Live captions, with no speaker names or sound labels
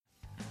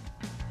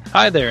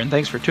Hi there, and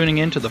thanks for tuning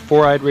in to the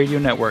Four-Eyed Radio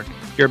Network.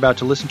 You're about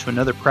to listen to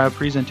another proud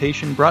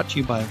presentation brought to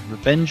you by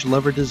Revenge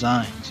Lover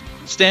Designs.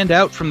 Stand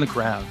out from the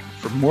crowd.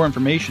 For more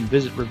information,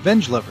 visit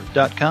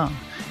revengelover.com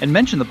and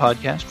mention the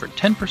podcast for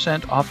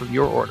 10% off of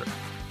your order.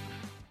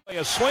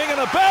 A swing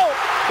and a belt,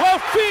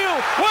 left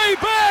field, way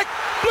back,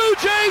 Blue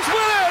Jays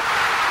win it!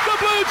 The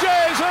Blue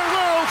Jays are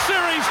World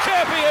Series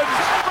champions!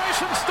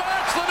 Celebration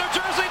starts, the New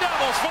Jersey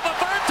Devils, for the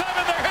third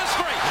time in their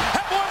history,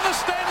 have won the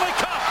Stanley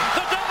Cup.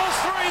 The Devils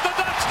 3, the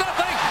Ducks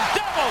nothing.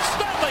 Devils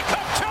Stanley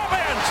Cup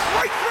champions!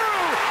 Right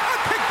through, a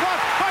pick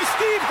block by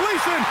Steve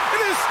Gleason.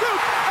 It is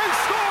scooped and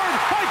scored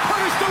by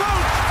Curtis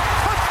DeLoach.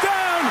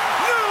 Touchdown,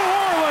 New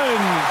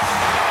Orleans!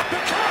 The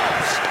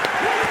Cubs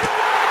win the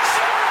World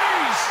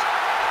Series!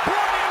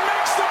 Bryant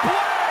makes the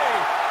play!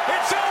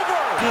 It's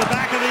over! To the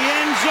back of the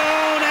end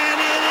zone, and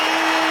it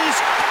is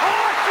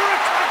caught for a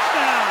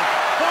touchdown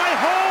by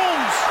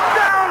Holmes!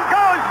 Down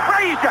goes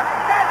Frazier!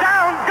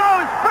 Down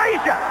goes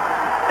Frazier!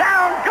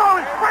 Down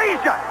goes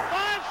Frazier!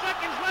 5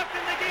 seconds left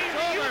in the game.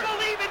 Do you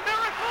believe in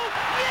miracles?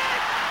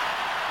 Yes!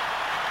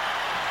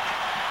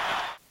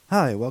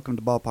 Hi, welcome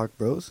to Ballpark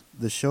Bros,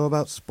 the show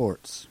about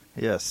sports.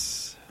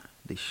 Yes,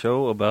 the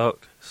show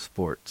about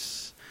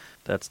sports.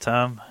 That's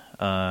Tom.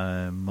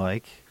 I'm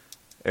Mike.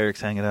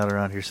 Eric's hanging out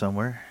around here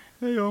somewhere.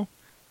 Hey, yo.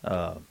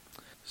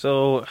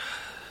 So,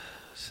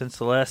 since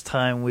the last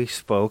time we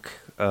spoke,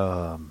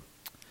 I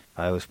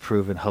was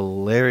proven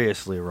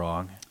hilariously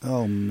wrong.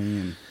 Oh,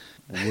 man.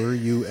 Were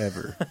you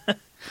ever?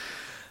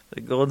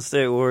 The Golden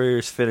State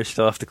Warriors finished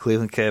off the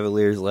Cleveland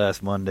Cavaliers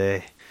last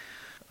Monday.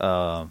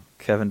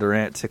 Kevin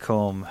Durant took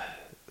home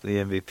the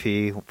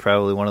MVP,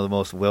 probably one of the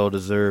most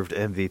well-deserved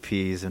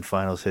MVPs in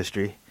finals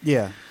history.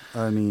 Yeah,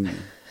 I mean...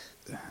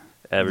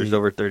 Averaged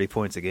over 30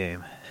 points a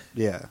game.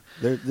 Yeah,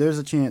 there's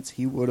a chance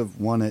he would have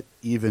won it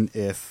even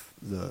if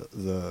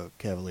the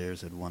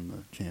Cavaliers had won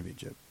the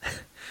championship.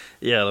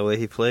 Yeah, the way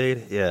he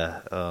played,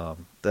 yeah,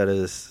 that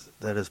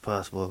is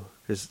possible.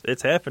 'Cause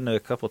it's happened a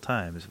couple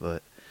times,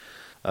 but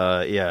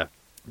yeah,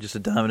 just a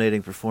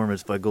dominating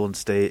performance by Golden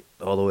State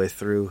all the way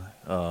through.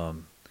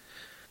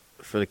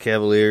 For the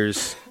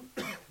Cavaliers,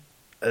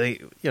 I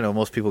think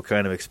most people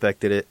kind of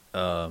expected it,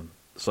 so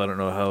I don't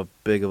know how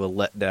big of a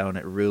letdown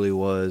it really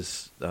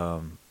was.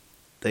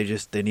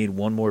 They need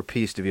one more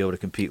piece to be able to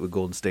compete with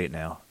Golden State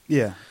now.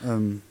 Yeah, I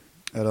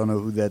don't know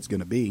who that's going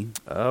to be.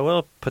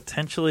 Well,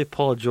 potentially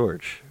Paul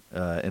George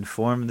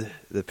informed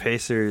the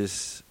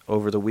Pacers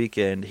over the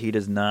weekend he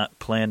does not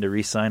plan to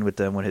re-sign with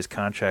them when his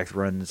contract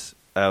runs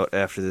out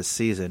after this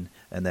season,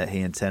 and that he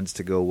intends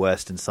to go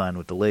west and sign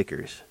with the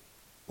Lakers.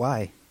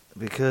 Why?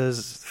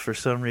 Because for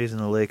some reason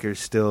the Lakers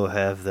still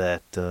have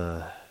that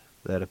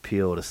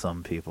appeal to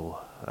some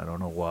people. I don't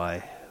know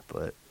why,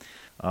 but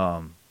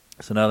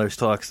so now there's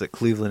talks that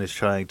Cleveland is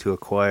trying to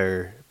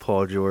acquire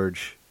Paul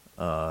George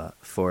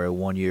for a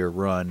 1-year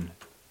run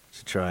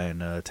to try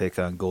and take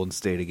on Golden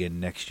State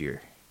again next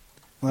year.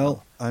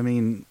 Well, I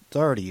mean, it's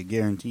already a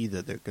guarantee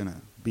that they're going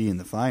to be in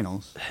the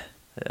finals.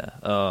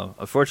 Yeah.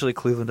 Unfortunately,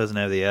 Cleveland doesn't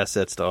have the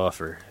assets to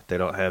offer. They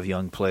don't have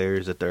young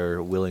players that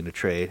they're willing to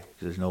trade.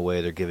 There's no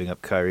way they're giving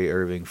up Kyrie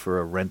Irving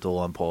for a rental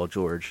on Paul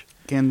George.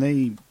 Can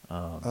they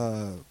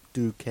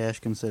do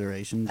cash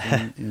considerations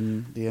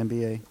in the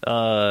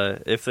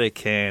NBA? If they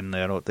can,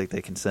 I don't think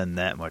they can send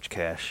that much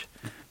cash.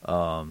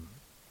 Kevin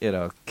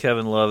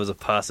Love is a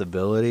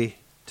possibility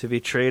to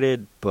be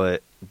traded,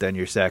 but then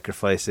you're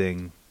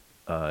sacrificing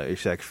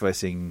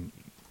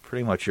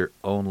pretty much your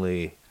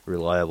only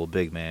reliable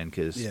big man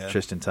because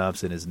Tristan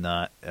Thompson is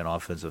not an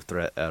offensive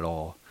threat at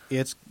all.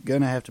 It's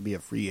going to have to be a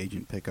free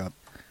agent pickup.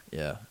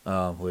 Yeah,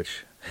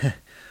 which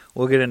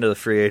we'll get into the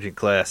free agent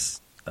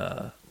class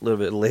a little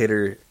bit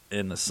later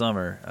in the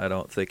summer. I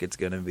don't think it's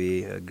going to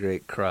be a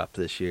great crop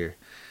this year.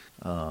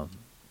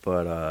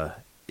 But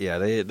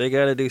they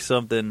got to do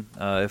something.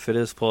 If it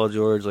is Paul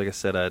George, like I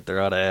said, they're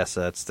out of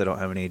assets. They don't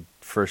have any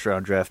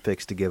first-round draft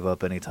picks to give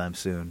up anytime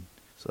soon.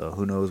 So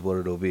who knows what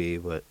it'll be.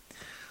 But,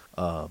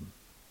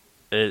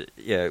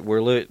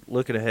 we're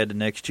looking ahead to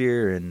next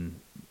year, and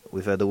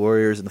we've had the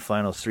Warriors in the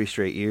finals 3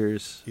 straight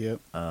years.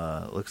 Yep.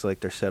 Looks like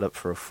they're set up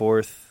for a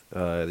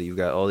 4th. You've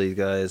got all these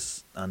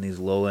guys on these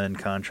low-end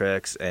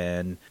contracts,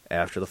 and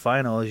after the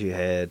finals, you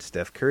had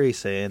Steph Curry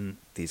saying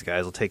these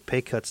guys will take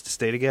pay cuts to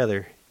stay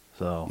together.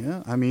 So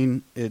yeah, I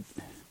mean,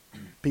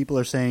 people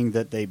are saying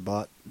that they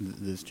bought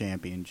this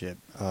championship.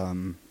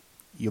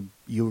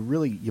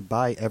 You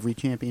buy every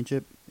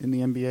championship in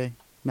the NBA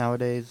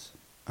nowadays,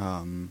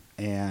 and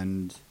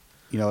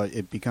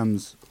it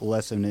becomes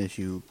less of an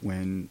issue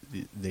when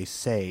they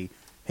say,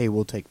 "Hey,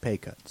 we'll take pay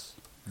cuts."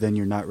 Then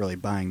you're not really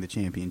buying the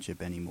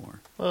championship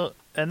anymore. Well,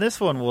 and this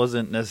one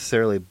wasn't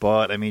necessarily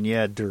bought. I mean,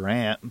 yeah,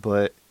 Durant,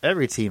 but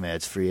every team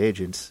adds free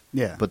agents.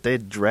 Yeah. But they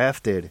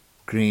drafted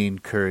Green,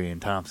 Curry,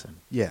 and Thompson.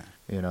 Yeah.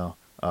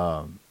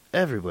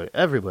 Everybody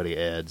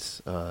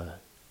adds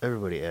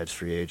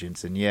free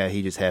agents, and yeah,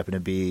 he just happened to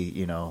be,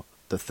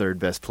 the 3rd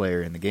best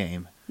player in the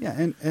game.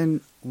 Yeah,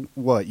 and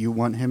what, you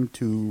want him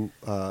to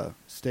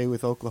stay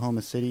with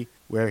Oklahoma City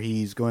where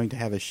he's going to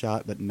have a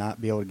shot but not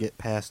be able to get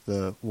past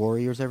the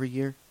Warriors every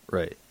year?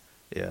 Right.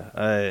 Yeah,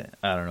 I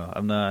don't know.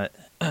 I'm not.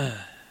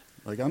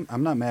 Like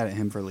I'm not mad at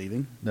him for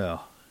leaving.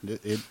 No.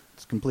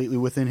 It's completely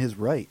within his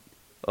right.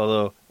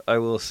 Although I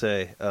will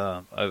say,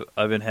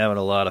 I've been having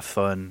a lot of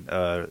fun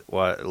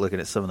looking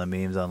at some of the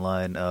memes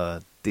online.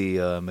 The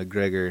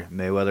McGregor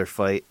Mayweather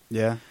fight,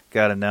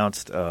 got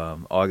announced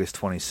August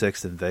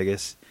 26th in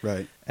Vegas.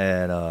 Right.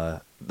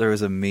 And there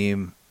was a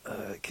meme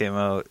came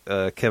out.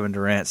 Kevin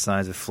Durant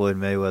signs with Floyd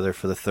Mayweather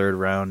for the third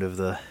round of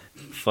the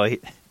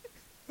fight.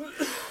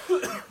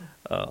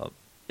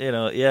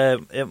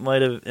 It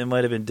might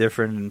have been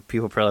different, and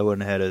people probably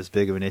wouldn't have had as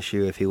big of an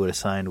issue if he would have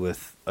signed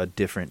with a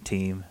different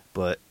team.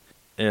 But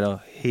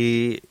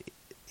he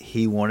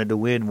wanted to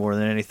win more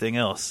than anything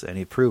else, and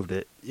he proved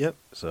it. Yep.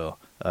 So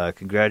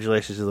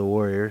congratulations to the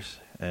Warriors,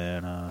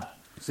 and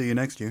see you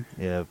next year.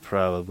 Yeah,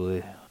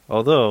 probably.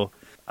 Although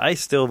I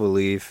still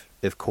believe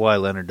if Kawhi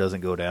Leonard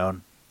doesn't go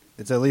down,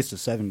 it's at least a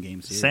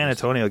 7-game series. San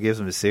Antonio gives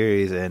him a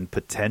series and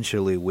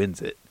potentially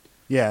wins it.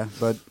 Yeah,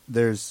 but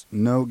there's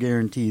no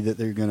guarantee that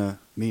they're gonna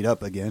meet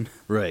up again.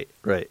 Right.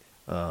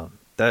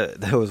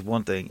 That was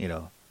one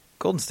thing.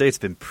 Golden State's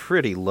been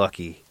pretty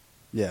lucky.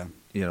 Yeah.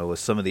 With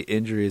some of the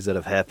injuries that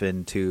have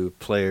happened to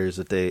players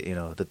that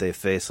they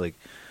face, like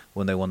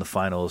when they won the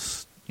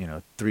finals,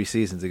 3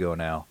 seasons ago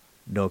now.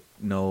 No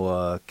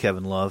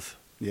Kevin Love.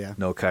 Yeah.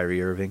 No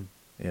Kyrie Irving.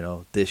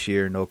 This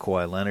year no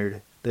Kawhi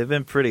Leonard. They've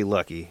been pretty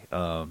lucky.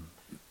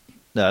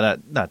 No,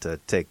 not to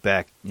take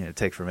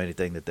from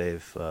anything that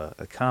they've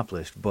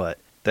accomplished, but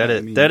that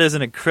is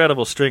an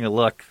incredible string of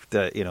luck.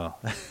 That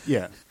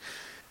Yeah,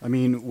 I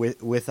mean,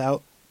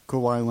 without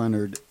Kawhi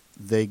Leonard,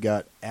 they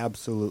got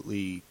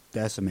absolutely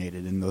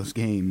decimated in those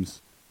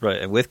games.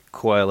 Right, and with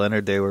Kawhi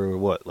Leonard, they were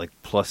what, like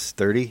plus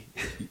 30,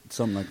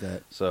 something like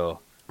that. So,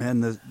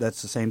 and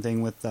that's the same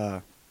thing with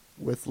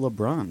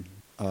LeBron.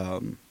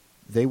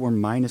 They were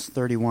minus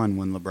 31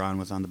 when LeBron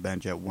was on the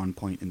bench at one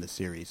point in the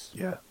series.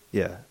 Yeah.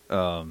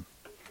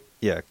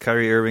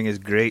 Kyrie Irving is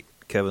great.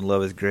 Kevin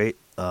Love is great.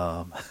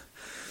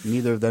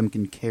 Neither of them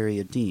can carry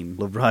a team.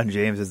 LeBron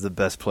James is the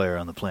best player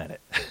on the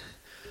planet.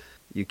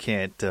 You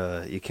can't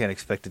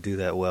expect to do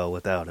that well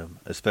without him,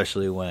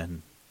 especially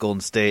when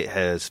Golden State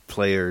has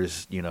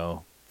players,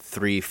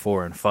 3,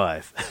 4, and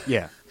 5.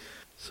 Yeah.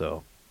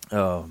 So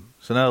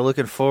now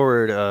looking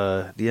forward,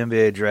 the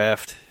NBA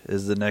draft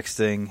is the next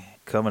thing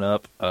coming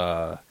up.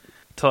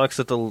 Talks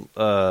that the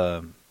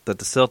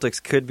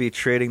Celtics could be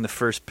trading the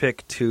first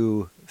pick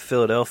to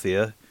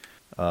Philadelphia.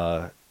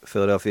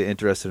 Philadelphia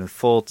interested in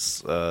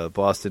Fultz.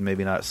 Boston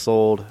maybe not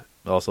sold.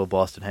 Also,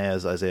 Boston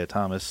has Isaiah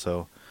Thomas,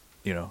 so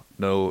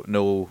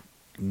no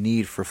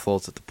need for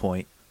Fultz at the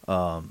point.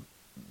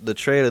 The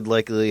trade would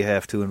likely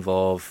have to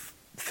involve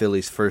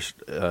Philly's first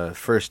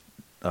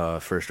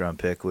round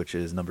pick, which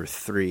is number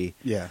 3.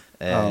 Yeah,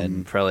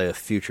 and probably a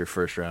future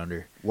first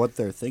rounder. What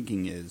they're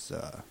thinking is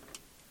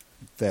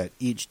that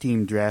each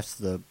team drafts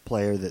the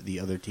player that the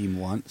other team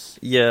wants.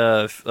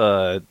 Yeah,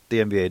 the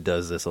NBA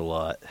does this a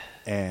lot,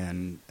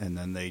 and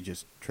then they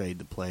just trade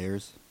the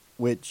players.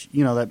 Which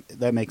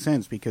that makes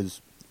sense,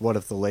 because what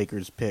if the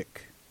Lakers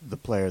pick the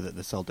player that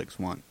the Celtics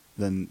want?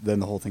 Then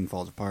the whole thing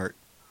falls apart.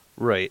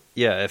 Right.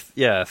 Yeah.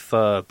 If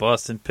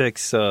Boston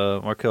picks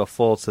Markelle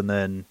Fultz, and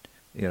then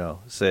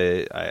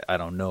say I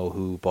don't know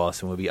who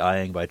Boston would be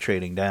eyeing by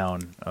trading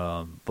down,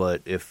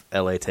 but if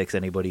LA takes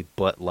anybody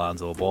but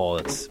Lonzo Ball,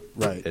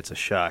 it's a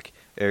shock.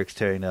 Eric's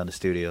tearing down the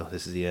studio.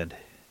 This is the end.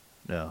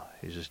 No,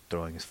 he's just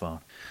throwing his phone.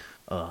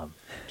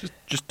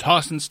 Just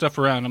tossing stuff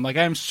around. I'm like,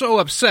 I'm so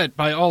upset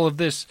by all of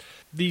these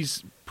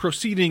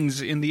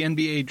proceedings in the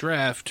NBA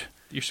draft.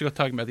 You're still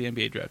talking about the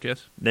NBA draft,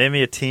 yes? Name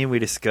me a team we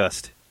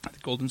discussed. The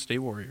Golden State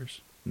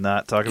Warriors.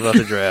 Not talking about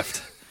the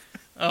draft.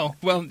 Oh,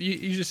 well,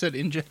 you just said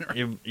in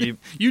general.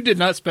 You did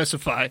not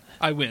specify.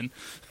 I win.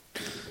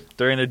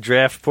 During the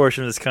draft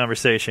portion of this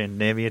conversation,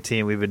 name me a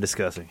team we've been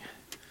discussing.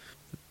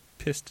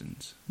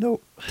 Pistons.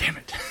 Nope. Damn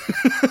it.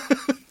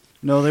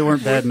 No, they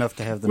weren't bad enough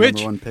to have the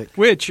number 1 pick.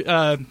 Which,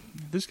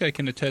 this guy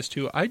can attest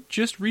to. I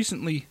just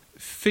recently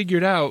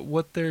figured out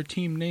what their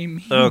team name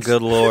means. Oh,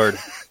 good Lord.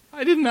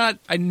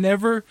 I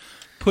never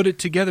put it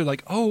together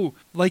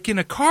like in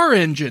a car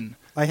engine.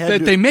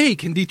 They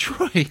make in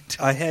Detroit.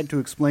 I had to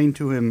explain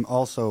to him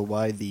also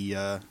why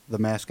the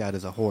mascot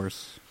is a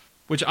horse.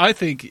 Which I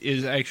think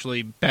is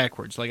actually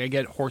backwards. Like, I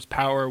get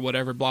horsepower,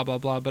 whatever, blah, blah,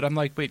 blah. But I'm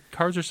like, wait,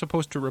 cars are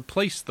supposed to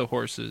replace the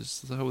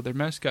horses. So their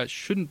mascot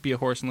shouldn't be a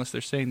horse unless they're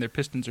saying their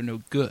pistons are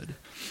no good.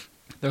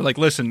 They're like,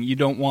 listen, you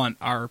don't want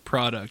our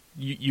product.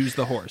 Use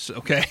the horse,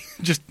 okay?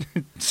 Just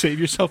save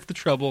yourself the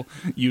trouble.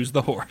 Use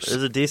the horse.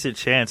 There's a decent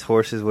chance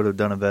horses would have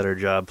done a better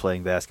job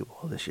playing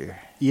basketball this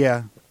year.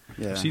 Yeah.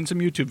 I've seen some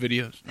YouTube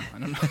videos. No, I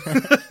don't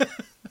know.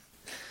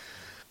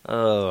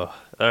 Oh,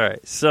 all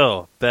right.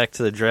 So back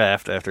to the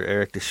draft after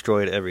Eric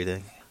destroyed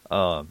everything.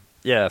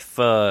 If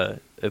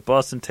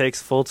Boston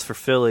takes Fultz for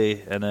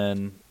Philly and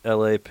then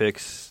LA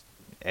picks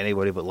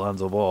anybody but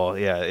Lonzo Ball,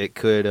 it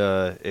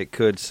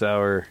could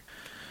sour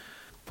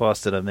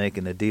Boston on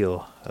making the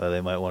deal.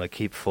 They might want to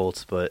keep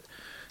Fultz, but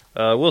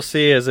We'll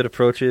see as it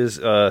approaches.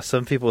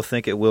 Some people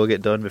think it will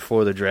get done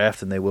before the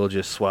draft, and they will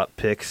just swap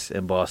picks,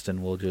 and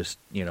Boston will just,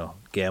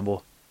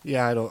 gamble.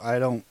 Yeah, I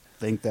don't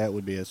think that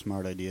would be a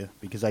smart idea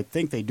because I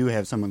think they do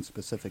have someone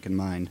specific in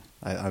mind.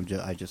 I'm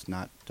just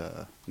not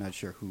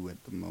sure who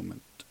at the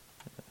moment.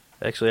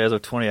 Actually, as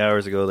of 20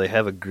 hours ago, they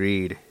have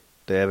agreed.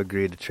 They have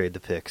agreed to trade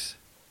the picks.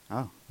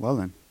 Oh, well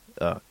then.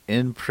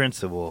 In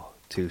principle,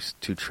 to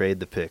trade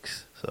the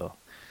picks. So,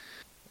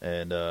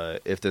 and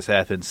if this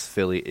happens,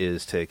 Philly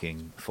is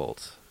taking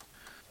Fultz.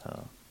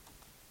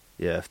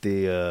 If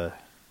the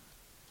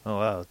oh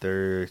wow,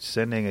 they're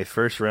sending a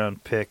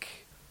first-round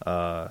pick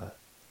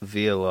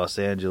via Los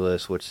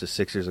Angeles, which the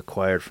Sixers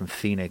acquired from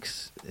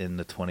Phoenix at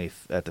the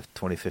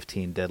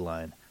 2015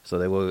 deadline.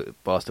 So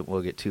Boston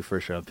will get 2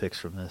 first-round picks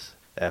from this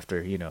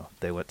after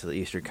they went to the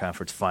Eastern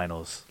Conference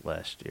Finals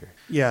last year.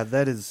 Yeah,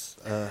 that is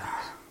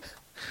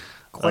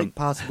quite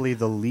possibly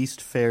the least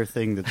fair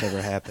thing that's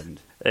ever happened.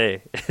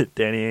 Hey,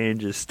 Danny Ainge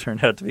just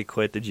turned out to be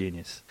quite the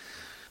genius.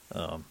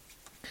 All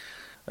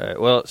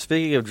right. Well,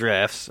 speaking of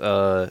drafts,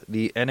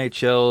 the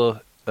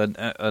NHL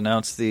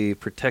announced the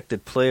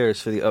protected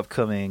players for the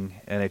upcoming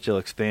NHL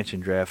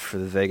expansion draft for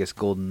the Vegas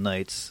Golden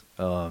Knights.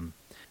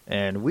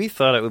 And we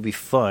thought it would be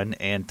fun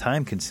and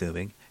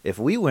time-consuming if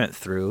we went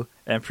through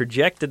and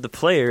projected the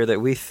player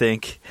that we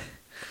think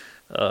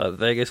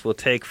Vegas will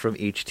take from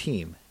each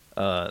team.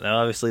 Now,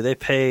 obviously, they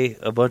pay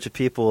a bunch of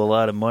people a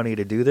lot of money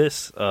to do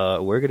this.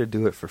 We're going to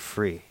do it for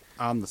free.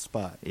 On the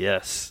spot.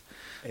 Yes.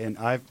 And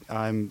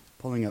I'm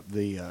pulling up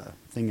the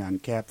thing on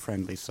Cap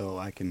Friendly so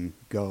I can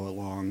go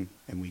along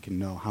and we can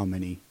know how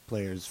many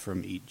players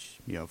from each,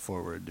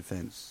 forward,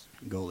 defense,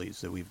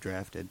 goalies that we've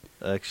drafted.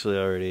 I actually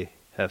already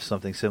have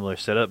something similar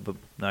set up, but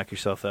knock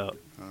yourself out.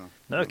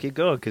 No, keep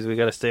going because we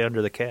got to stay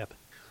under the cap.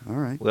 All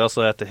right. We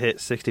also have to hit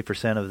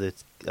 60% of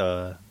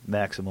the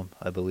maximum,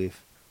 I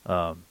believe.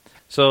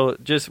 So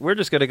we're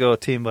just going to go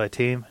team by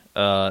team.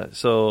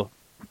 So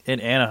in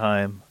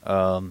Anaheim,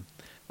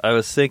 I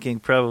was thinking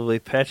probably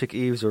Patrick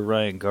Eaves or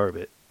Ryan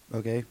Garbett.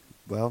 Okay.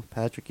 Well,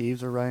 Patrick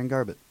Eaves or Ryan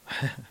Garbett.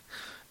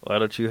 Why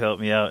don't you help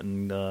me out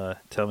and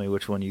tell me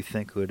which one you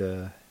think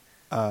would...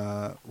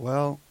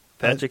 Well...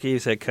 Patrick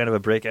Eaves had kind of a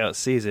breakout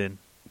season.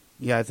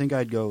 Yeah, I think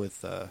I'd go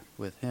with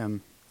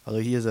him.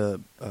 Although he is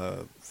a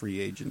free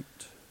agent.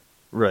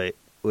 Right,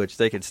 which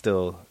they can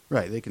still...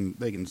 Right, they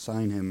can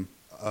sign him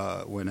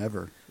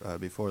whenever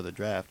before the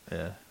draft.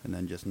 Yeah. And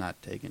then just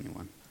not take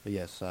anyone. But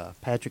yes,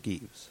 Patrick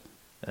Eaves.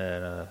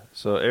 And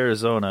so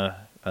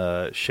Arizona,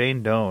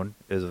 Shane Doan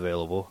is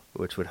available,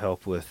 which would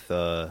help with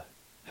the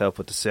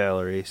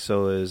salary.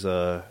 So is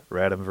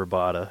Radim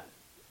Verbata,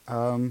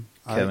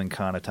 Kevin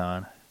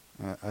Connaughton.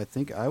 I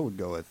think I would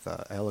go with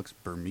Alex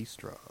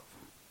Burmistrov.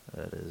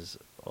 That is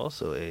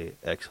also a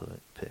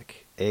excellent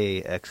pick.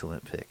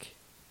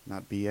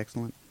 Not B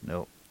excellent?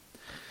 Nope.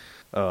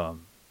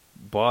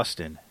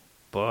 Boston.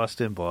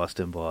 Adam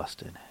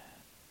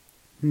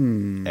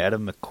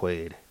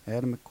McQuaid.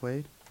 Adam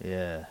McQuaid?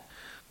 Yeah.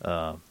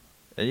 And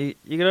you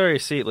can already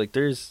see, like,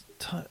 there's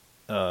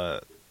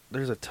a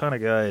ton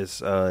of guys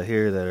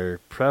here that are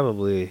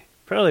probably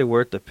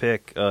worth the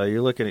pick.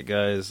 You're looking at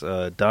guys,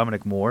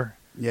 Dominic Moore.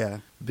 Yeah.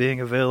 Being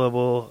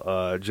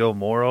available. Joe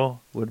Morrow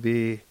would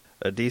be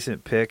a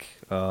decent pick.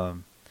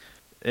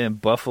 In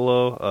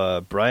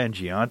Buffalo, Brian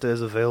Giunta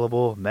is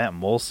available. Matt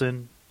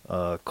Molson,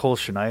 Cole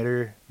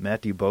Schneider,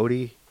 Matthew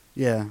Bodie.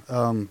 Yeah,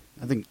 I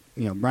think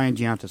Brian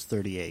Giunta's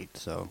 38,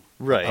 so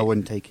right. I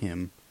wouldn't take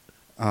him.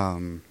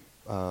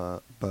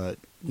 But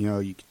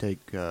you could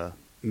take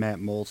Matt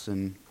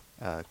Molson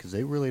because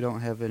they really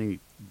don't have any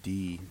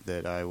D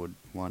that I would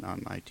want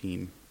on my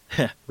team.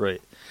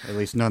 Right. At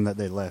least none that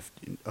they left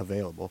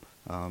available.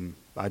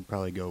 I'd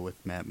probably go with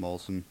Matt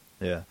Molson.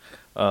 Yeah.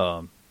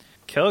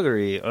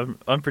 Calgary,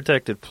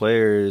 unprotected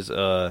players,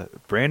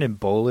 Brandon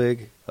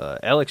Bolig,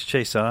 Alex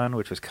Chiasson,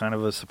 which was kind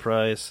of a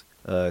surprise,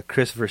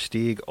 Chris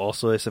Versteeg,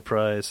 also a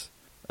surprise,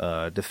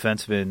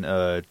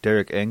 defenseman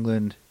Derek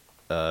Englund,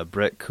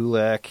 Brett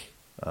Kulak,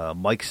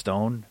 Mike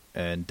Stone,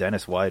 and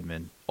Dennis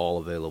Weidman, all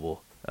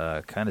available.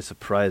 Kind of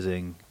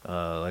surprising,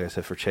 like I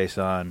said, for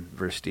Chiasson,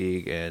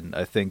 Versteeg, and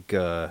I think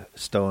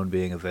Stone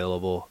being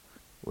available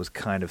was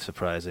kind of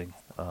surprising.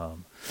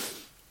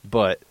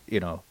 But,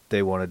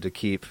 they wanted to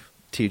keep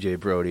TJ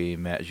Brody,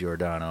 Matt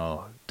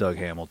Giordano, Doug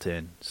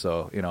Hamilton.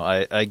 So,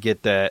 I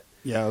get that.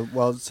 Yeah,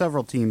 well,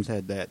 several teams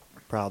had that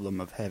problem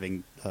of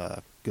having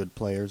good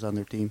players on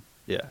their team.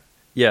 Yeah.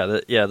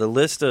 The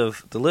list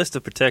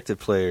of protected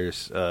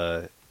players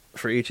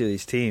for each of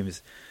these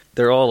teams,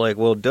 they're all like,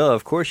 well, duh,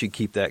 of course you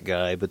keep that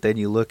guy. But then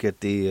you look at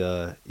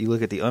the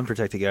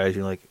unprotected guys, and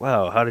you're like,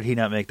 wow, how did he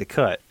not make the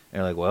cut? And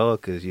you're like, well,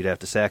 because you'd have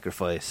to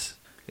sacrifice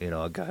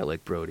a guy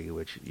like Brody,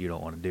 which you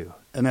don't want to do.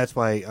 And that's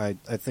why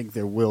I think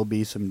there will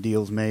be some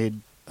deals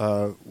made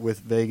with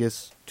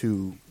Vegas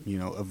to,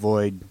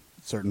 avoid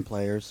certain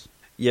players.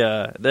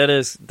 Yeah, that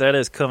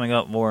is coming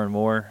up more and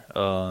more.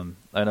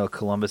 I know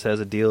Columbus has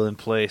a deal in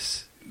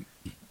place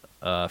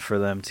for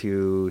them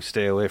to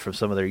stay away from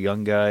some of their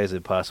young guys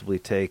and possibly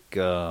take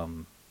I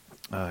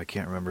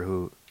can't remember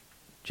who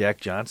Jack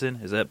Johnson,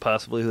 is that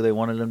possibly who they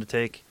wanted him to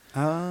take?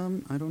 I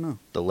don't know.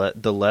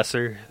 The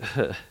lesser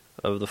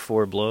of the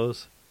four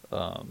blows.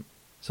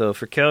 So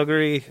for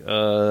Calgary,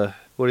 what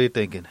are you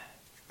thinking?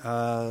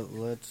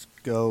 Let's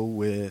go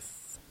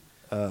with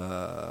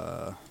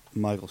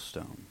Michael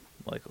Stone.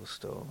 Michael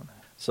Stone.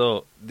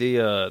 So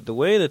the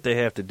way that they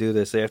have to do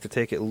this, they have to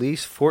take at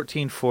least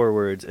 14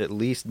 forwards, at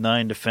least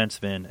 9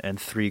 defensemen, and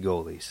 3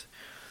 goalies.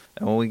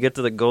 And when we get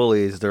to the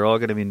goalies, they're all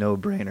going to be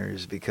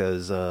no-brainers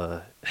because,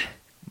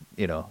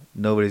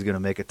 nobody's going to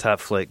make a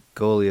top-flight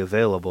goalie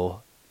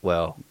available.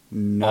 Well,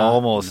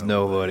 almost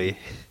nobody.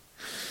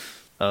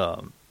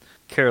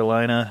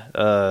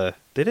 Carolina,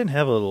 they didn't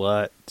have a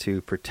lot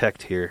to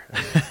protect here.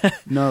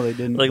 No, they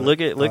didn't.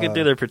 Look at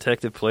their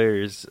protected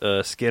players: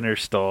 Skinner,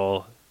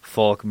 Stahl,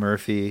 Falk,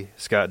 Murphy,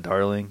 Scott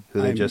Darling,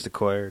 who they just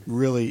acquired.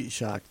 Really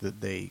shocked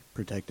that they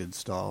protected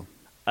Stahl.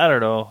 I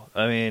don't know.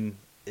 I mean,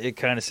 it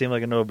kind of seemed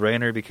like a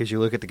no-brainer because you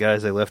look at the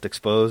guys they left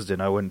exposed,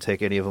 and I wouldn't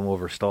take any of them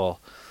over Stahl.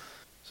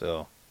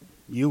 So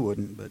you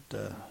wouldn't, but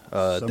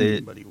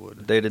somebody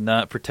would. They did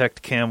not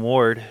protect Cam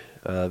Ward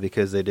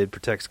because they did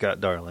protect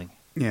Scott Darling.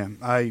 Yeah,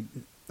 I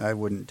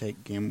wouldn't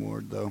take Cam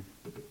Ward, though.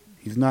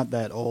 He's not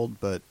that old,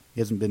 but he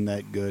hasn't been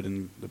that good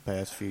in the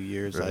past few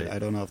years. Right. I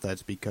don't know if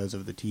that's because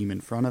of the team in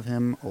front of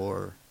him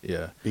or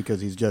because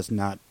he's just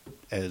not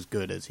as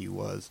good as he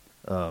was.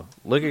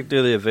 Looking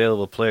through the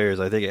available players,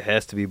 I think it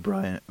has to be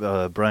Brian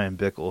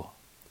Bickle.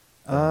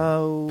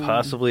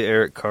 Possibly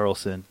Erik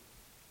Karlsson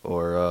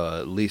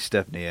or Lee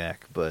Stepniak,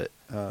 but...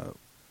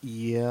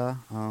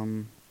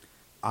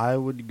 I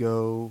would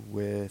go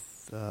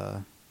with...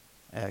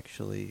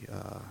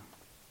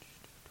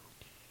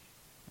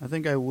 I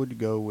think I would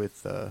go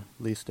with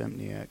Lee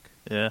Stempniak.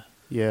 Yeah?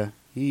 Yeah,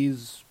 he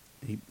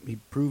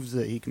proves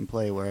that he can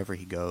play wherever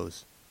he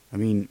goes. I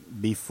mean,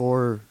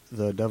 before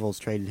the Devils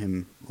traded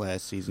him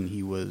last season,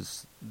 he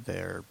was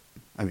their...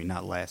 I mean,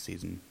 not last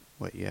season,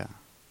 but yeah.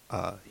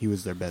 He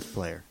was their best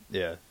player.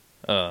 Yeah.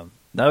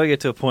 Now we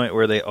get to a point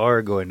where they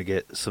are going to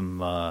get some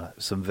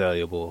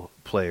valuable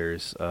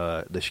players.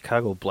 The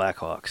Chicago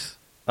Blackhawks.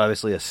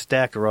 Obviously, a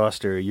stacked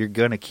roster. You're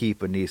going to keep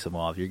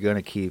Anisimov. You're going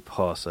to keep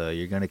Hossa.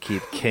 You're going to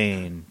keep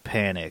Kane,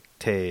 Panic,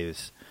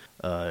 Taves,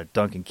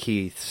 Duncan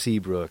Keith,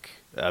 Seabrook.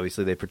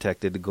 Obviously, they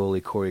protected the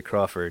goalie Corey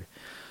Crawford.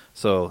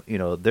 So,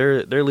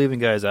 they're leaving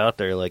guys out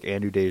there like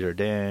Andrew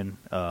Desjardins,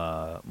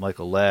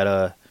 Michael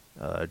Latta,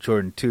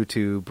 Jordan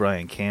Tutu,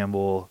 Brian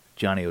Campbell,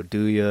 Johnny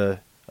Oduya,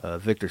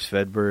 Victor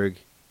Svedberg.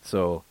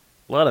 So,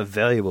 a lot of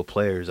valuable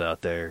players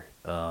out there.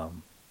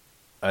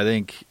 I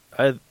think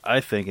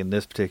in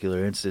this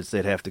particular instance,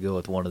 they'd have to go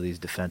with one of these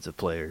defensive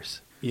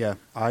players. Yeah,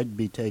 I'd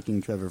be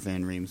taking Trevor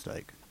Van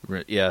Riemsdyk.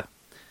 Yeah,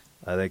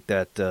 I think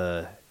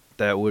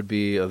that would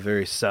be a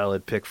very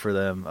solid pick for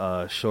them.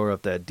 Shore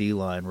up that D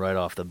line right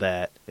off the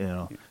bat.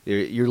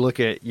 You're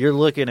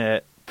looking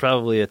at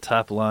probably a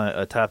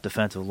top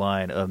defensive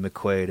line of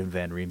McQuaid and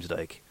Van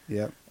Riemsdyk.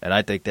 Yeah, and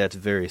I think that's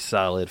very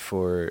solid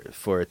for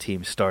a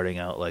team starting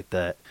out like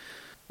that.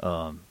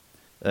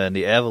 And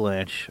the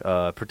Avalanche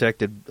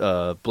protected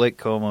Blake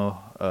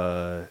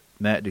Como,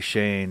 Matt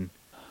Duchene,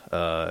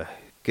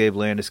 Gabe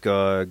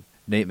Landeskog,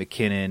 Nate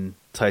McKinnon,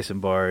 Tyson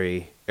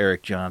Barrie,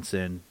 Eric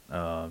Johnson,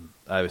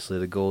 obviously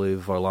the goalie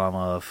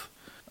Varlamov.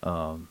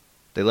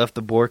 They left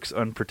the Borks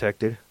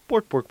unprotected.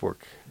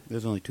 Bork.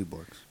 There's only 2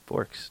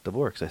 Borks. The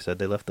Borks. I said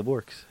they left the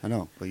Borks. I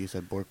know, but you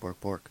said Bork.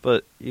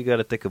 But you got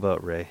to think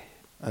about Ray.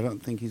 I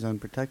don't think he's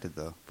unprotected,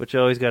 though. But you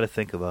always got to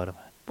think about him.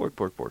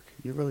 Bork.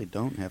 You really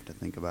don't have to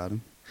think about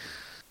him.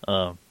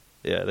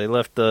 Yeah, they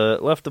left the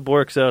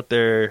Borks out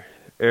there.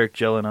 Eric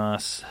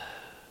Jelinas.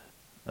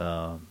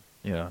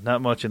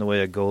 Not much in the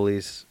way of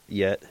goalies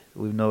yet.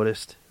 We've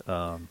noticed.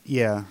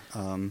 They're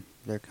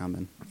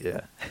coming.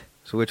 Yeah.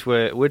 So which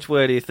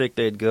way do you think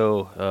they'd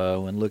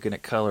go when looking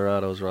at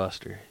Colorado's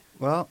roster?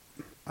 Well,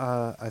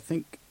 I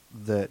think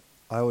that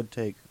I would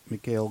take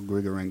Mikhail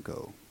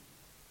Grigorenko.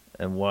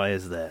 And why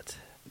is that?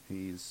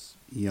 He's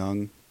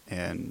young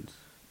and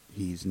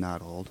he's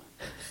not old.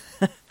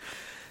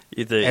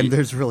 And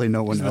there's really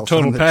no one he's else. The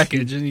total on the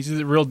package, team. and he's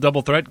a real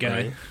double threat guy.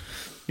 Right.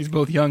 He's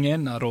both young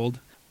and not old.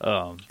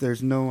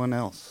 There's no one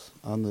else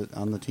on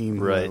the team.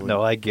 Right.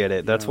 No, I get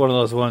it. That's one of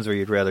those ones where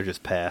you'd rather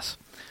just pass.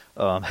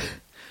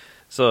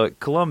 So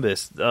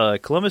Columbus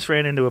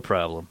ran into a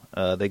problem.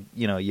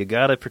 You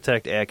got to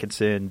protect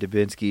Atkinson,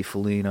 Dubinsky,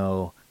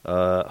 Foligno.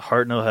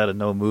 Hartnell had a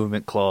no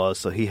movement clause,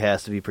 so he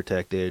has to be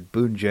protected.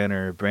 Boone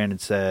Jenner, Brandon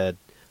Saad,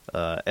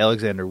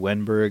 Alexander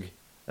Wenberg.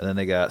 And then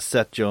they got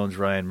Seth Jones,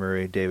 Ryan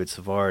Murray, David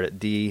Savard at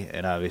D,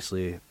 and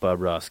obviously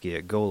Bobrovsky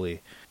at goalie.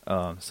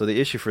 So the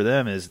issue for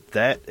them is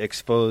that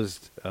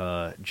exposed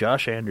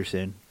Josh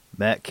Anderson,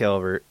 Matt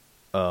Calvert,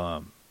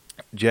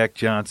 Jack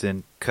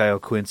Johnson, Kyle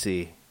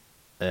Quincy,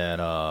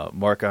 and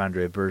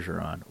Marc-Andre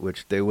Bergeron,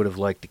 which they would have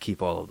liked to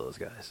keep all of those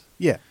guys.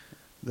 Yeah.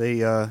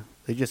 They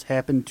just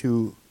happened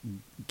to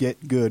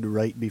get good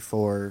right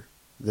before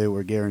they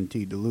were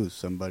guaranteed to lose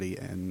somebody,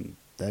 and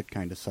that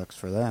kind of sucks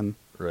for them.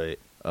 Right.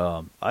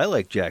 I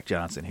like Jack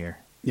Johnson here.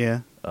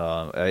 Yeah.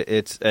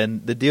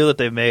 And the deal that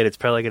they've made, it's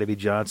probably going to be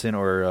Johnson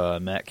or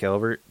Matt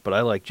Calvert, but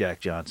I like Jack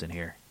Johnson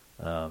here.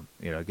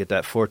 Get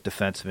that fourth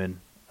defenseman,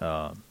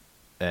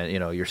 and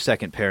your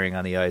second pairing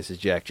on the ice is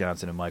Jack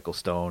Johnson and Michael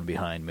Stone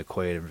behind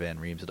McQuaid and Van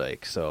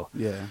Riemsdyk. So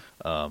yeah,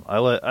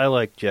 I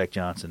like Jack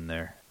Johnson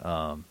there.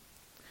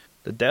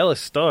 The Dallas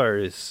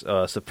Stars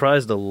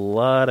surprised a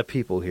lot of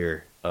people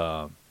here.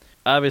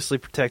 Obviously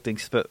protecting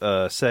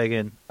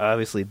Sagan,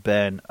 obviously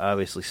Ben,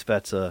 obviously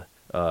Spezza,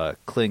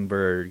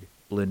 Klingberg,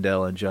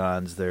 Lindell, and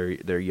Johns.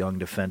 They're young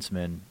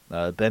defensemen.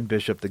 Ben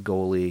Bishop, the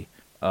goalie.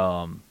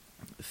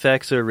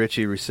 Faxer,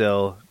 Richie,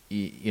 Roussel.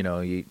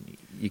 You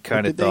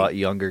kind of thought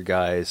younger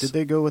guys. Did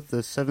they go with the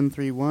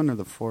 7-3-1 or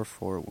the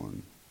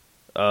 4-4-1?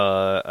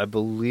 I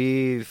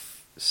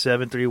believe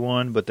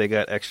 7-3-1, but they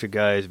got extra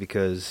guys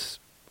because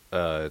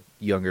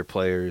younger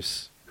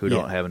players who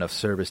don't have enough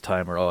service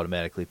time are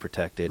automatically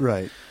protected.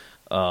 Right.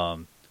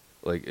 Faxer,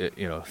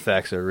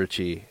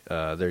 Richie,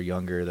 they're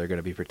younger. They're going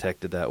to be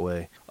protected that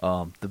way.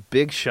 The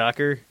big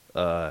shocker,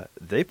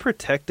 they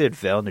protected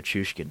Val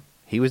Nichushkin.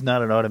 He was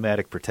not an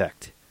automatic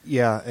protect.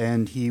 Yeah,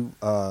 and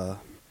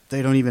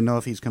they don't even know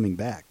if he's coming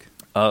back.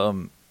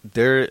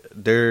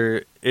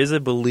 There is a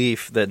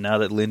belief that now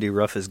that Lindy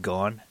Ruff is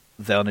gone,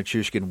 Val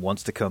Nichushkin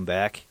wants to come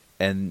back,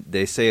 and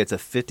they say it's a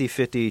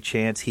 50-50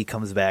 chance he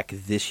comes back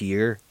this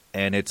year,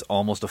 and it's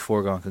almost a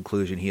foregone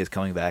conclusion he is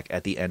coming back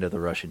at the end of the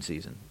Russian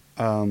season.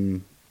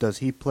 Does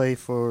he play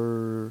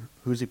for...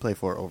 Who's he play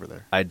for over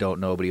there? I don't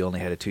know, but he only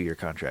had a 2-year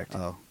contract.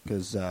 Oh,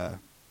 because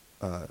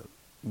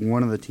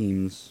one of the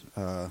teams,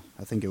 I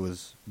think it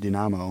was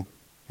Dynamo,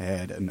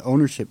 had an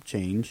ownership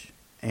change,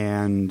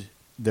 and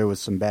there was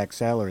some back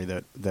salary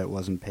that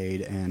wasn't paid,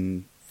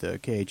 and the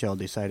KHL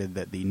decided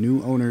that the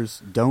new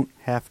owners don't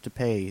have to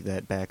pay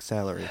that back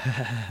salary.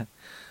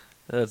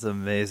 That's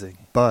amazing.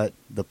 But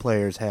the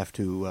players have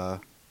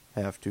to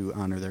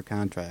honor their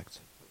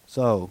contracts.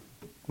 So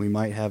we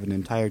might have an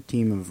entire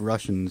team of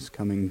Russians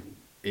coming.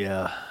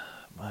 Yeah,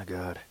 my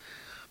God.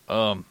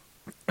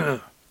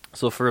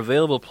 So for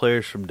available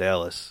players from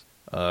Dallas,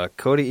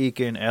 Cody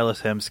Eakin,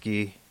 Alice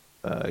Hemsky,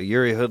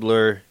 Yuri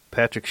Hudler,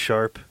 Patrick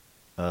Sharp.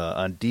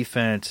 On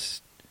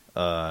defense,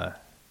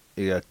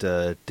 you got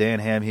Dan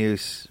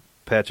Hamhuis,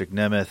 Patrick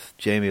Nemeth,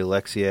 Jamie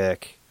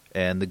Alexiak,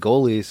 and the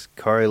goalies,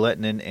 Kari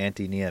Lehtinen,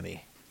 Antti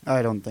Niemi.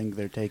 I don't think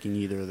they're taking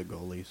either of the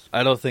goalies.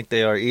 I don't think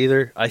they are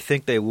either. I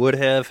think they would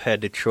have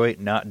had Detroit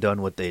not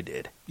done what they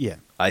did. Yeah.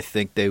 I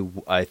think they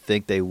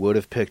would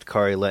have picked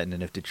Kari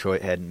Lehtinen if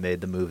Detroit hadn't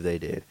made the move they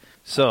did.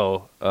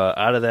 So,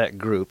 out of that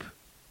group,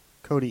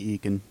 Cody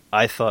Eakin.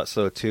 I thought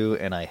so too,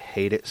 and I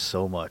hate it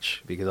so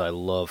much because I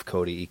love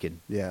Cody Eakin.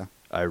 Yeah.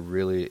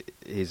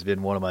 He's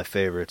been one of my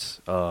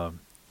favorites. I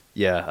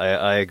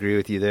agree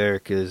with you there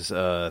because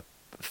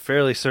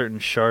fairly certain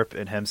Sharp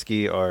and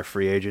Hemsky are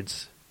free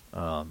agents.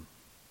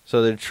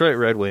 So the Detroit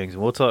Red Wings,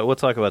 and we'll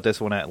talk about this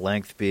one at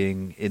length,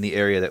 being in the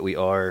area that we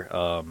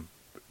are.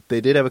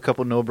 They did have a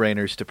couple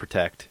no-brainers to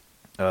protect.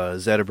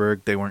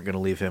 Zetterberg, they weren't going to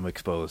leave him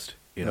exposed.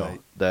 Right.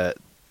 That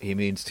he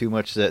means too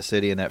much to that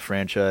city and that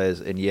franchise.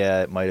 And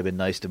yeah, it might have been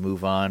nice to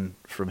move on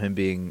from him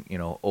being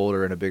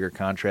older and a bigger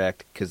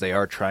contract because they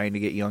are trying to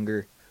get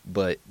younger.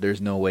 But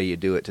there's no way you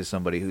do it to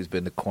somebody who's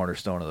been the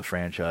cornerstone of the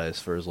franchise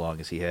for as long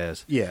as he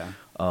has. Yeah.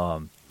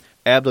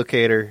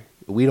 Ablocator,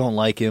 we don't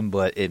like him,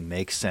 but it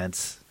makes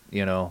sense.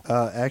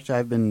 Actually,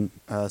 I've been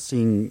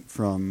seeing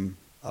from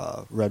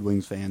Red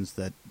Wings fans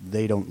that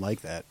they don't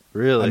like that.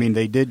 Really? I mean,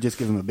 they did just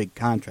give him a big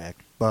contract,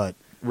 but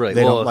right.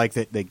 They don't like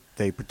that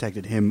they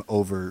protected him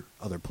over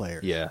other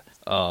players. Yeah.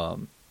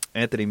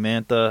 Anthony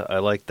Mantha, I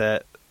like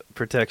that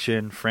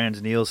protection.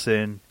 Franz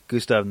Nielsen,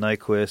 Gustav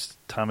Nyquist,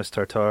 Thomas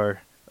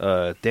Tartar,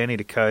 Danny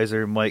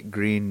DeKaiser, Mike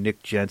Green,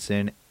 Nick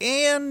Jensen,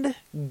 and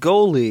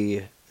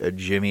goalie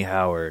Jimmy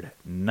Howard,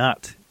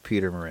 not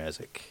Peter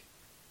Mrazek.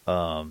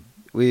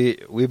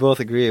 We both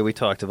agree. We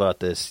talked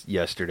about this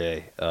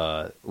yesterday.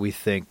 We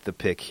think the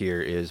pick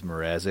here is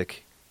Mrazek.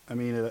 I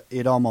mean,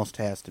 it almost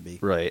has to be.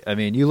 Right. I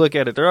mean, you look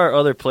at it. There are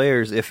other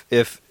players. If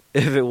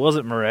it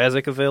wasn't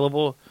Mrazek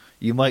available,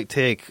 you might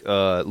take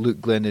Luke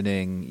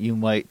Glendening. You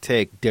might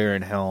take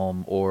Darren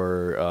Helm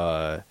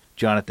or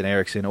Jonathan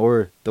Erickson,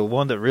 or the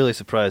one that really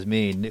surprised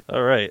me.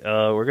 All right,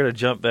 we're going to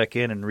jump back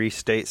in and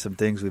restate some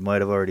things we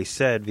might have already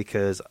said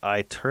because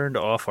I turned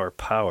off our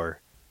power.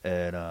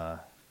 And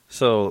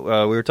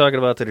so we were talking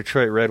about the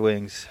Detroit Red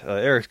Wings.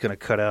 Eric's going to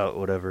cut out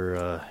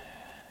whatever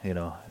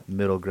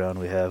middle ground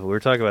we have. We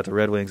were talking about the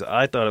Red Wings.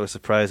 I thought it was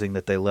surprising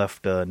that they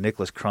left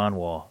Nicholas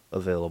Kronwall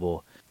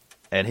available,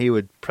 and he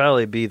would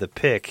probably be the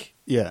pick.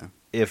 Yeah.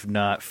 If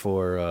not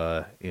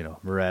for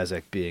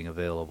Mrazek being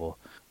available.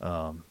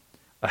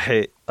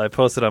 I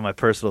posted on my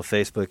personal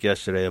Facebook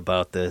yesterday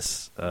about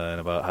this and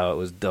about how it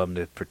was dumb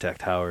to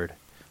protect Howard.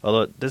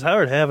 Although, does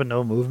Howard have a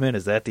no movement?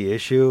 Is that the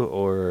issue?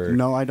 Or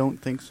no, I don't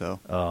think so.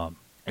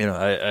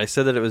 I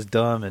said that it was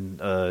dumb,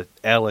 and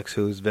Alex,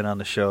 who's been on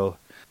the show,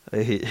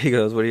 he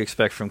goes, "What do you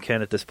expect from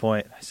Ken at this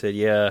point?" I said,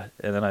 "Yeah,"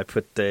 and then I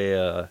put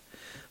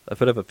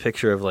up a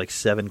picture of like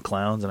 7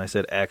 clowns, and I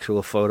said,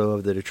 "Actual photo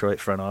of the Detroit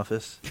front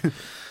office."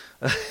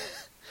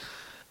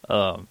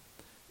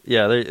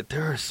 Yeah,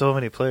 there are so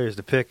many players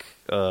to pick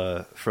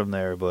from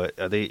there,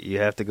 but you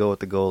have to go with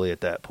the goalie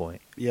at that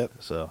point. Yep.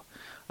 So,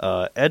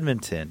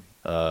 Edmonton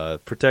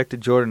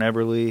protected Jordan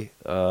Eberle,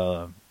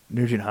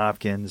 Nugent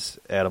Hopkins,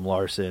 Adam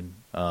Larson,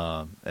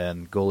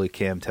 and goalie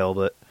Cam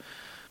Talbot.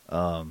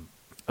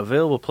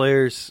 Available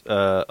players,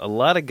 a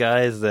lot of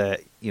guys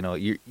that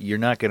you're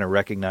not going to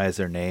recognize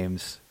their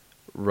names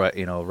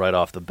right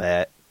off the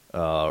bat.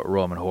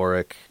 Roman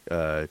Horik,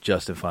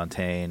 Justin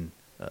Fontaine,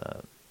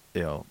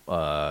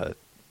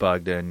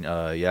 Bogdan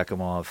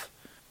Yakimov.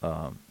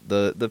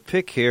 The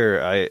pick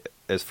here,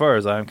 as far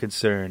as I'm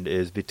concerned,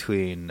 is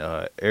between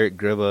Eric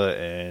Gribba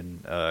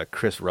and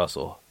Chris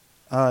Russell.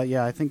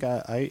 Yeah, I think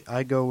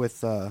I go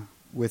with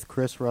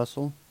Chris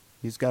Russell.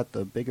 He's got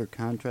the bigger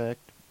contract,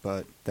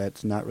 but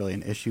that's not really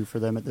an issue for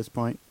them at this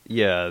point.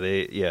 Yeah,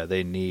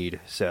 they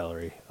need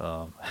salary.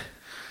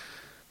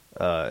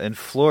 In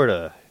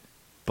Florida,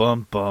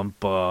 bum.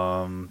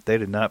 They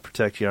did not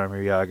protect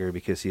Jaromir Jagr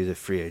because he's a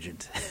free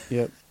agent.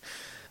 Yep.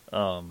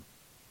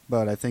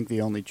 But I think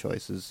the only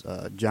choice is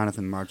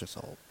Jonathan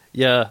Marchessault.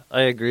 Yeah,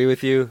 I agree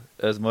with you.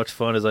 As much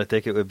fun as I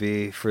think it would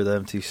be for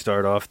them to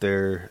start off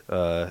their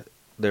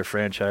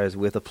franchise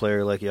with a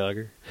player like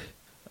Jagr,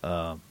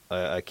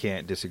 I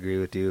can't disagree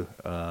with you.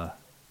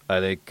 I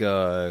think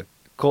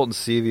Colton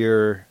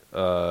Sevier,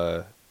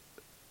 Derek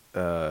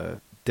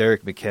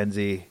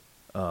McKenzie,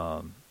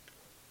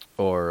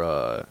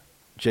 or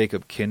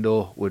Jacob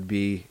Kindle would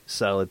be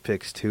solid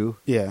picks too.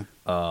 Yeah.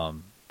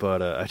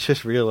 But I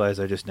just realized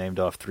I just named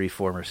off 3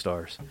 former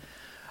Stars.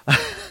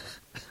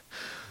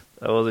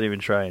 I wasn't even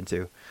trying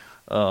to.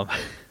 I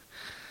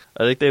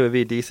think they would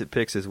be decent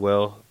picks as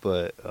well,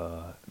 but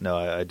no,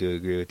 I do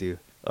agree with you.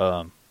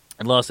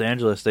 In Los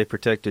Angeles, they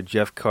protected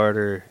Jeff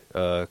Carter,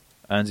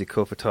 Anze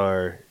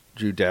Kopitar,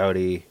 Drew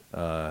Doughty,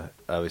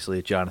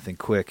 obviously Jonathan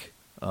Quick.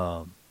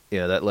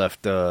 That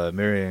left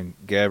Marian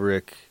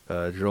Gaborik,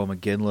 Jerome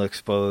Iginla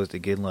exposed.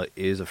 Iginla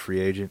is a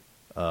free agent.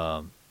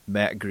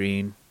 Matt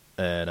Green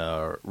and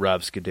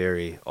Rob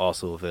Scuderi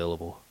also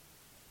available.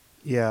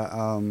 Yeah,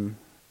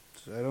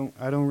 so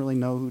I don't really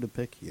know who to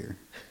pick here.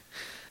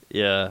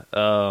 Yeah,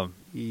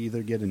 you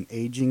either get an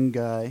aging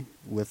guy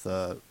with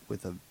a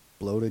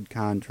bloated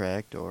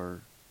contract,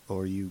 or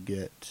you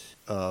get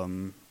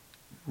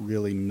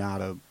really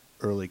not a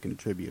early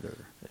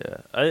contributor.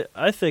 Yeah,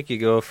 I think you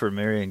go for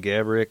Marian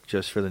Gaborik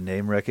just for the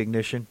name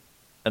recognition,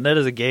 and that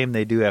is a game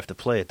they do have to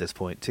play at this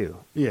point too.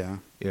 Yeah,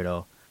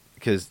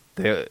 because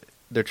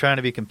they're trying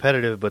to be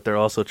competitive, but they're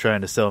also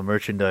trying to sell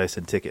merchandise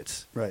and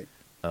tickets. Right.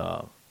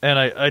 And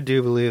I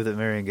do believe that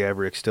Marian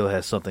Gaborik still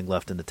has something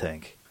left in the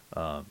tank.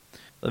 The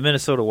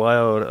Minnesota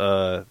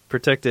Wild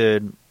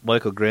protected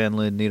Michael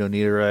Granlund, Nino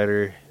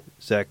Niederreiter,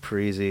 Zach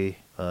Parise,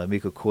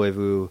 Mikko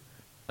Koivu,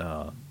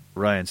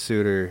 Ryan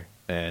Suter,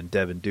 and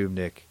Devin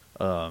Dubnyk.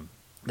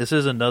 This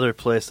is another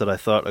place that I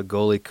thought a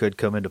goalie could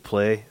come into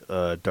play,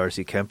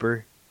 Darcy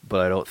Kemper,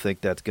 but I don't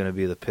think that's going to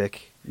be the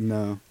pick.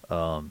 No.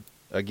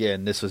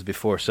 Again, this was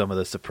before some of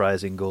the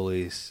surprising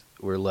goalies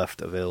were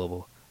left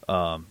available.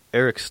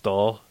 Eric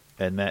Stahl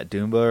and Matt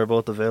Dumba are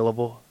both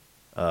available,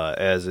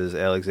 as is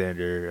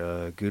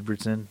Alexander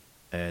Gudbranson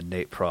and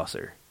Nate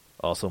Prosser.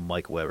 Also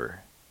Mike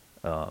Weber.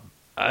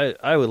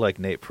 I would like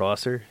Nate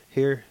Prosser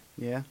here.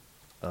 Yeah.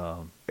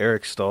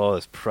 Eric Stahl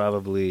is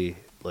probably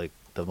like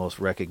the most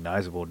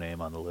recognizable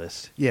name on the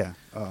list. Yeah,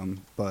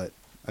 but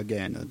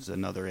again, it's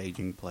another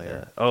aging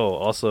player. Yeah. Oh,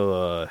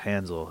 also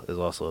Hansel is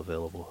also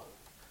available.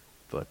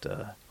 But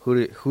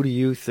who do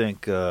you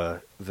think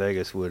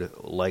Vegas would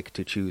like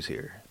to choose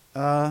here?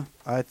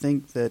 I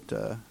think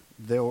that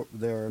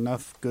there are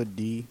enough good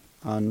D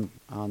on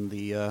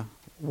the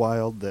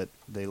Wild that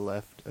they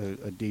left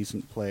a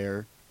decent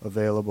player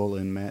available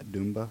in Matt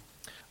Dumba.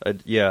 I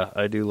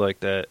do like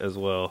that as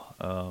well.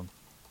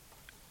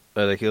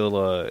 I think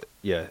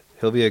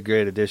he'll be a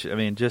great addition. I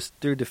mean, just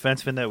through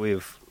defensemen that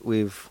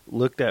we've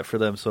looked at for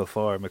them so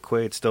far: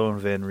 McQuaid, Stone,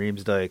 Van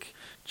Riemsdyk,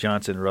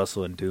 Johnson,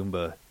 Russell, and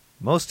Dumba.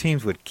 Most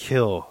teams would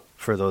kill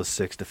for those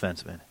 6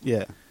 defensemen.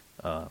 Yeah.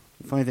 The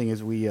funny thing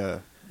is, we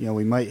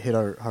might hit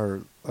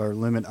our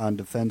limit on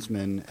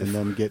defensemen and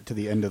then get to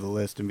the end of the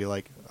list and be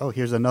like, oh,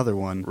 here's another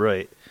one.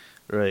 Right.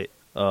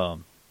 The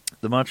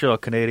Montreal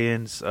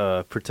Canadiens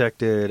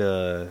protected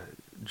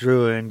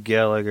Drouin,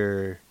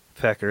 Gallagher,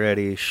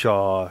 Pacioretty,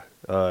 Shaw,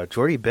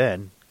 Jordy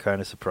Ben,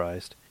 kind of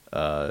surprised,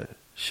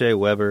 Shea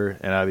Weber,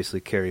 and obviously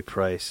Carey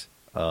Price.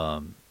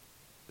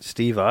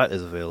 Steve Ott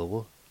is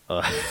available.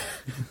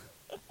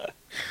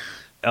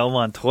 Al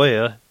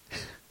Montoya,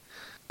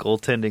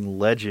 goaltending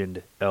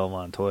legend Al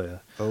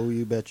Montoya. Oh,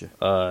 you betcha.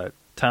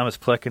 Thomas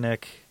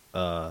Plekanec.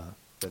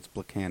 That's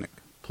Plekanec.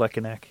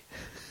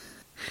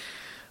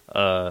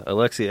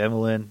 Alexei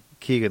Emelin,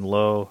 Keegan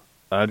Lowe,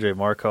 Andrei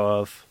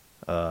Markov,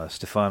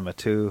 Stefan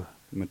Matteau,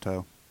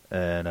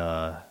 and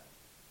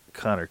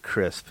Connor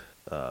Crisp,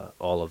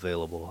 all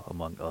available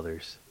among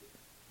others.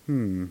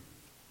 I'm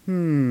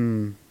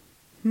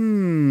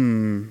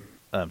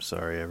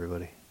sorry,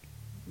 everybody.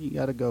 You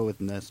got to go with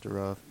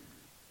Nesterov.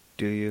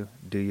 Do you?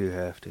 Do you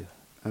have to?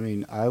 I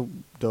mean, I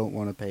don't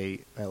want to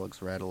pay Alex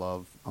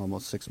Radulov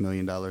almost $6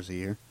 million a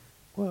year.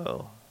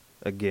 Well,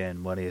 again,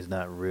 money is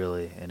not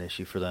really an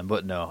issue for them,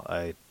 but no,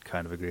 I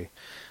kind of agree.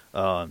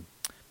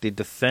 The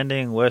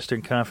defending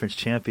Western Conference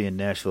champion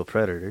Nashville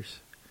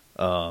Predators,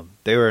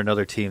 they were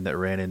another team that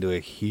ran into a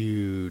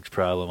huge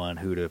problem on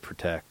who to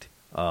protect.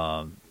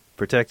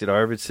 Protected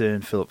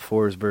Arvidsson, Philip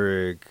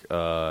Forsberg,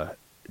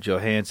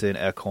 Johansson,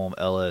 Ekholm,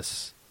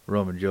 Ellis,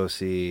 Roman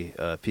Josi,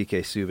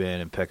 PK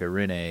Subban, and Pekka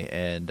Rinne.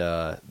 And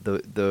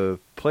the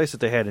place that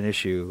they had an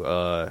issue,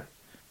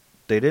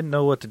 they didn't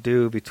know what to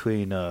do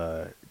between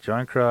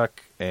John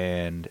Krok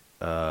and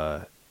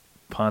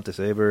Pontus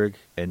Aberg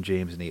and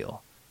James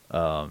Neal.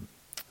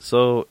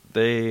 So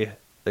they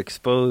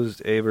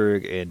exposed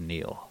Aberg and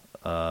Neal.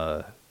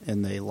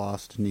 And they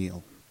lost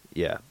Neal.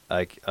 Yeah,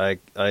 I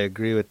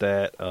agree with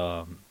that.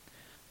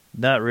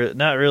 Not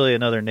really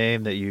another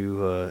name that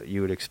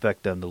you would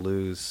expect them to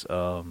lose.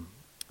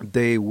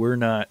 They were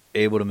not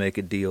able to make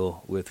a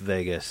deal with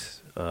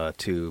Vegas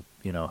to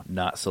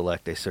not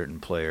select a certain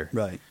player.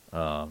 Right.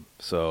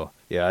 So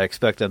yeah, I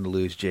expect them to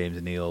lose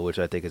James Neal, which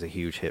I think is a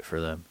huge hit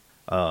for them.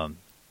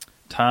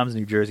 Tom's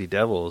New Jersey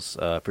Devils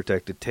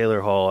protected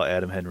Taylor Hall,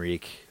 Adam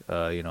Henrique,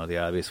 the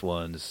obvious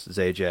ones,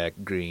 Zajac,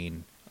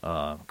 Green,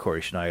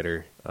 Corey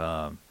Schneider.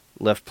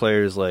 Left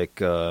players like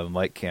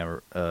Mike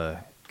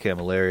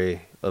Camilleri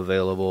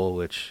available,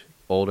 which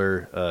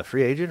older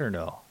free agent or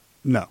no?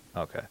 No.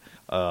 Okay.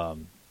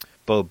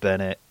 Bo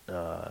Bennett,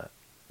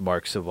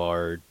 Mark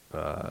Savard,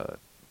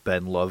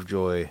 Ben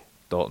Lovejoy,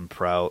 Dalton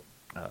Prout.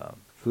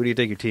 Who do you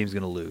think your team's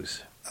going to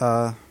lose?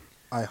 I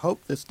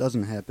hope this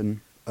doesn't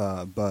happen,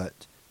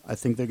 but I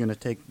think they're going to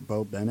take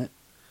Bo Bennett.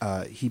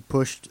 He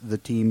pushed the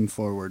team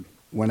forward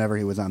whenever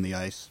he was on the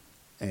ice,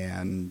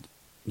 and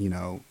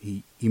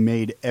he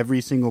made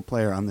every single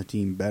player on the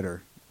team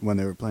better when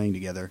they were playing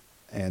together,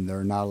 and there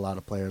are not a lot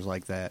of players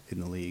like that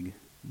in the league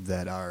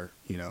that are,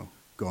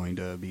 going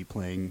to be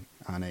playing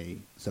on a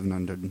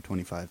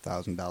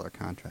 $725,000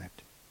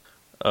 contract.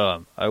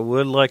 I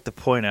would like to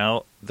point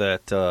out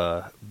that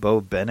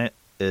Bo Bennett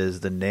is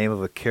the name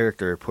of a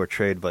character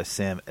portrayed by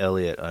Sam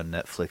Elliott on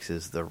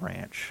Netflix's The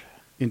Ranch.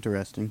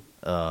 Interesting.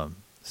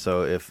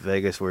 So if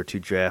Vegas were to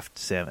draft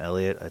Sam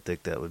Elliott, I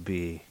think that would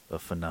be a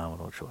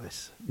phenomenal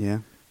choice. Yeah.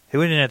 He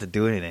wouldn't have to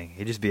do anything.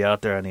 He'd just be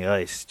out there on the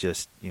ice,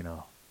 just,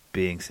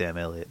 being Sam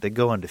Elliott. They'd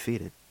go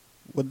undefeated.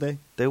 Would they?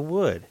 They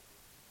would.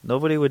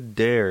 Nobody would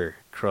dare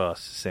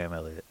cross Sam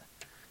Elliott.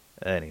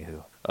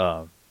 Anywho,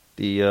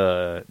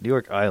 the New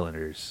York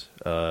Islanders,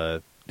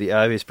 the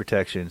obvious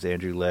protections,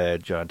 Andrew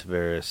Ladd, John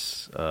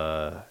Tavares,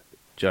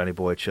 Johnny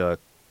Boychuk,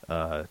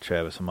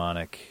 Travis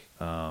Hamonic.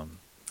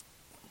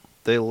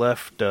 They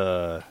left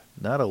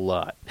not a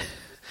lot.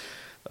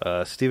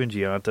 Steven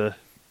Giunta,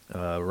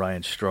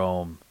 Ryan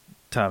Strome,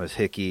 Thomas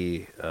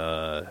Hickey,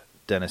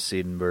 Dennis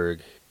Siedenberg,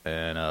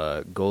 and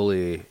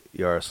goalie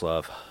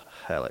Yaroslav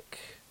Halak.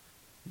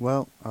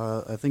 Well,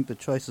 I think the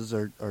choices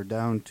are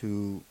down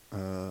to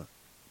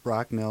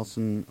Brock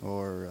Nelson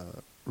or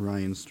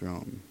Ryan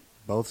Strome.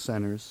 Both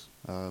centers,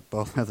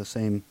 both have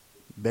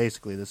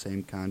basically the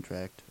same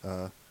contract.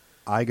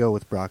 I go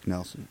with Brock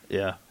Nelson.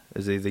 Yeah.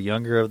 Is he the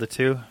younger of the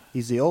two?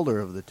 He's the older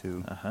of the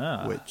two,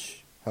 Uh-huh.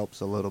 which helps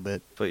a little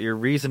bit. But your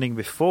reasoning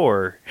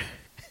before...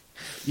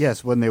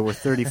 Yes, when they were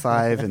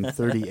 35 and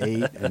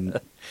 38, and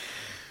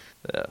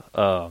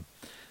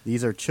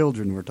these are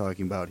children we're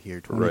talking about here,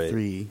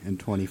 23 and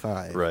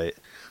 25. Right.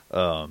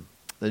 The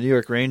New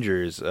York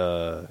Rangers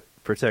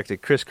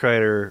protected Chris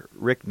Kreider,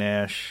 Rick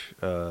Nash,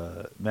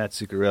 Matt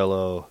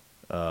Zuccarello,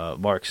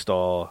 Mark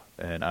Stahl,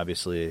 and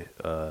obviously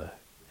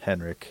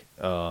Henrik.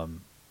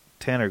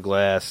 Tanner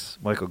Glass,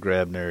 Michael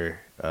Grabner,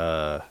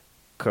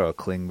 Carl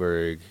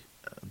Klingberg,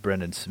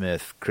 Brendan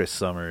Smith, Chris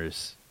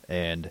Summers,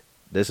 and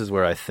this is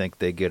where I think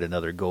they get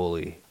another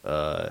goalie,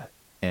 Antti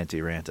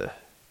Ranta.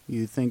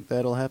 You think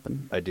that'll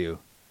happen? I do.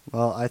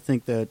 Well, I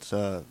think that's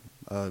a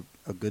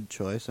good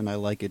choice, and I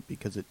like it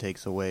because it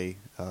takes away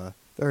a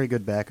very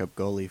good backup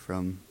goalie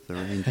from the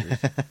Rangers.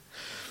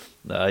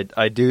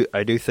 I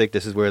do think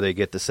this is where they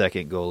get the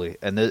second goalie,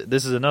 and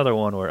this is another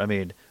one where, I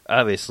mean,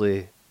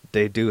 obviously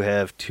they do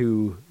have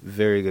two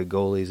very good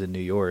goalies in New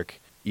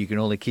York. You can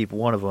only keep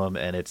one of them,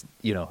 and it's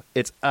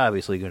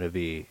obviously going to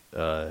be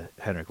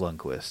Henrik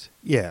Lundqvist.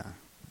 Yeah.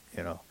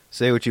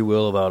 Say what you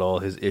will about all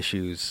his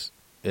issues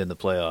in the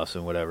playoffs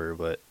and whatever,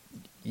 but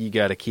you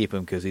got to keep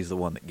him because he's the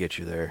one that gets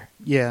you there.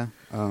 Yeah,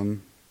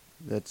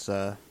 that's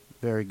a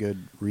very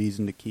good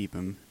reason to keep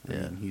him. I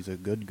Yeah. mean, he's a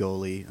good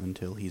goalie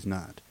until he's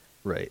not.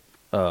 Right.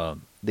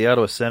 The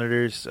Ottawa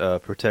Senators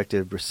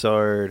protected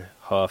Brassard,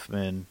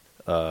 Hoffman,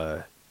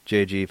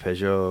 J.G.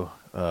 Peugeot,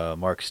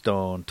 Mark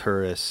Stone,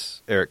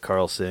 Turris, Eric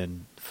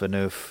Carlson,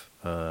 Phaneuf,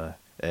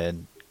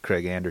 and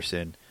Craig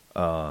Anderson.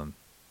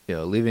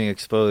 Leaving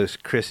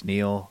exposed Chris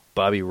Neal,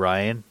 Bobby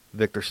Ryan,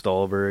 Victor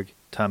Stahlberg,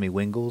 Tommy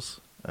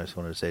Wingles. I just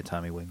wanted to say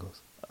Tommy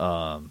Wingles.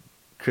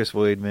 Chris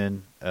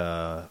Weidman,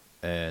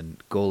 and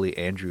goalie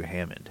Andrew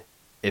Hammond.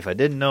 If I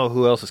didn't know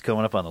who else was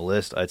coming up on the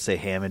list, I'd say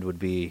Hammond would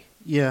be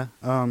Yeah.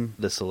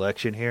 the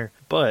selection here.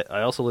 But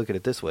I also look at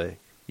it this way.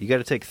 you got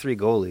to take 3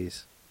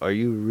 goalies. Are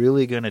you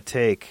really going to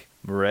take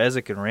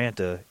Mrazek and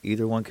Ranta,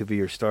 either one could be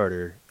your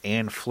starter,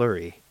 and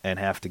Fleury, and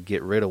have to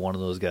get rid of one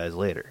of those guys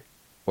later?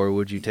 Or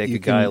would you take a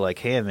guy like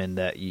Hammond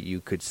that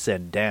you could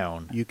send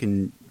down? You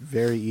can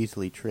very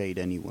easily trade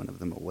any one of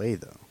them away,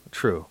 though.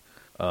 True.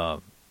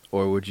 Or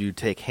would you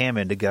take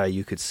Hammond, a guy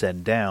you could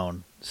send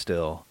down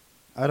still?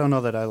 I don't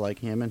know that I like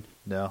Hammond.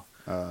 No?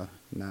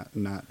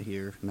 Not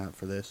here, not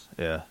for this.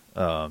 Yeah.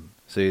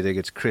 So you think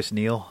it's Chris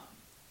Neal?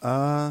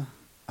 I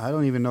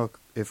don't even know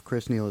if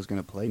Chris Neal is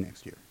going to play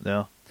next year.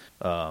 No?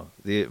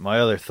 My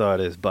other thought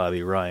is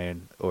Bobby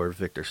Ryan or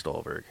Victor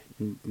Stolberg.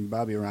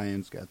 Bobby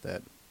Ryan's got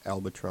that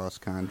albatross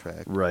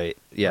contract. Right.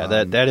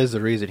 Yeah, that is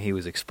the reason he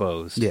was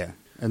exposed. Yeah,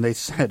 and they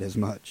said as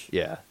much.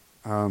 Yeah.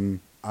 I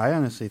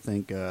honestly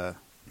think that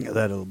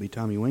it'll be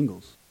Tommy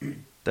Wingles.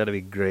 That'd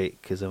be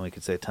great, because then we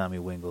could say Tommy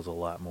Wingles a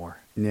lot more.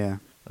 Yeah.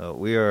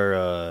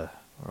 We're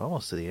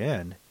almost to the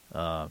end.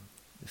 The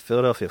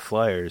Philadelphia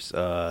Flyers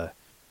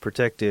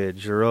protected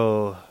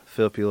Giroux,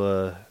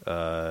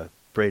 Filppula,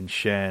 Braden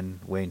Shen,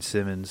 Wayne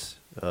Simmons,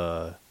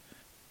 Radko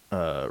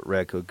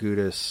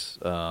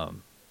Gudas,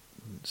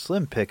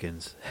 slim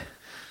pickings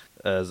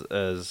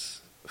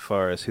as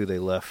far as who they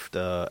left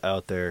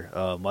out there.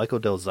 Michael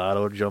Del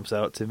Zotto jumps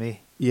out to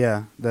me.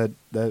 Yeah, that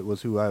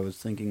was who I was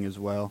thinking as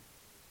well.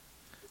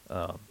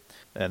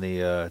 And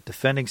the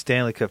defending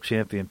Stanley Cup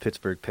champion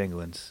Pittsburgh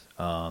Penguins.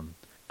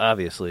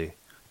 Obviously,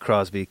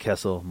 Crosby,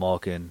 Kessel,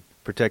 Malkin,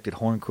 protected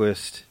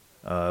Hornquist,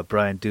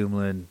 Brian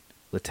Dumoulin,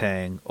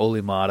 Letang,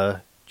 Ole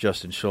Mata,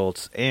 Justin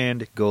Schultz,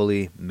 and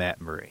goalie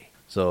Matt Murray.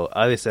 So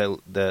obviously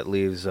that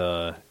leaves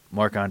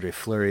Marc-Andre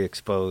Fleury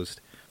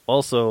exposed.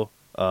 Also,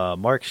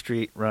 Mark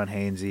Street, Ron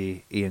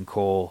Hainsey, Ian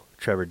Cole,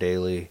 Trevor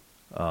Daley.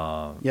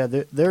 Yeah,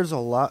 there's a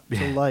lot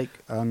to like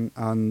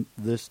on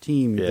this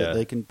team that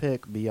they can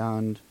pick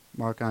beyond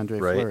Marc-Andre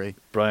Fleury.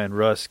 Brian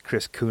Rust,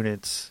 Chris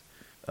Kunitz,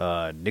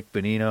 Nick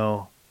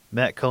Bonino.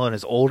 Matt Cullen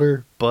is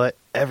older, but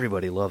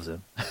everybody loves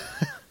him.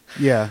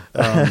 Yeah,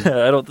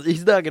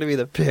 he's not going to be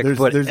the pick,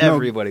 but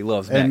everybody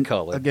loves Matt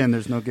Cullen. Again,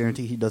 there's no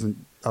guarantee he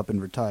doesn't up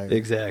and retire.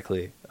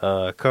 Exactly.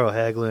 Carl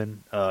Hagelin.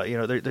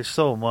 There's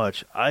so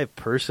much. I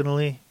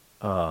personally,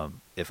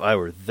 if I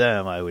were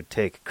them, I would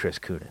take Chris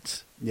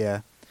Kunitz.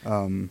 Yeah.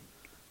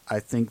 I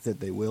think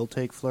that they will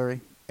take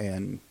Fleury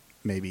and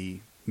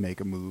maybe make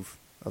a move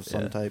of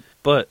some type.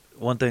 But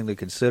one thing to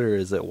consider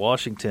is that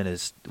Washington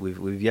is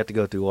we've yet to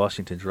go through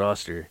Washington's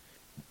roster.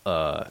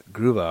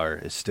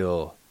 Grubauer is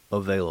still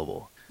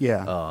available.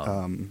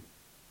 Yeah.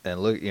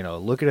 And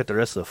looking at the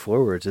rest of the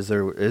forwards,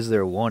 is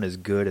there one as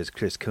good as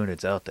Chris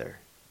Kunitz out there?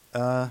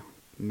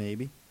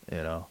 Maybe.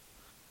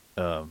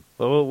 But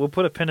we'll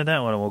put a pin in that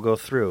one and we'll go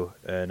through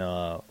and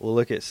we'll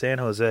look at San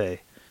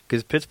Jose,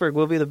 because Pittsburgh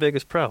will be the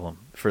biggest problem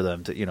for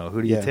them. To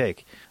who do you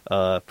take?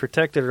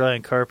 Protected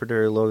Ryan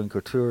Carpenter, Logan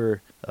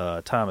Couture,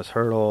 Thomas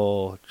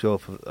Hertl, Joe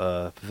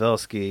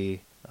Pavelski,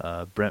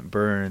 Brent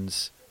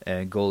Burns,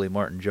 and goalie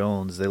Martin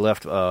Jones. They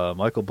left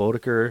Michael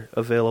Boddicker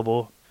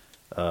available.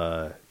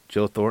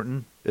 Joe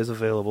Thornton is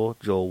available.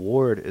 Joel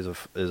Ward is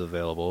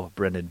available.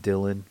 Brendan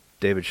Dillon,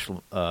 David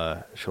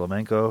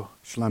Schlemko.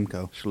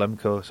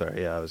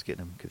 Sorry, I was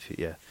getting him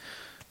confused. Yeah,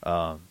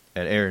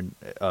 and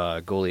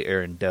goalie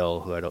Aaron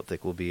Dell, who I don't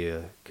think will be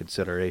a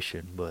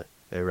consideration, but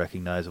a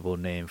recognizable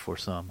name for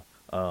some.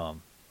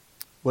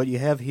 What you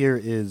have here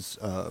is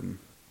a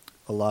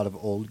lot of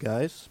old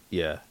guys.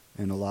 Yeah.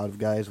 And a lot of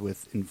guys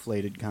with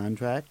inflated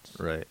contracts.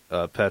 Right.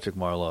 Patrick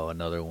Marleau,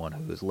 another one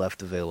who is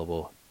left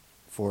available.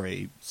 For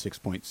a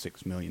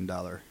 $6.6 million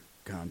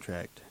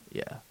contract.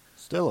 Yeah.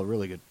 Still a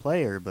really good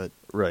player, but...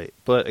 Right.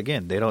 But,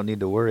 again, they don't need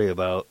to worry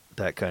about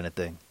that kind of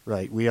thing.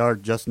 Right. We are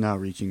just now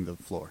reaching the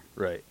floor.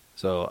 Right.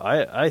 So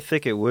I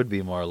think it would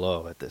be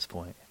Marleau at this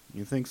point.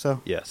 You think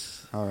so?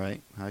 Yes. All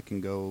right. I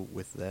can go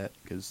with that,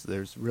 because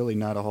there's really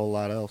not a whole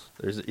lot else.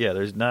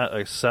 There's not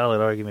a solid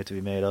argument to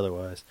be made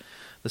otherwise.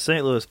 The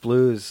St. Louis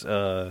Blues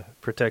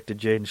protected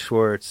Jaden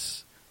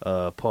Schwartz,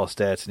 Paul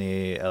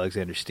Stastny,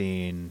 Alexander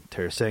Steen,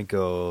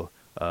 Tarasenko,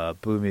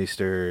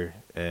 Boomeister,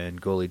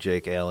 and goalie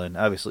Jake Allen.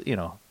 Obviously,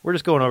 we're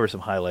just going over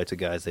some highlights of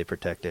guys they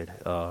protected.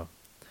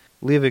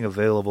 Leaving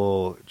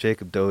available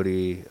Jacob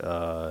Doty,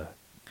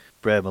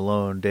 Brad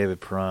Malone, David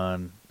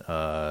Perron.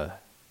 Oh,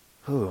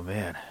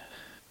 man.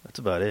 That's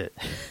about it.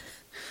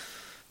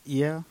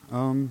 Yeah.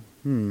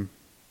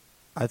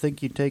 I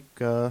think you take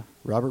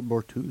Robert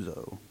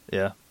Bortuzzo.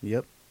 Yeah?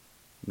 Yep.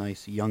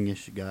 Nice,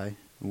 youngish guy.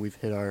 We've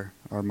hit our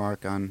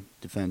mark on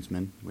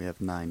defensemen. We have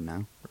 9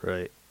 now.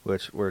 Right.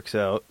 Which works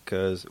out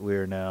because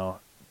we're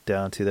now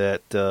down to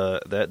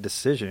that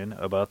decision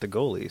about the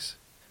goalies.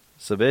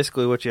 So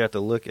basically, what you have to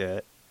look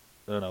at.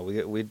 Oh no,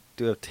 we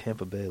do have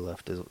Tampa Bay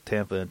left,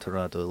 Tampa and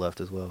Toronto left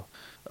as well.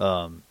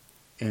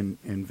 In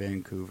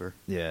Vancouver.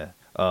 Yeah.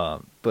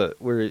 But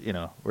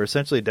we're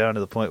essentially down to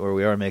the point where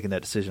we are making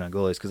that decision on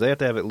goalies, because they have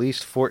to have at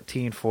least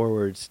 14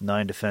 forwards,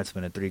 9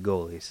 defensemen, and 3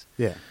 goalies.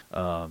 Yeah.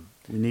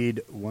 We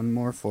need one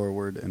more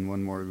forward and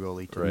one more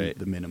goalie to meet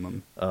the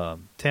minimum.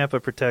 Tampa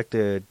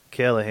protected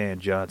Callahan,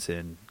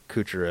 Johnson,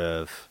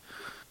 Kucherov,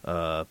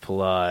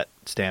 Palat,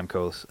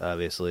 Stamkos,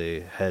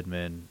 obviously,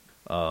 Hedman.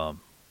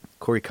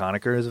 Corey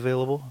Conacher is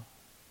available.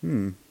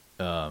 And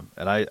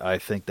I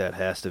think that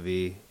has to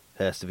be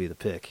the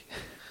pick.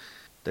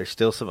 There's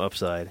still some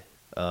upside.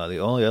 The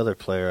only other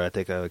player I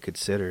think I would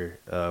consider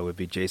would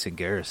be Jason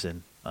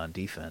Garrison on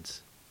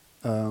defense.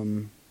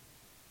 I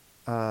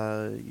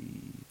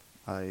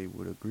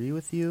would agree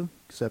with you,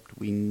 except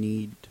we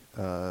need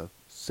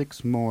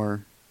 6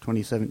 more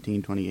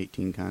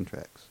 2017-2018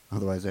 contracts.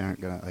 Otherwise, they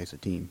aren't going to ice a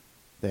team.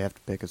 They have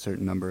to pick a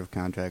certain number of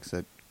contracts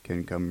that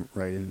can come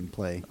right in and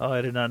play. Oh,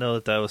 I did not know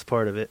that was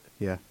part of it.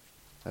 Yeah.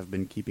 I've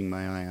been keeping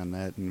my eye on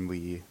that, and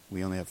we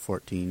only have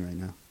 14 right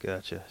now.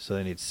 Gotcha. So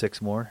they need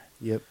 6 more?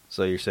 Yep.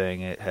 So you're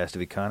saying it has to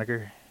be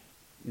Conacher?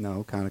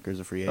 No, Conacher's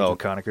a free agent. Oh,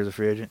 Conacher's a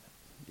free agent?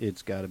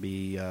 It's got to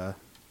be,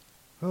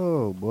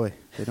 oh boy,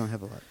 they don't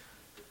have a lot.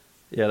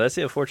 Yeah, that's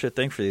the unfortunate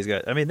thing for these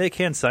guys. I mean, they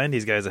can sign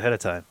these guys ahead of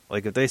time.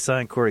 Like, if they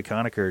sign Corey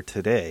Conacher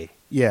today,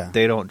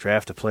 they don't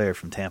draft a player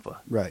from Tampa.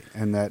 Right,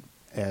 and that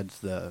adds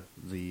the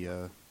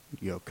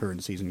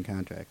current season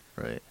contract.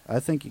 Right. I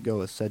think you go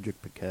with Cedric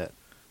Paquette.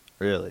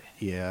 Really?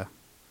 Yeah.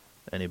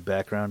 Any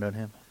background on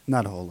him?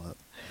 Not a whole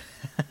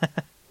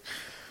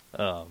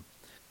lot.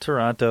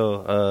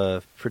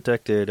 Toronto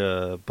protected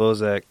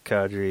Bozak,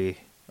 Kadri,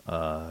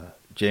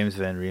 James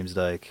Van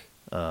Riemsdyk,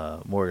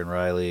 Morgan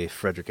Riley,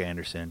 Frederick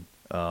Anderson.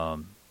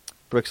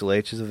 Brooks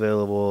Leach is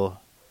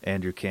available.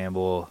 Andrew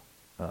Campbell,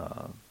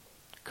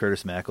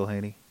 Curtis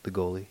McElhaney, the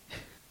goalie.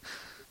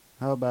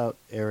 How about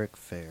Eric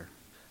Fair?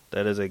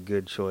 That is a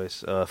good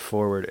choice.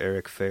 Forward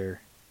Eric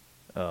Fair.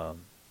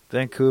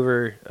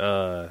 Vancouver,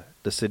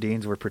 the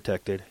Sedins were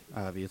protected.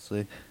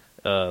 Obviously.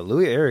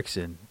 Louis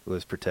Eriksson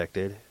was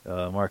protected.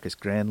 Marcus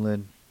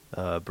Granlund,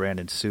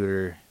 Brandon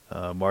Suter,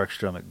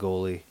 Markstrom at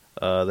goalie.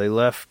 They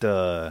left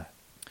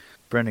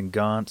Brendan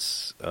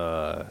Gaunce,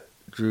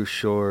 Drew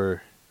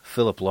Shore,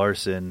 Philip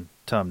Larson,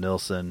 Tom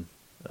Nilsson,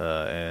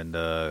 and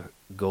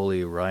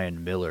goalie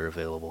Ryan Miller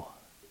available.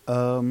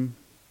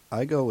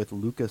 I go with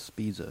Luca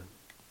Spiza.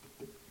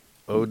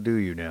 Oh, do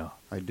you now?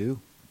 I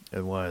do.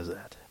 And why is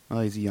that?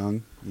 Well, he's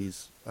young.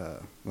 He's,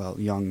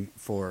 young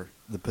for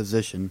the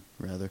position,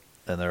 rather.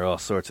 And there are all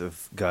sorts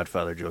of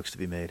Godfather jokes to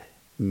be made.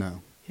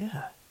 No.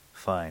 Yeah.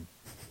 Fine.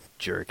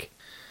 Jerk.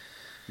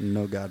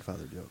 No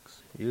Godfather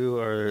jokes. You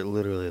are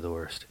literally the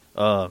worst.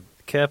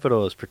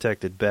 Capitals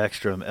protected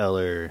Backstrom,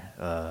 Eller,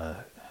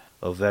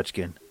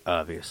 Ovechkin,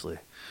 obviously.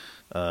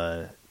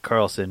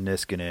 Carlson,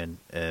 Niskanen,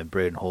 and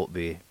Braden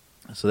Holtby.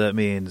 So that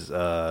means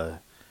TJ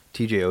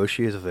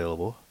Oshie is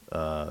available.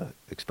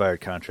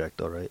 Expired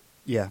contract, all right?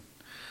 Yeah.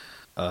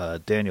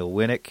 Daniel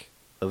Winnick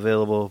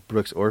available.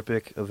 Brooks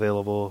Orpik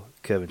available.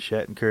 Kevin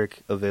Shattenkirk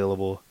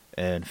available.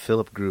 And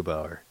Philip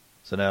Grubauer.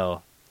 So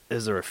now,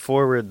 is there a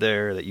forward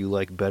there that you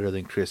like better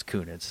than Chris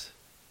Kunitz?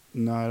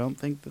 No, I don't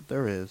think that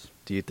there is.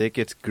 Do you think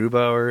it's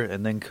Grubauer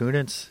and then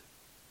Kunitz?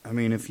 I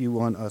mean, if you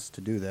want us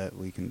to do that,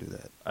 we can do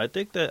that. I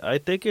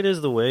think it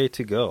is the way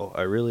to go.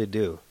 I really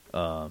do.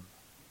 I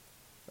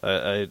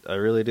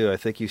really do. I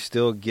think you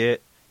still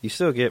get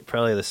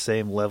probably the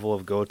same level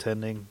of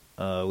goaltending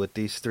with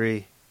these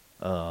three.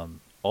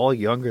 All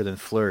younger than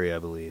Fleury, I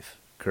believe.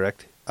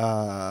 Correct?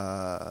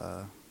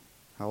 How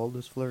old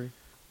is Fleury?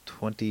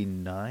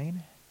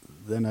 29?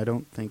 Then I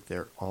don't think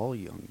they're all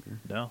younger.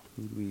 No.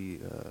 Who do we?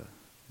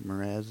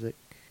 Mrazek?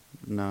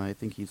 No, I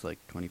think he's like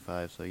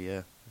 25. So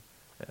yeah.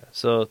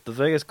 So the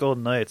Vegas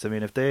Golden Knights. I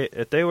mean, if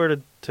they were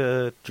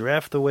to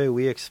draft the way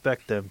we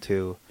expect them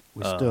to,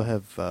 we still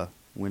have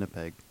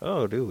Winnipeg.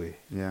 Oh, do we?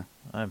 Yeah.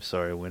 I'm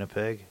sorry,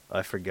 Winnipeg.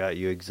 I forgot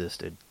you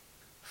existed,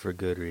 for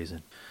good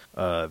reason.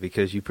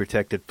 Because you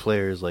protected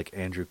players like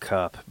Andrew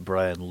Kopp,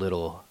 Brian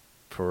Little,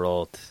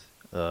 Peralt,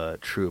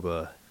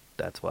 Trouba.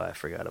 That's why I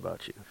forgot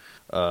about you.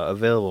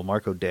 Available,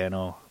 Marco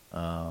Dano.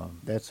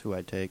 That's who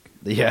I take.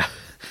 Yeah.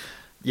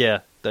 Yeah,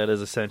 that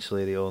is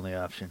essentially the only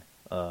option.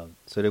 So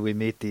did we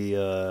meet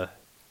the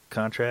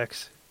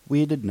contracts?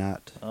 We did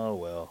not. Oh,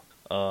 well.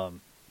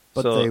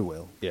 But they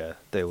will. Yeah,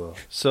 they will.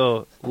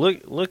 So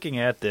looking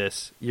at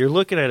this, you're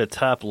looking at a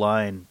top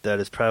line that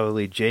is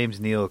probably James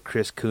Neal,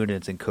 Chris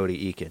Kunitz, and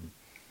Cody Eakin.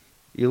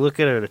 You're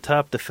looking at a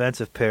top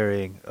defensive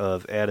pairing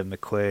of Adam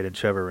McQuaid and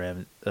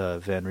Trevor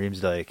Van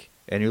Riemsdyk,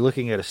 and you're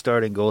looking at a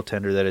starting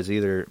goaltender that is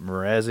either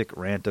Mrazek,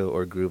 Ranto,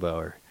 or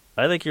Grubauer.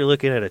 I think you're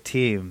looking at a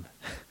team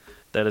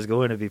that is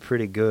going to be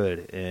pretty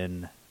good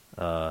in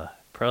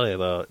probably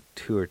about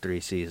 2 or 3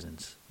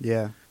 seasons.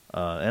 Yeah.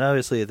 And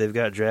obviously they've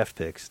got draft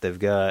picks. They've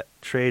got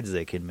trades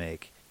they can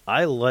make.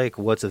 I like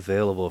what's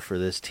available for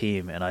this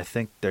team, and I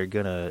think they're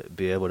going to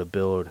be able to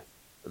build.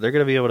 They're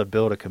going to be able to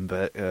build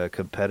a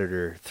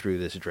competitor through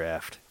this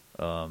draft.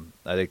 I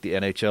think the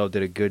NHL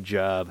did a good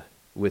job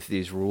with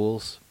these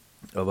rules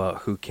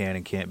about who can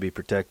and can't be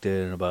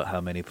protected, and about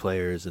how many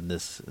players and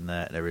this and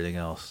that and everything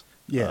else.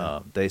 Yeah.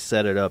 They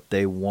set it up.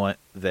 They want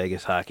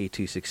Vegas hockey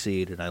to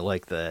succeed, and I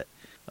like that.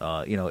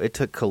 It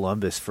took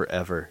Columbus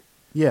forever.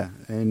 Yeah,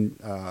 and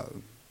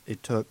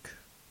it took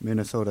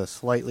Minnesota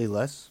slightly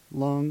less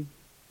long.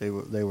 They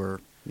were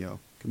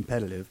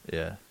competitive.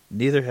 Yeah.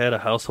 Neither had a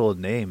household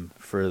name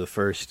for the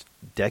first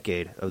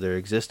decade of their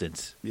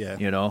existence. Yeah.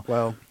 You know?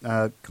 Well,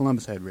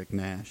 Columbus had Rick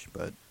Nash,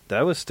 but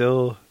That was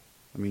still...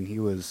 I mean, he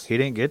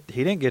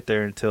didn't get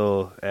there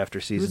until after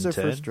he season was their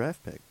 10. first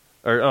draft pick.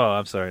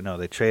 I'm sorry. No,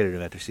 they traded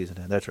him after season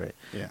 10. That's right.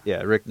 Yeah.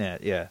 Yeah, Rick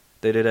Nash. Yeah,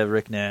 they did have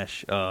Rick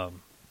Nash.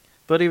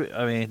 But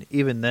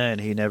even then,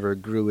 he never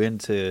grew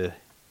into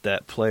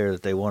that player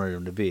that they wanted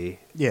him to be.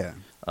 Yeah.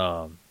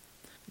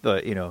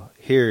 But,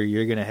 here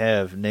you're going to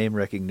have name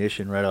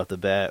recognition right off the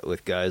bat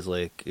with guys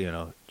like,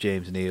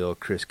 James Neal,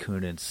 Chris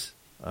Kunitz,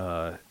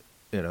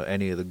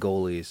 any of the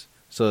goalies.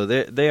 So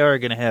they are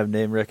going to have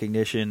name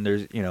recognition.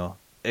 There's,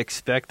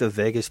 expect a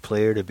Vegas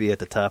player to be at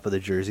the top of the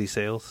jersey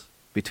sales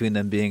between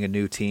them being a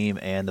new team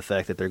and the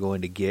fact that they're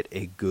going to get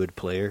a good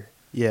player.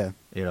 Yeah.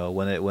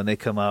 When they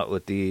come out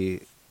with the...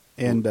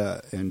 And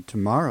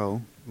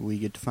tomorrow we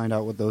get to find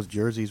out what those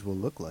jerseys will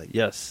look like.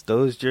 Yes,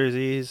 those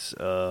jerseys...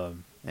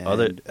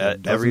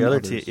 every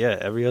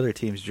other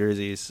team's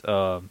jerseys.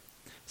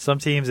 Some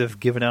teams have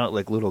given out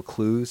like little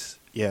clues.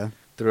 Yeah.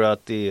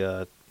 Throughout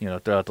the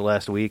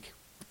last week,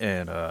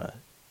 and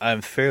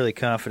I'm fairly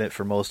confident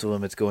for most of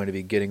them it's going to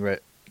be getting rid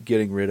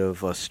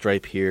of a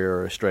stripe here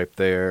or a stripe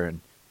there,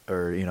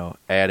 or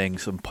adding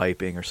some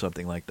piping or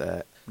something like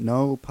that.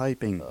 No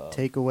piping.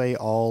 Take away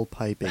all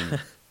piping.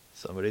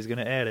 Somebody's going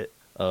to add it.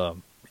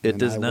 It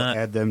does not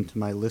add them to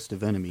my list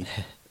of enemies.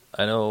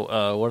 I know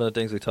one of the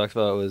things we talked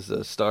about was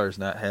the Stars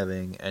not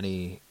having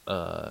any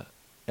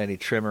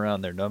trim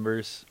around their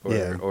numbers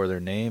or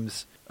their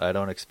names. I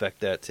don't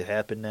expect that to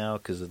happen now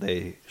because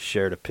they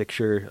shared a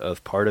picture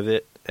of part of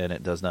it, and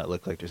it does not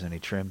look like there's any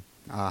trim.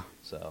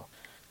 So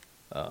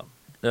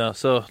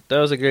that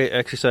was a great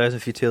exercise in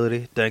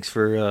futility. Thanks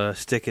for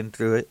sticking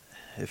through it,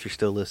 if you're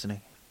still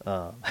listening.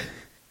 We're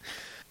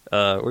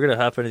going to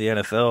hop into the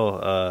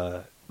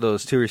NFL.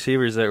 Those two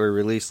receivers that were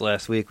released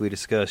last week, we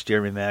discussed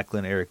Jeremy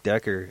Maclin, Eric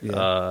Decker.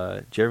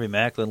 Yeah. Jeremy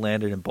Maclin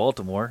landed in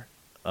Baltimore,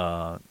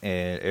 and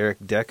Eric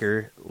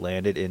Decker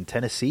landed in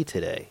Tennessee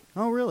today.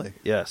 Oh, really?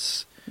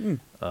 Yes.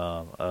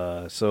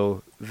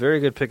 So very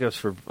good pickups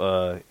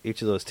for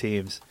each of those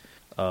teams.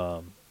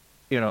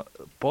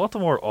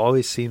 Baltimore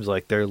always seems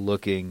like they're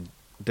looking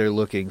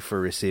for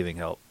receiving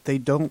help. They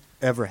don't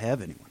ever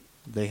have anyone.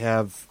 They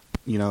have,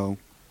 a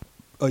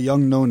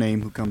young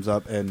no-name who comes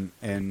up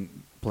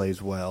and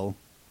plays well.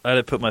 I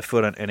didn't put my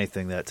foot on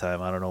anything that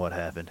time. I don't know what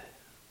happened.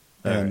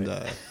 And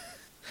right.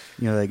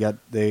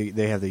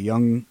 They have the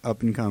young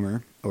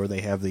up-and-comer, or they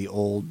have the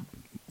old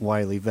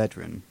wily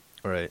veteran.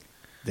 Right.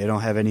 They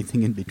don't have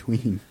anything in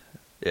between.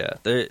 Yeah,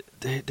 they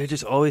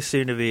just always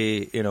seem to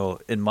be,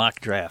 in mock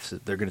drafts,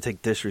 they're going to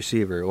take this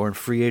receiver, or in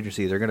free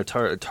agency, they're going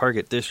to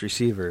target this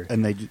receiver.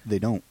 And they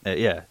don't.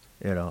 Yeah,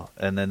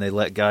 and then they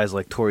let guys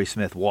like Torrey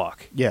Smith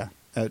walk. Yeah,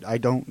 I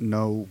don't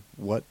know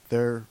what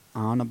they're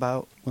on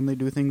about when they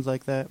do things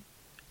like that.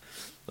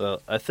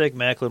 Well, I think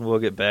Maclin will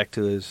get back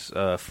to his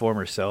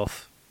former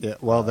self. Yeah,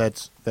 well,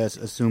 that's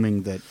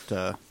assuming that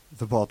the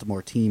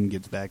Baltimore team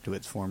gets back to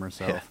its former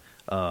self.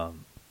 Yeah.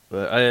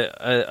 But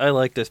I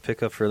like this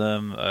pickup for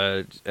them,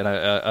 and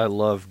I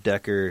love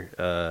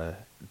Decker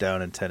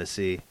down in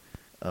Tennessee.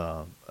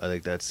 I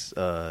think that's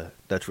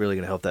really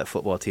going to help that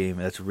football team.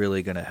 That's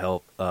really going to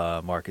help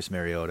Marcus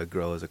Mariota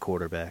grow as a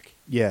quarterback.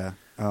 Yeah,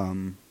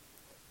 and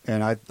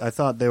I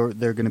thought they're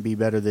going to be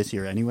better this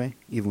year anyway,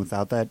 even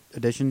without that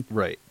addition.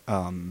 Right.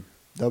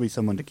 There'll be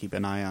someone to keep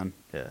an eye on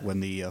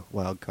when the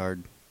wild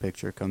card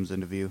picture comes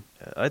into view.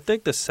 I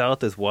think the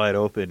South is wide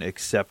open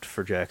except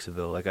for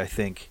Jacksonville. Like, I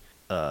think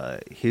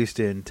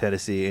Houston,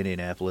 Tennessee,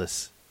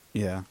 Indianapolis.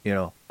 Yeah.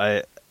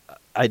 I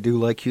do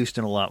like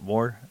Houston a lot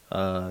more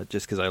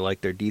just because I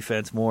like their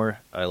defense more.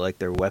 I like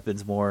their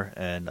weapons more,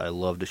 and I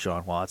love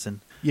Deshaun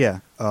Watson. Yeah.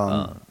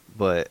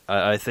 But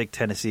I think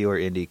Tennessee or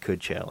Indy could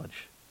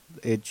challenge.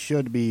 It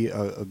should be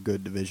a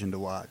good division to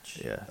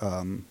watch. Yeah.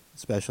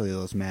 Especially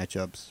those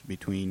matchups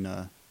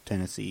between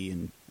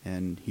Tennessee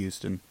and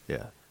Houston.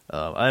 Yeah.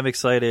 I'm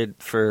excited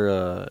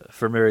for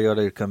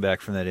Mariota to come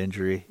back from that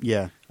injury.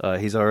 Yeah.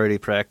 He's already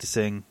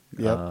practicing,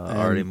 yep.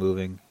 already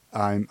moving.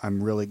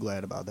 I'm really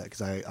glad about that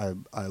because I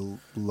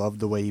loved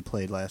the way he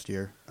played last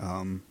year.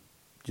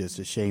 Just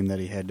a shame that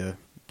he had to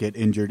get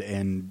injured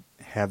and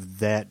have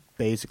that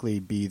basically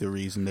be the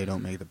reason they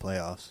don't make the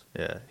playoffs.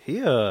 Yeah.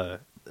 He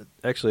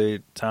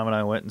actually, Tom and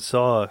I went and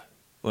saw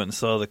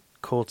the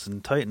Colts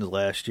and Titans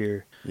last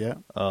year. Yeah.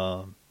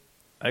 I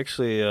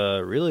actually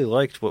really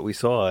liked what we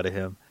saw out of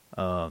him.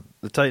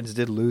 The Titans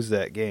did lose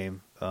that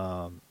game,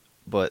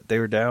 but they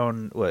were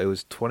down. It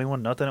was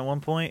 21-0 at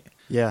one point.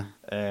 Yeah,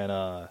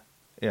 and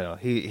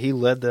he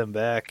led them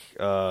back.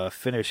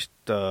 Finished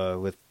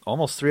with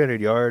almost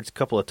 300 yards, a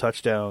couple of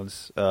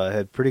touchdowns.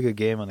 Had a pretty good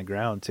game on the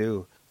ground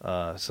too.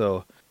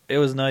 So it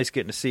was nice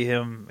getting to see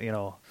him.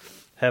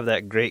 Have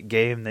that great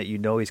game that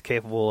he's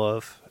capable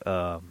of.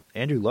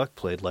 Andrew Luck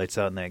played lights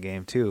out in that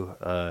game too.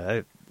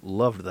 I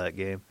loved that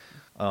game.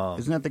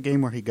 Isn't that the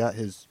game where he got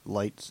his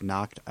lights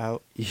knocked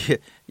out?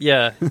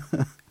 Yeah.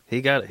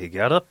 he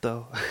got up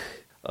though.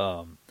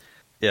 I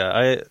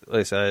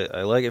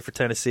like it for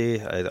Tennessee.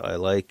 I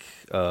like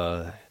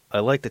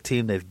the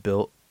team they've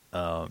built.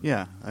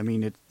 Yeah, I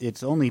mean,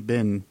 it's only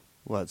been,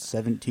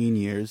 17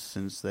 years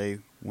since they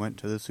went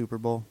to the Super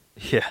Bowl?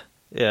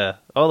 Yeah.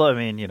 Although, I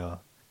mean,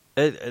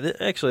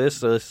 actually,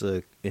 this is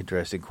an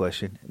interesting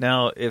question.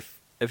 Now,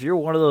 if you're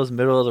one of those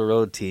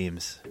middle-of-the-road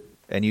teams,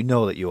 and you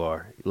know that you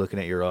are, looking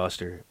at your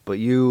roster, but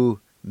you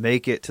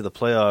make it to the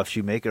playoffs,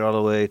 you make it all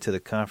the way to the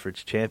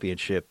conference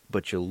championship,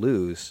 but you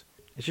lose,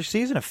 is your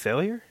season a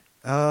failure?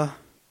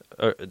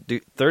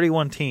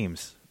 31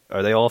 teams,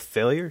 are they all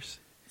failures?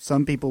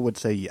 Some people would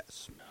say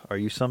yes. Are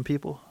you some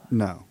people?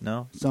 No.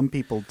 No? Some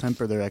people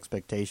temper their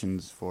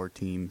expectations for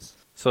teams.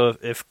 So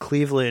if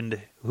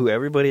Cleveland, who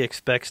everybody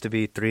expects to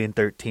be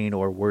 3-13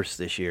 or worse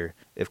this year,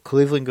 if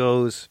Cleveland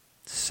goes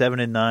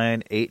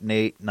 7-9,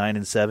 8-8,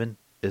 9-7,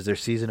 is their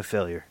season a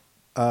failure?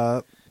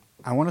 I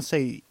want to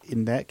say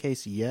in that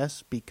case,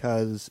 yes,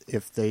 because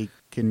if they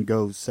can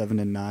go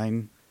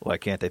 7-9, why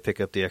can't they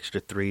pick up the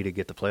extra 3 to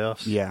get the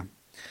playoffs? Yeah,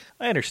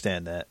 I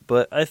understand that,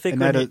 but I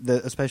think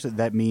especially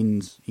that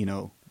means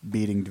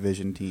beating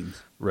division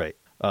teams. Right.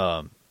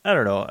 I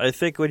don't know. I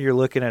think when you're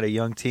looking at a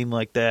young team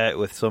like that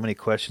with so many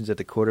questions at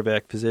the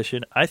quarterback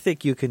position, I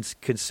think you can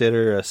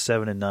consider a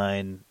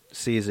 7-9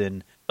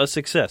 season a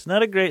success.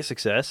 Not a great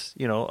success,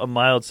 a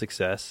mild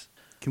success.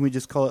 Can we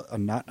just call it a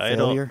not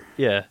failure?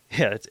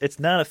 It's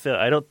not a failure.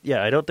 I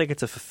don't think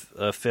it's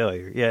a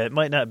failure. Yeah, it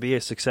might not be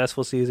a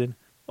successful season.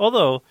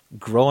 Although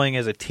growing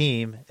as a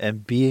team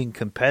and being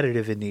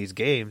competitive in these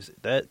games,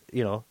 that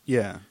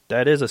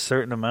is a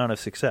certain amount of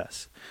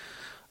success.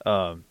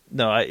 But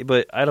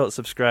I don't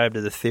subscribe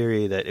to the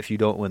theory that if you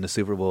don't win the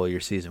Super Bowl,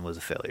 your season was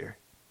a failure.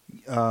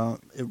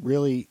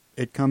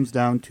 It comes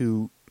down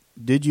to,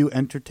 did you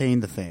entertain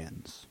the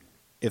fans?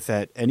 If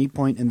at any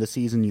point in the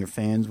season your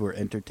fans were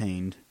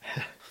entertained,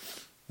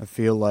 I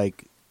feel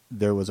like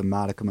there was a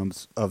modicum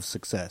of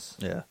success.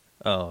 Yeah.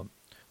 An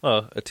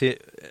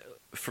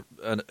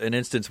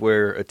instance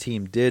where a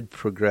team did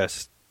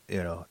progress,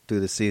 through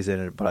the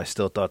season, but I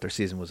still thought their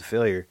season was a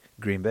failure,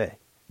 Green Bay.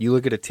 You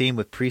look at a team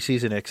with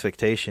preseason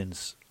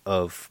expectations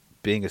of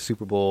being a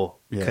Super Bowl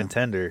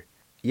contender.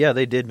 Yeah,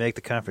 they did make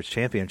the conference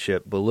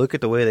championship, but look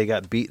at the way they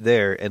got beat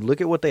there, and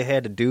look at what they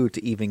had to do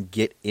to even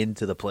get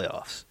into the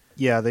playoffs.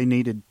 Yeah, they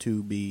needed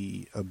to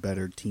be a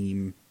better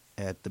team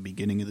at the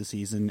beginning of the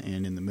season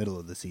and in the middle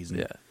of the season.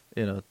 Yeah,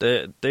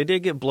 they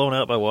did get blown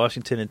out by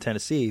Washington and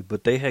Tennessee,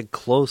 but they had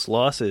close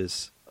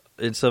losses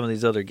in some of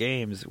these other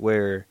games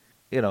where,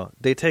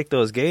 they take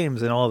those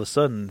games and all of a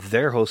sudden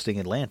they're hosting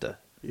Atlanta.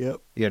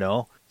 Yep.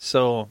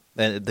 So,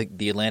 and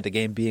the Atlanta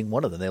game being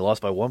one of them. They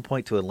lost by 1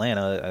 point to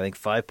Atlanta, I think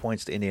 5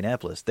 points to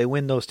Indianapolis. They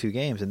win those 2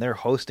 games, and they're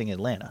hosting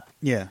Atlanta.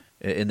 Yeah.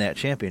 In that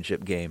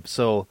championship game.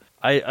 So,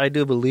 I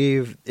do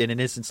believe in an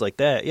instance like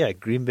that,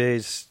 Green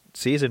Bay's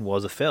season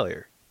was a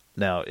failure.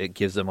 Now, it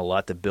gives them a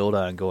lot to build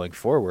on going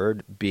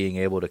forward, being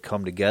able to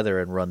come together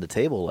and run the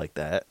table like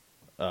that,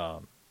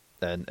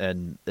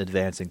 and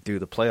advancing through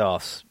the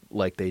playoffs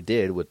like they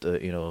did with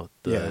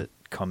the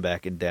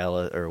comeback in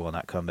Dallas, or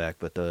not comeback,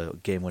 but the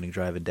game-winning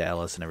drive in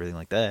Dallas and everything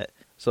like that.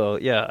 So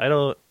I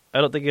don't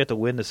think you have to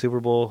win the Super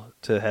Bowl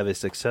to have a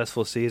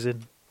successful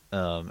season,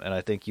 and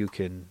I think you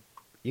can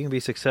be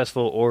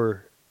successful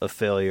or a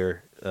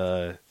failure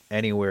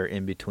anywhere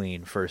in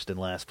between first and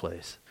last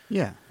place.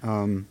 Yeah.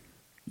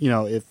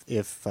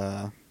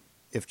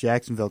 If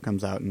Jacksonville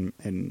comes out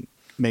and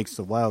makes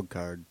the wild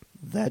card,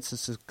 that's a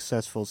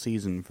successful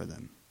season for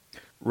them.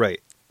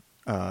 Right.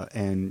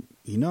 And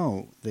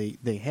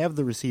they have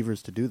the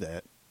receivers to do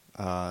that.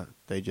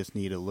 They just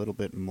need a little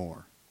bit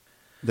more.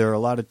 There are a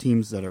lot of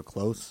teams that are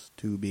close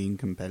to being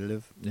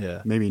competitive.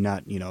 Yeah. Maybe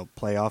not,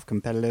 playoff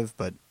competitive,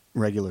 but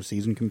regular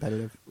season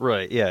competitive.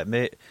 Right. Yeah.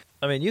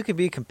 You can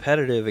be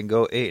competitive and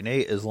go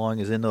 8-8 as long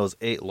as in those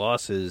 8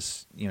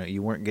 losses,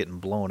 you weren't getting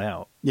blown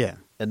out. Yeah.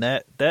 And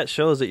that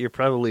shows that you're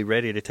probably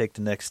ready to take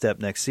the next step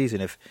next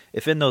season.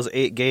 If in those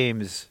 8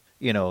 games,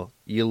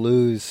 you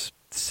lose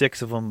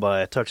 6 of them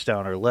by a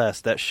touchdown or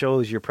less, that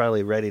shows you're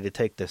probably ready to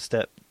take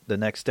the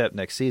next step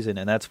next season.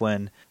 And that's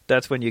when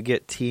you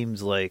get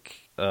teams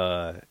like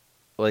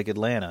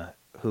Atlanta,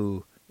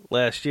 who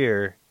last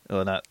year,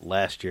 well, not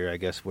last year, I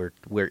guess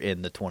we're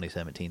in the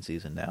 2017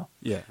 season now.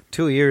 Yeah.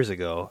 2 years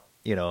ago,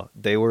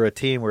 they were a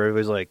team where it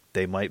was like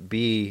they might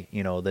be,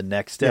 the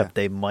next step. Yeah.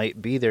 They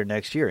might be there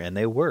next year, and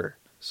they were.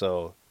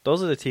 So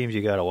those are the teams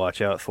you got to watch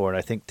out for, and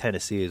I think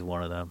Tennessee is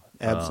one of them.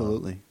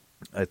 Absolutely.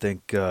 I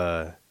think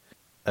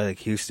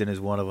Houston is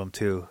one of them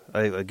too.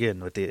 I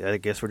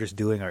guess we're just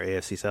doing our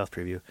AFC South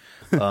preview.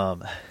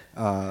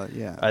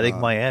 Yeah. I think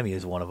Miami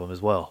is one of them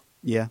as well.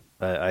 Yeah.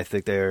 I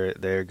think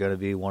they're going to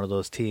be one of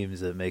those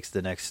teams that makes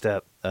the next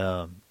step.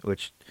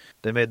 Which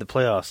they made the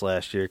playoffs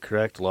last year,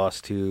 correct?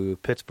 Lost to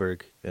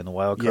Pittsburgh in the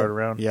wild card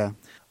round. Yeah.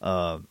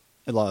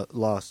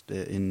 Lost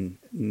in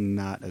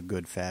not a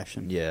good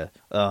fashion. Yeah.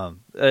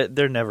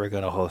 They're never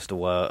going to host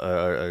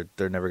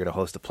they're never going to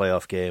host a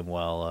playoff game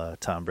while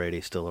Tom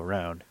Brady's still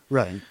around.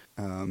 Right.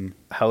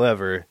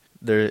 However,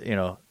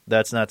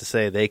 that's not to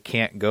say they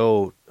can't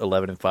go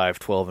 11-5,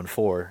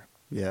 12-4.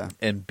 Yeah.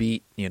 And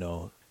beat,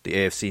 the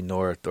AFC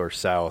North or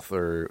South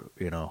or,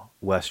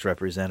 West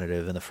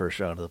representative in the first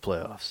round of the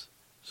playoffs.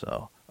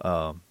 So,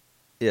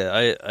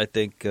 I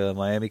think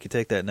Miami could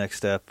take that next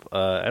step.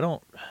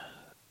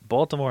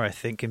 Baltimore, I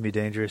think, can be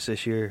dangerous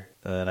this year,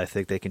 and I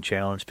think they can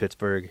challenge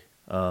Pittsburgh.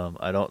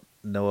 I don't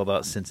know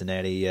about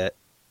Cincinnati yet.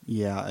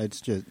 Yeah,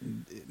 it's just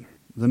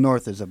the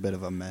North is a bit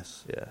of a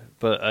mess. Yeah,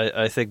 but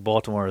I think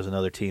Baltimore is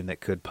another team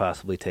that could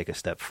possibly take a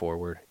step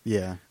forward.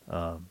 Yeah,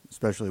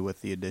 especially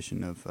with the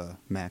addition of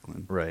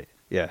Macklin. Right.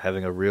 Yeah,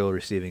 having a real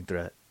receiving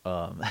threat.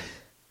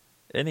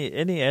 In the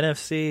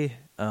NFC,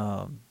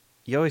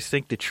 you always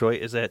think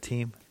Detroit is that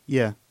team.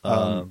 Yeah,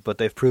 but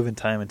they've proven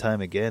time and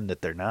time again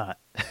that they're not.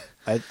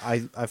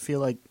 I feel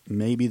like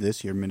maybe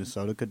this year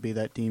Minnesota could be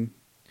that team.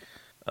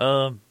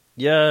 I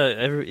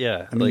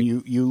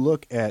mean, you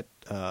look at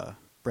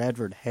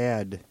Bradford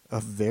had a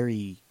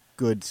very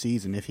good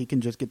season. If he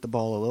can just get the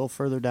ball a little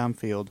further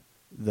downfield,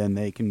 then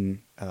they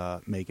can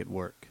make it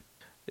work.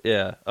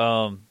 Yeah.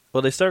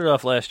 Well, they started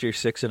off last year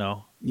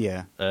 6-0.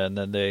 Yeah. And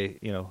then they,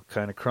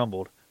 kind of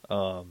crumbled.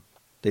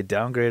 They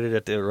downgraded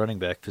at the running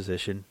back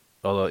position.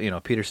 Although,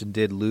 Peterson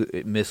did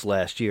miss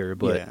last year,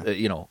 but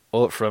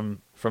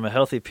from a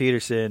healthy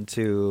Peterson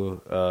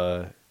to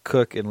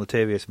Cook and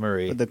Latavius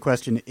Murray. But the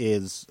question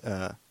is,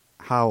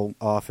 how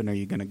often are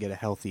you going to get a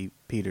healthy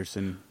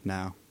Peterson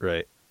now?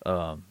 Right.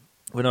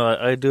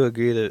 I do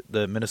agree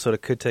that Minnesota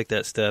could take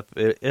that step.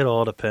 It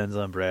all depends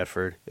on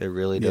Bradford. It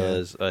really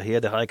does. He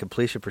had the high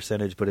completion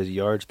percentage, but his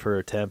yards per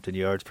attempt and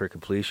yards per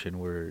completion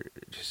were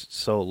just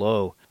so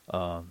low.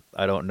 I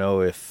don't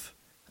know if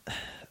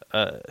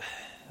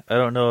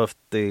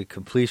the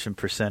completion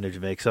percentage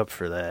makes up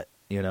for that.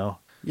 Yeah.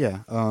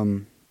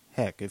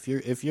 Heck, if you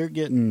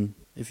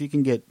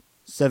can get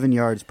 7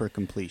 yards per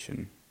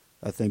completion,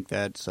 I think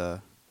that's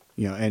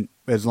and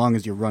as long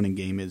as your running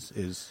game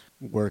is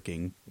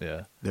working.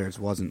 Yeah. Theirs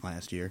wasn't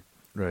last year.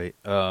 Right.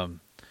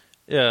 And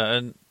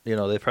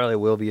they probably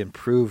will be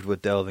improved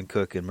with Dalvin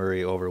Cook and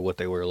Murray over what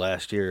they were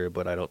last year,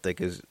 but I don't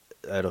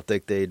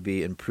think they'd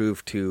be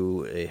improved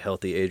to a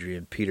healthy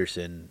Adrian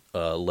Peterson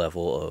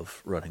level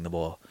of running the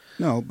ball.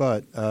 No,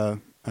 but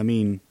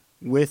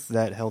with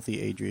that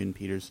healthy Adrian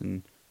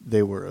Peterson,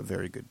 they were a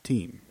very good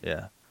team.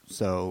 Yeah.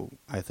 So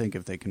I think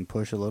if they can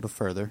push a little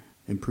further,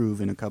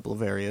 improve in a couple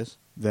of areas,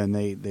 then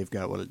they've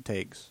got what it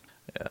takes.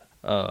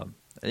 Yeah.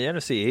 In the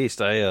NFC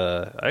East, I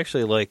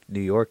actually like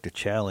New York to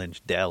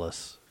challenge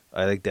Dallas.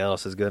 I think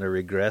Dallas is going to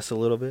regress a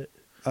little bit.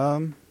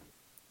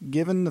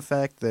 Given the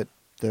fact that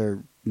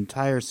their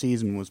entire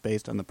season was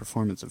based on the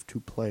performance of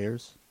 2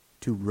 players,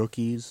 2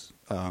 rookies,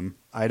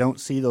 I don't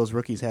see those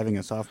rookies having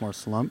a sophomore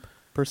slump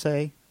per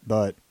se,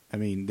 but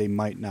they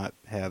might not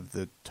have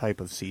the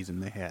type of season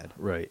they had.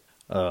 Right.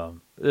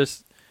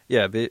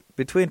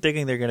 Between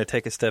thinking they're going to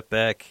take a step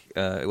back,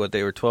 they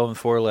were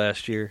 12-4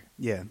 last year.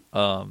 Yeah.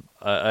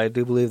 I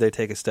do believe they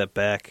take a step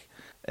back,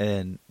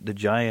 and the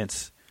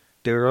Giants,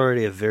 they were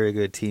already a very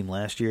good team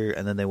last year,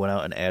 and then they went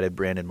out and added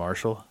Brandon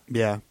Marshall.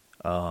 Yeah.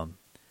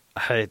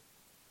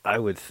 I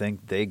would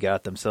think they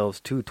got themselves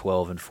to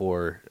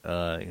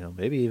 12-4,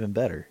 maybe even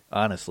better.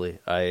 Honestly,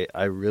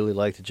 I really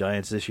like the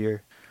Giants this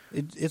year.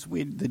 It's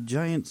weird. The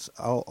Giants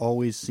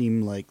always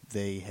seem like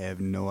they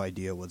have no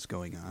idea what's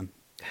going on.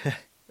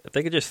 If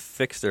they could just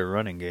fix their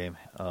running game.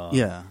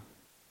 Yeah.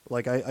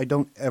 Like, I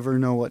don't ever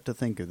know what to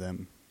think of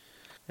them.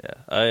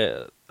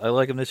 Yeah. I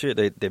like them this year.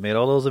 They made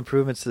all those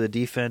improvements to the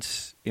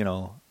defense,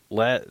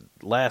 last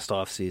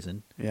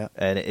offseason. Yeah.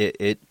 And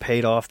it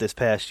paid off this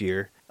past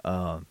year.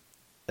 And,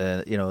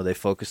 they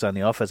focused on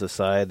the offensive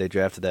side. They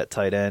drafted that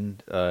tight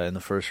end in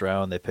the first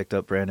round. They picked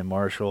up Brandon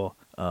Marshall.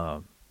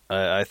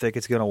 I think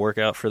it's going to work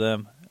out for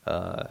them.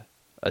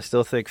 I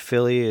still think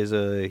Philly is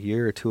a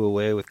year or 2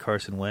 away with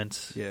Carson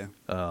Wentz. Yeah.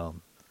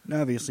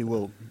 Obviously,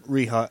 we'll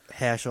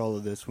rehash all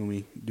of this when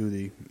we do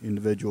the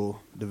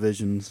individual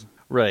divisions.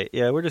 Right.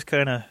 Yeah, we're just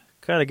kind of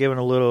giving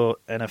a little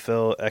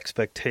NFL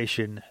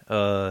expectation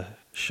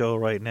show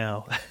right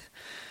now.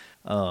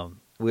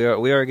 We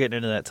are getting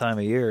into that time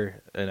of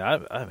year, and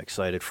I'm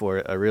excited for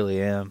it. I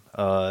really am.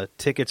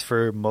 Tickets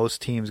for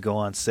most teams go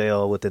on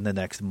sale within the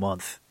next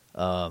month.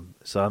 So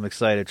I'm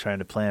excited trying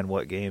to plan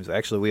what games.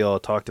 Actually, we all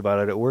talked about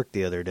it at work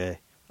the other day.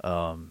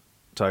 Talking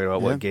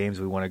about what games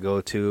we want to go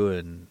to,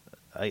 and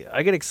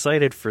I get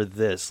excited for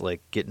this,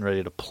 like getting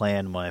ready to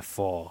plan my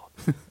fall.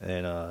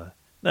 And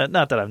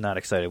not that I'm not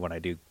excited when I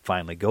do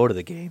finally go to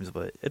the games,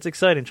 but it's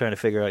exciting trying to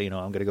figure out, I'm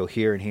going to go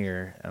here and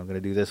here, and I'm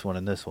going to do this one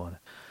and this one.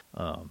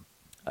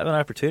 I have an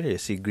opportunity to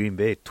see Green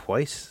Bay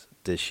twice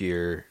this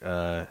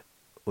year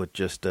with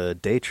just a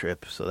day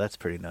trip, so that's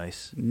pretty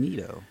nice.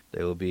 Neato.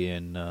 They will be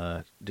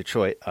in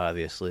Detroit,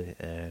 obviously,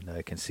 and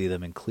I can see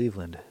them in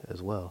Cleveland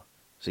as well.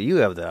 So you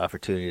have the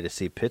opportunity to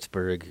see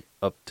Pittsburgh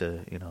up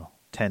to,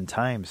 10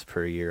 times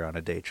per year on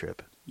a day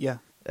trip. Yeah.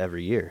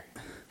 Every year.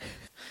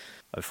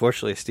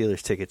 Unfortunately,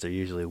 Steelers tickets are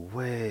usually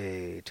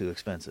way too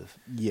expensive.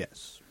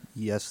 Yes.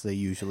 Yes, they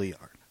usually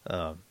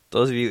are.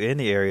 Those of you in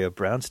the area,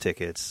 Browns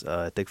tickets,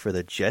 I think for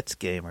the Jets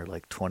game are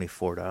like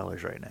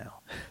 $24 right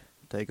now.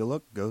 Take a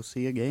look. Go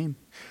see a game.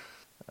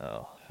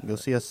 Oh. Go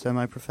see a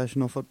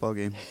semi-professional football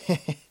game.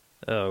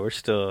 Oh, we're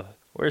still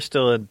We're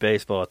still in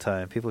baseball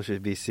time. People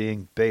should be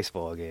seeing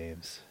baseball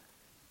games.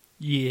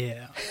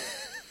 Yeah.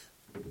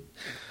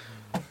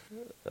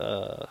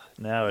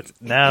 Now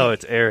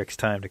it's Eric's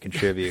time to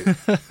contribute.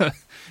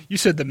 You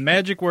said the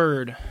magic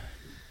word.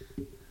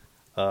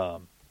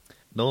 Nolan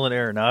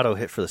Arenado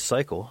hit for the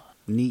cycle.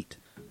 Neat.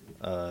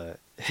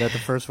 Is that the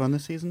first one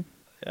this season?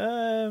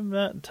 I'm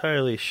not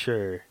entirely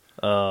sure.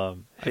 I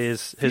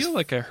feel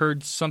like I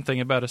heard something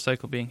about a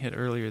cycle being hit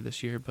earlier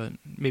this year, but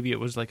maybe it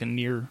was like a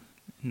near,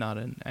 not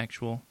an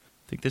actual.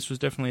 I think this was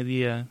definitely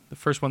the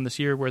first one this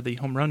year where the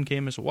home run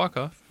came as a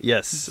walk-off.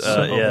 Yes,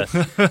 yes.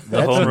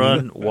 The home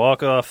run,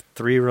 walk-off,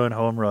 3-run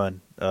home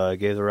run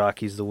gave the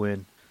Rockies the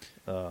win.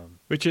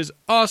 Which is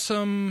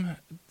awesome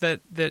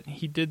that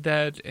he did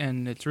that,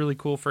 and it's really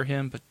cool for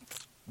him, but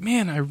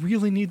man, I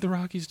really need the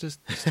Rockies to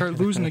start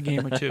losing a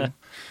game or two.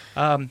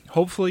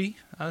 Hopefully,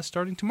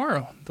 starting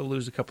tomorrow, they'll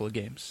lose a couple of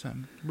games.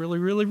 I'm really,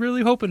 really,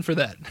 really hoping for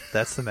that.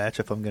 That's the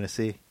matchup I'm going to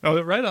see.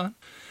 Oh, right on.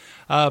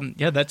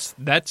 Yeah, that's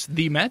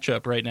the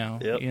matchup right now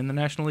in the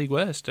National League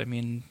West. I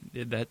mean,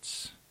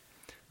 that's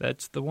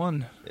the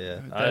one. Yeah,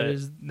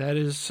 that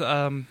is.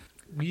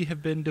 We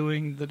have been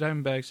doing, the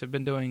Diamondbacks have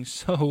been doing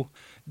so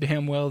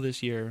damn well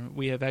this year.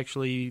 We have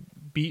actually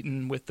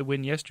beaten, with the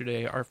win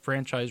yesterday, our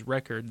franchise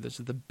record. This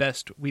is the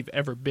best we've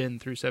ever been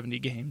through 70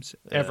 games,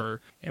 ever.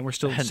 And we're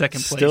still in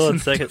second place. Still in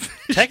second.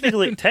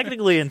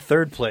 technically in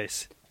third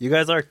place. You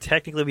guys are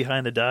technically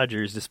behind the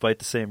Dodgers despite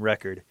the same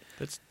record.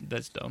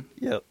 That's dumb.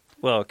 Yep.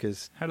 Well,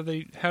 because how do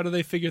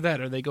they figure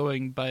that? Are they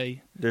going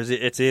by?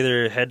 It's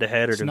either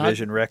head-to-head or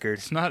division record.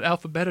 It's not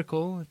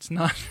alphabetical. It's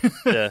not.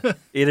 Yeah.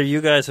 Either you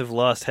guys have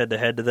lost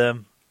head-to-head to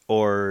them,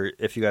 or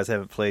if you guys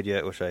haven't played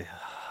yet, which I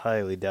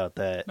highly doubt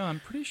that. No, I'm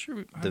pretty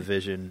sure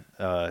division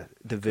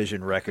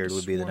record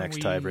would be the next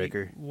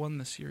tiebreaker. Won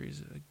the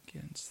series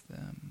against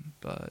them,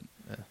 but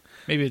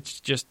maybe it's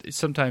just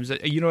sometimes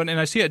and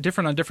I see it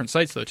different on different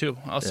sites though too.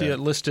 I'll see it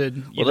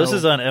listed. This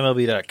is on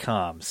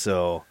MLB.com,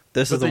 so.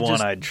 This is the one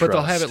I'd trust. But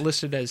they'll have it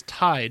listed as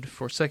tied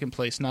for second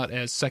place, not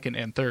as second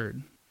and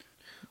third.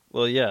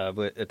 Well, yeah,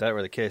 but if that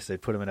were the case,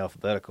 they'd put them in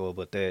alphabetical,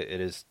 but it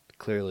is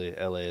clearly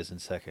LA is in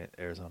second,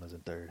 Arizona's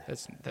in third.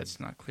 That's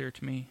not clear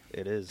to me.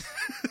 It is,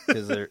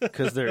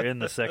 because they're in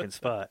the second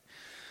spot.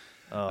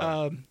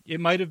 It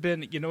might have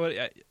been, you know what,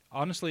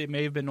 honestly, it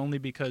may have been only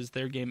because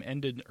their game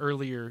ended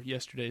earlier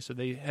yesterday, so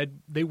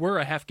they were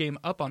a half game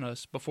up on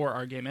us before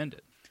our game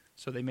ended.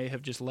 So they may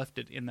have just left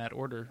it in that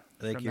order.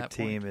 I think your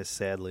team is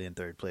sadly in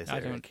third place. I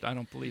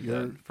don't believe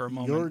that for a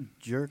moment. Your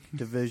jerk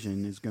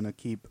division is going to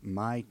keep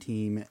my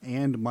team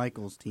and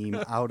Michael's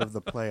team out of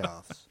the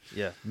playoffs.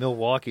 Yeah,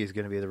 Milwaukee is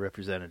going to be the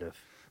representative.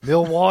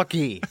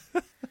 Milwaukee.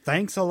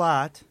 Thanks a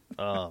lot.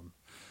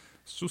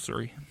 So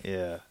sorry.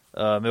 Yeah.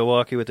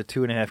 Milwaukee with a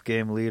 2.5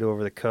 game lead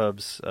over the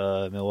Cubs.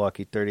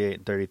 Milwaukee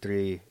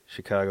 38-33.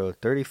 Chicago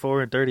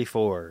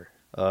 34-34.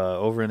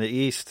 Over in the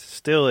East,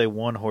 still a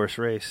one-horse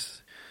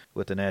race,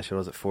 with the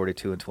Nationals at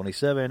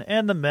 42-27,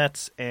 and the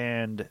Mets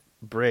and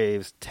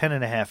Braves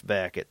 10.5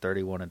 back at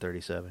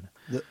 31-37.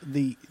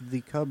 The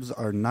Cubs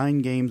are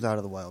 9 games out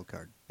of the wild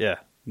card. Yeah,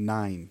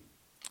 9.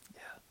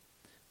 Yeah.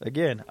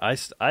 Again, I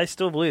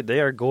still believe they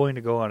are going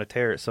to go on a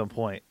tear at some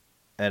point,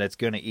 and it's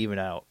going to even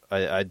out.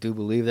 I do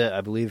believe that.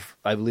 I believe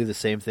the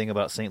same thing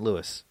about St.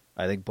 Louis.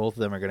 I think both of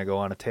them are going to go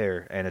on a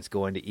tear, and it's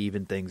going to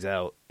even things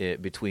out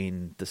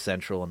between the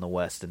Central and the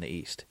West and the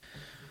East.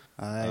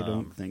 I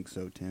don't think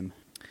so, Tim.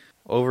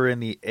 Over in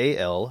the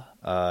AL,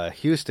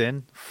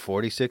 Houston,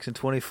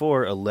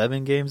 46-24,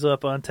 11 games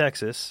up on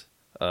Texas.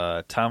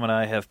 Tom and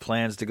I have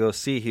plans to go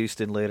see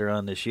Houston later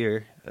on this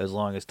year, as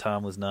long as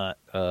Tom was not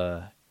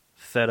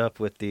fed up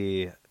with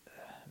the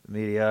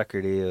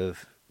mediocrity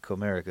of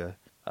Comerica.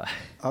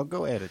 I'll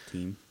go add a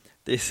team.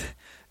 These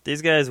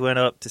guys went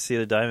up to see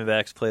the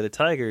Diamondbacks play the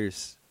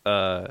Tigers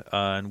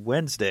on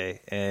Wednesday,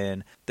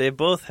 and they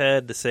both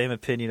had the same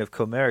opinion of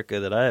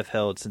Comerica that I have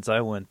held since I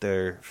went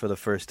there for the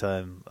first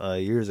time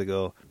years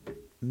ago.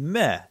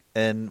 Meh.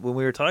 And when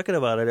we were talking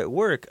about it at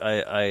work,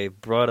 I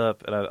brought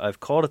up, and I've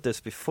called it this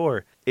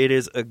before, it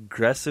is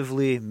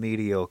aggressively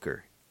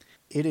mediocre.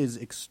 It is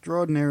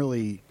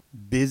extraordinarily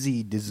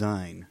busy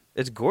design.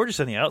 It's gorgeous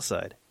on the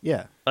outside.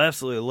 Yeah. I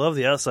absolutely love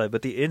the outside,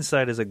 but the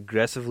inside is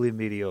aggressively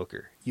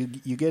mediocre. You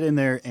get in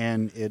there,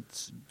 and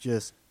it's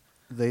just...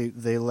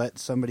 They let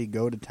somebody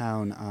go to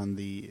town on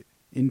the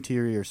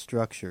interior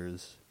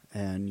structures,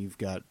 and you've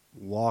got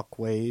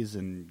walkways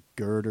and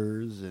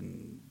girders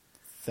and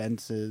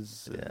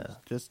fences. Yeah.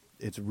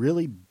 It's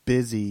really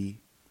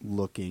busy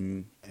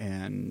looking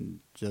and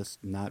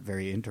just not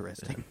very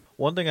interesting.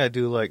 One thing I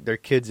do like, their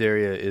kids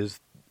area is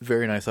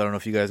very nice. I don't know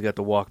if you guys got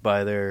to walk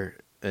by there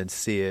and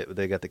see it, but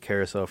they got the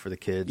carousel for the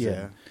kids.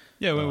 Yeah.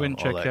 Yeah, we went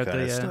and checked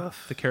out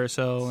the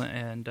carousel,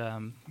 and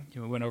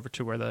we went over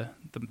to where the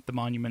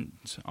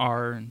monuments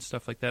are and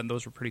stuff like that, and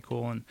those were pretty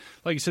cool. And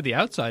like you said, the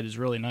outside is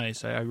really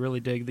nice. I really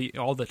dig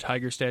all the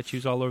tiger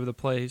statues all over the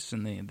place,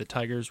 and the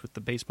tigers with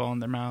the baseball in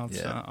their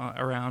mouths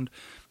around.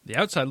 The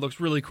outside looks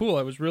really cool.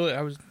 I was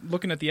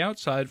looking at the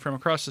outside from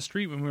across the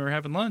street when we were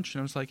having lunch, and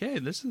I was like, hey,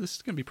 this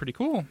is going to be pretty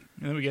cool.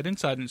 And then we get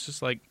inside, and it's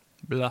just like,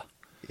 blah.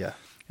 Yeah.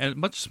 and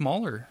much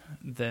smaller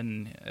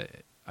than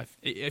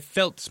it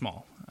felt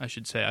small. I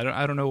should say.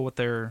 I don't know what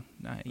their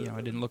I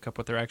didn't look up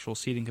what their actual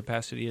seating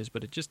capacity is,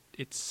 but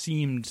it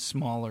seemed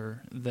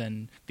smaller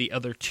than the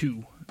other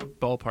two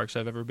ballparks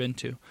I've ever been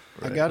to.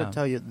 I got to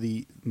tell you,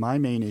 my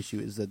main issue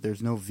is that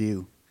there's no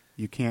view.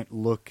 You can't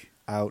look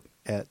out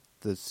at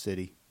the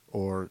city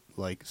or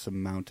like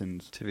some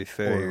mountains. To be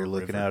fair, or you're a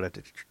looking river. out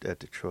at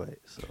Detroit,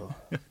 so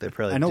they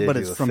probably I know, did but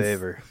you it's a from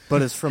favor.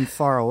 But it's from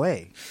far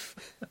away.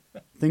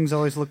 Things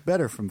always look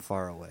better from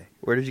far away.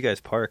 Where did you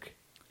guys park?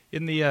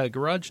 In the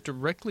garage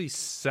directly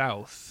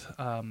south,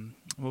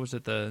 what was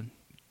it?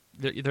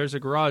 There's a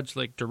garage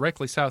like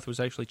directly south was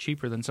actually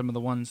cheaper than some of the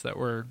ones that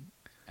were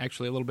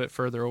actually a little bit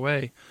further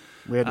away.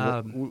 We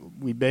had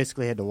we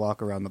basically had to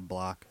walk around the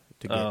block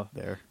to get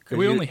there.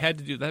 We only had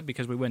to do that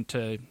because we went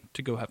to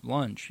go have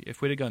lunch.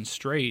 If we'd have gone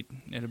straight,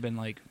 it'd have been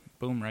like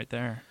boom right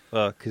there.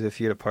 Well, because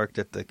if you'd have parked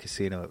at the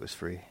casino, it was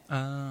free.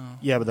 Oh,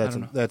 Yeah, but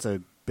that's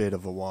a bit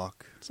of a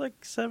walk. It's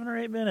like 7 or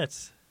 8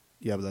 minutes.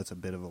 Yeah, but that's a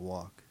bit of a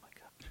walk.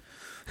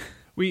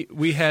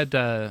 We had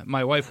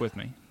my wife with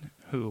me,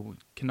 who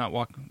cannot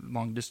walk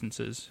long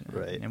distances,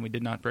 Right. And we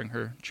did not bring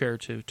her chair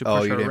to push Oh,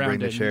 her you didn't around bring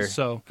the in. chair.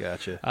 So,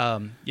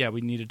 Gotcha. yeah,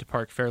 we needed to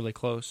park fairly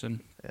close, and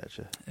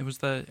Gotcha. it was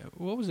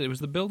what was it? It was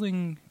the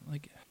building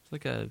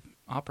like a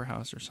opera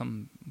house or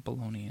some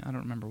baloney. I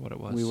don't remember what it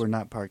was. We were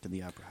not parked in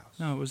the Opera House.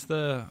 No, it was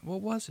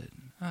what was it?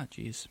 Ah,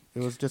 jeez.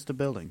 It was just a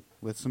building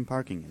with some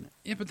parking in it.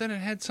 Yeah, but then it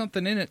had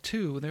something in it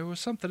too. There was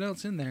something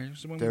else in there.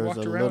 When There we was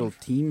walked a around. little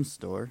team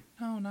store.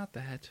 No, not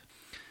that.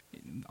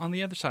 On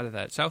the other side of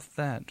that, south of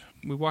that,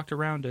 we walked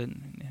around it,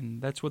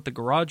 and that's what the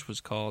garage was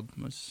called.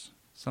 Was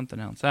something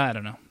else. I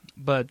don't know.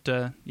 But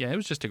yeah, it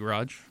was just a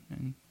garage,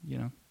 and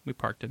we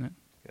parked in it.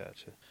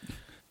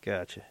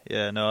 Gotcha.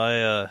 Yeah,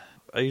 no,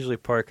 I usually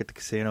park at the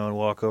casino and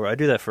walk over. I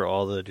do that for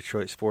all the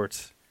Detroit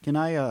sports. Can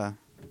I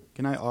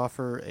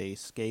offer a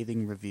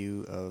scathing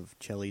review of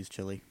Chelly's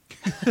Chili?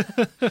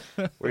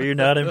 Were you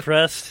not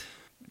impressed?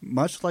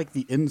 Much like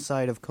the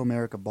inside of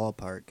Comerica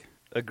Ballpark,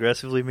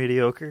 Aggressively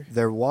mediocre?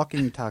 their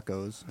walking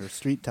tacos, or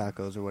street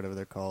tacos, or whatever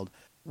they're called,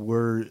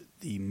 were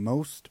the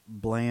most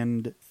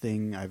bland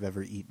thing I've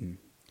ever eaten.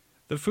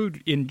 The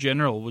food in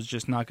general was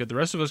just not good. The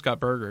rest of us got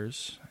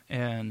burgers,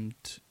 and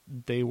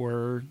they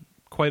were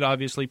quite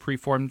obviously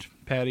preformed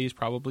patties,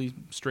 probably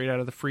straight out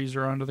of the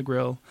freezer onto the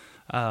grill.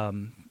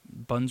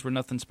 Buns were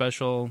nothing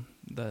special.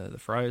 The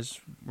fries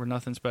were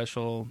nothing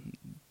special.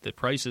 The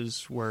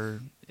prices were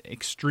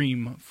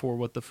extreme for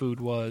what the food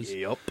was.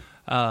 Yep.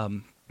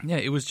 Yeah,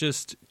 it was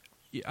just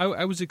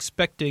I was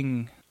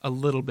expecting a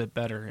little bit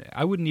better.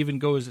 I wouldn't even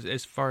go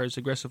as far as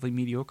aggressively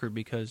mediocre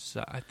because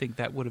I think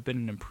that would have been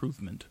an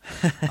improvement.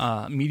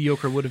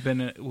 Mediocre would have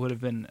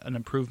been an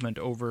improvement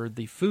over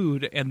the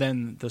food, and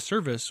then the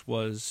service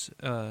was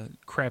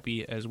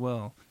crappy as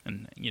well.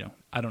 And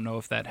I don't know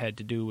if that had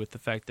to do with the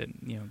fact that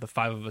the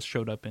 5 of us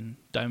showed up in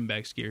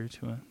Diamondbacks gear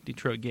to a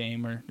Detroit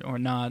game or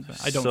not.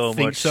 I don't so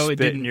think much so. It spit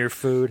didn't. in your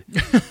food.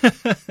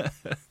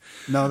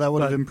 No, that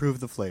would have improved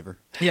the flavor.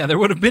 Yeah, there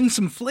would have been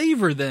some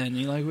flavor then.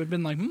 You would have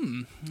been like,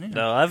 Yeah.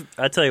 No,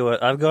 I tell you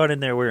what, I've gone in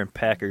there wearing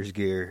Packers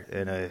gear,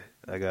 and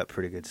I got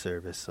pretty good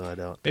service, so I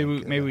don't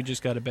think, Maybe we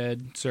just got a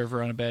bad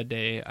server on a bad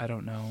day. I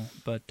don't know.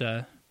 But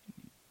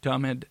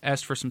Tom had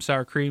asked for some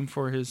sour cream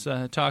for his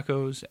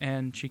tacos,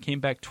 and she came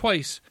back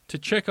twice to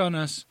check on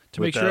us to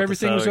make Without sure the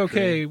everything was sour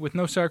okay cream. with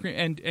no sour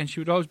cream. And she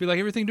would always be like,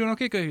 everything doing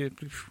okay? Good.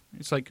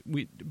 It's like,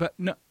 but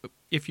no,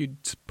 if you'd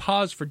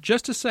pause for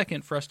just a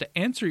second for us to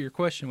answer your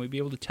question, we'd be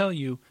able to tell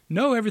you,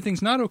 no,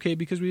 everything's not okay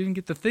because we didn't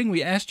get the thing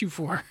we asked you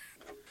for.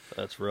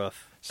 That's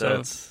rough.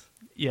 So,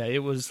 yeah,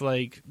 it was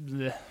like,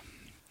 bleh.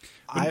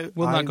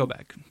 We'll not go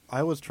back.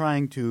 I was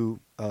trying to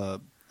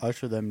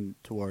usher them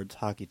towards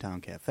Hockey Town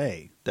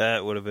Cafe,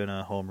 That would have been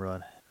a home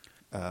run.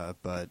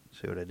 but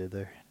See what I did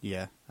there?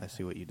 yeah, I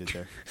see what you did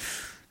there.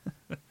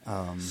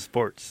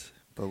 Sports.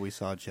 But we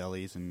saw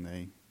Jellies, and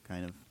they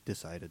kind of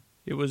decided.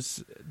 It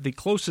was the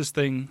closest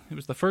thing. It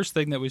was the first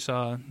thing that we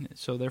saw,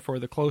 so therefore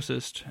the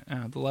closest,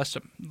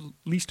 the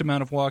least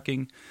amount of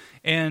walking.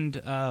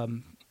 And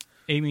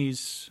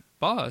Amy's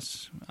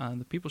boss,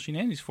 the people she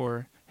nannies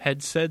for,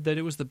 had said that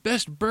it was the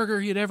best burger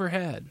he had ever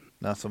had.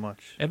 Not so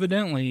much.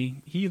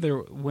 Evidently, he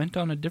either went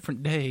on a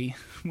different day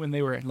when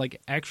they were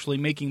actually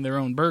making their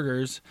own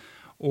burgers,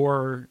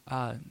 or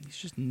he's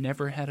just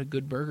never had a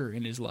good burger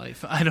in his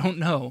life. I don't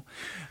know.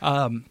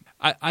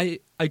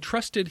 I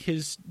trusted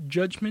his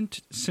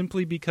judgment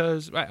simply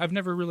because I've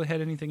never really had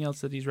anything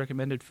else that he's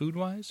recommended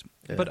food-wise,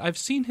 but I've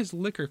seen his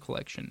liquor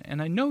collection, and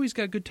I know he's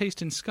got good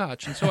taste in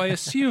scotch, and so I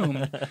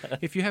assume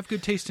if you have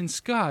good taste in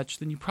scotch,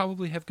 then you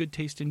probably have good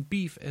taste in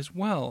beef as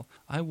well.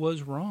 I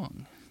was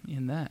wrong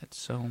in that,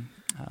 so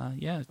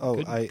yeah,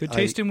 good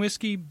taste in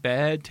whiskey,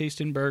 bad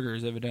taste in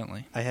burgers,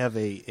 evidently. I have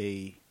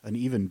an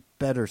even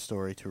better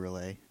story to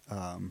relay.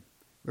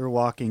 We were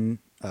walking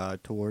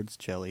towards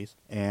Chelly's,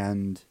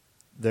 and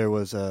there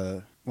was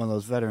one of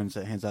those veterans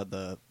that hands out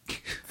the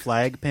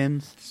flag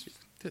pins.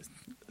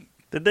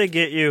 Did they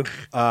get you?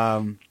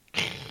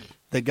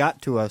 They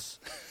got to us,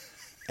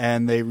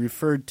 and they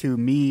referred to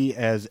me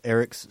as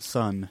Eric's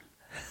son.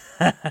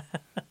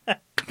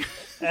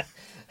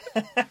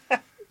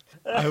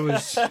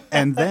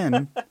 And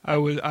then I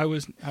was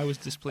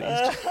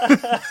displeased.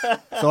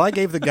 so I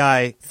gave the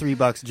guy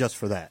 $3 just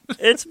for that.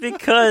 It's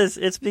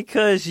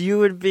because you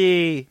would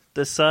be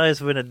the size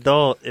of an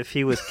adult if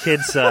he was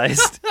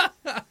kid-sized.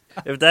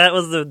 If that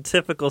was the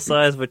typical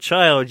size of a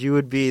child, you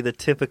would be the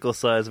typical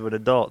size of an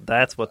adult.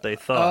 That's what they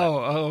thought.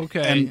 Oh,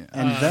 okay.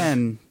 And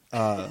then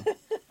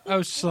I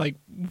was just like,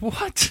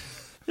 what?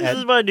 This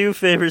is my new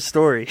favorite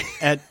story.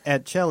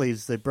 At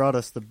Chelly's, they brought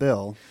us the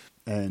bill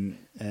and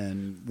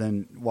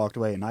then walked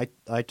away. And I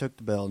took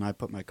the bill and I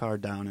put my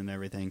card down and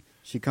everything.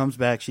 She comes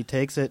back. She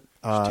takes it.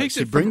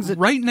 She brings it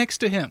right next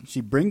to him.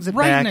 She brings it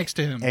right back next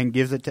to him and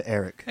gives it to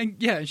Eric. And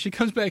yeah, she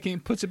comes back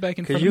and puts it back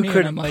in front of me. Because you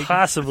couldn't and I'm like,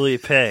 possibly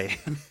pay.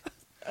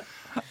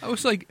 I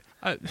was like,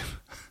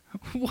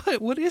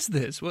 what is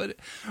this? What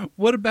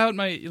about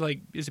my, like,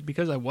 is it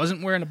because I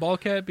wasn't wearing a ball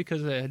cap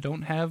because I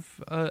don't have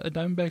a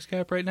Diamondbacks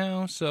cap right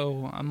now?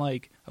 So I'm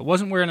like, I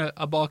wasn't wearing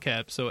a ball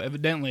cap, so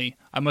evidently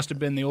I must have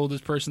been the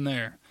oldest person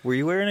there. Were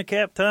you wearing a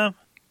cap, Tom?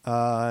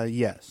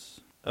 Yes.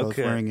 I was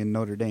Okay. wearing a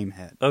Notre Dame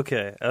hat.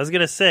 Okay. I was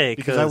going to say,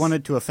 because I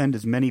wanted to offend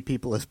as many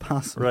people as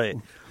possible. Right.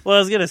 Well, I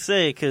was going to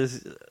say,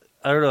 because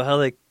I don't know how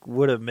they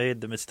would have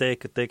made the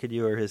mistake of thinking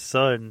you were his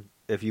son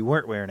if you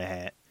weren't wearing a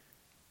hat.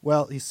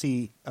 Well, you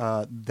see,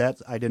 I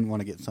didn't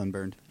want to get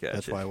sunburned. Gotcha.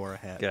 That's why I wore a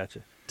hat.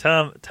 Gotcha.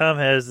 Tom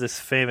has this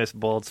famous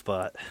bald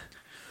spot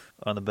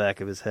on the back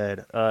of his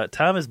head.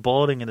 Tom is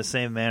balding in the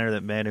same manner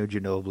that Manu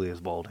Ginobili is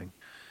balding.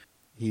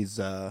 He's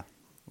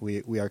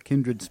we are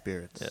kindred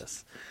spirits.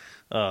 Yes.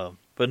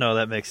 But no,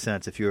 that makes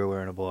sense if you were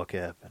wearing a ball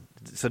cap.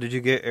 So did you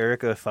get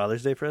Eric a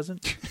Father's Day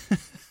present?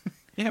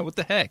 Yeah, what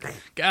the heck?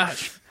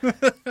 Gosh.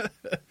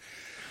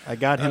 I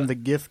got him the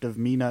gift of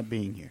me not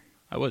being here.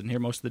 I wasn't here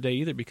most of the day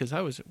either because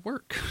I was at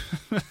work.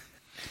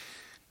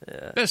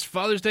 Best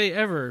Father's Day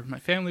ever. My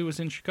family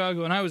was in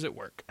Chicago and I was at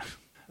work.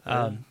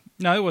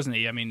 No, it wasn't.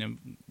 I mean, it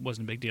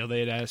wasn't a big deal. They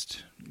had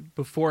asked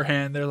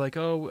beforehand. They're like,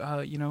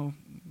 "Oh,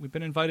 we've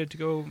been invited to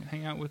go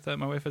hang out with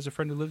my wife has a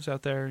friend who lives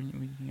out there.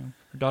 And,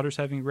 her daughter's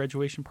having a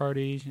graduation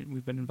party.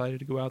 We've been invited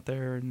to go out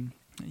there, and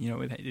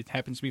it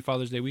happens to be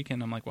Father's Day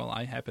weekend." I'm like, "Well,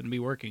 I happen to be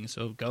working,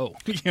 so go."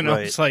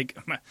 Right. It's like,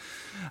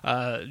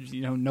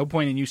 no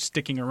point in you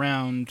sticking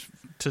around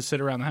to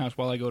sit around the house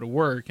while I go to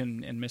work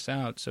and miss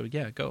out. So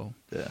yeah, go.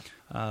 Yeah.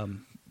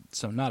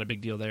 So not a big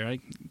deal there. I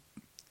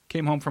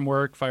came home from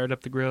work, fired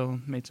up the grill,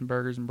 made some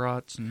burgers and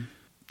brats, and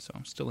so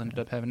still ended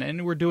up having it.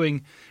 And we're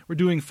doing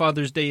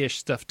Father's Day-ish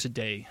stuff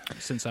today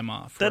since I'm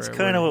off. That's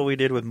kind of what we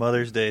did with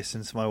Mother's Day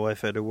since my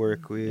wife had to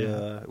work. We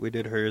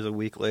did hers a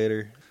week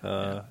later.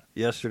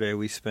 Yesterday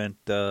we spent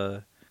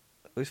out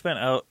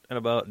and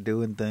about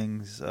doing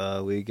things.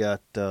 We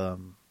got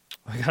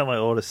my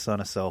oldest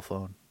son a cell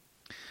phone.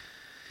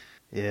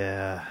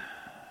 Yeah.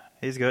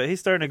 He's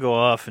starting to go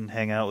off and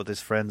hang out with his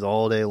friends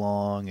all day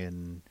long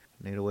and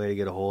need a way to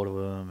get a hold of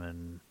him,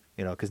 and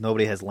because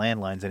nobody has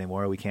landlines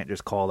anymore, we can't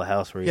just call the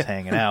house where he's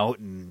hanging out,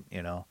 and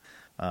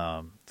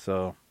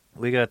so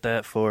we got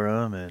that for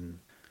him, and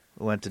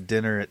went to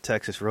dinner at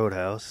Texas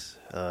Roadhouse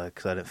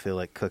because I didn't feel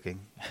like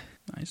cooking.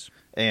 Nice.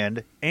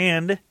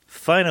 And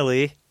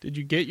finally, did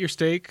you get your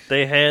steak?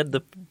 They had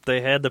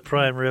the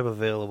prime rib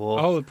available.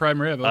 Oh, the prime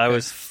rib. Okay. I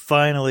was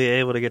finally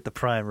able to get the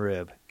prime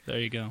rib. There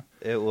you go.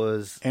 It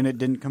was... And it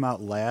didn't come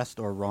out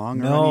last or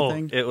wrong or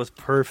anything? No, it was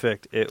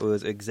perfect. It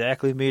was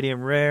exactly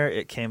medium rare.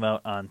 It came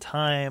out on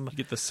time. You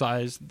get the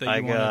size that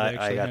you wanted.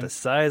 I got the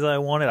size I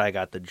wanted. I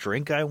got the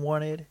drink I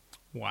wanted.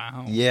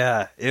 Wow.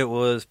 Yeah, it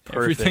was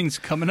perfect. Everything's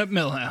coming up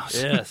Millhouse.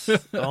 Yes.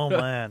 Oh,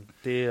 man.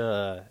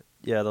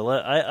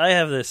 I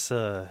have this...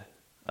 I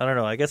don't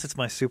know. I guess it's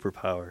my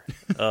superpower.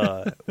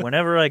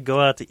 Whenever I go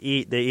out to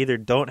eat, they either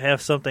don't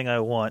have something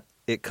I want,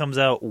 it comes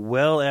out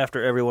well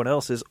after everyone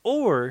else's,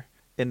 or...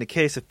 in the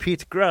case of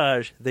Pete's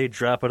Garage, they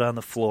drop it on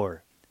the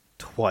floor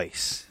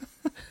twice.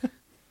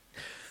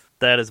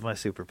 That is my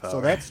superpower.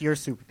 So that's your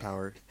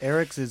superpower.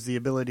 Eric's is the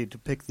ability to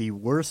pick the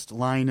worst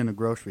line in a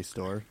grocery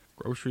store.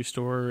 Grocery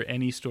store,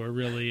 any store,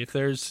 really. If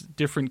there's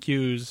different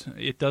queues,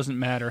 it doesn't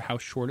matter how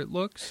short it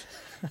looks.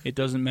 It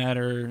doesn't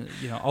matter.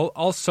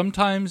 I'll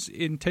sometimes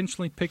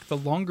intentionally pick the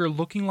longer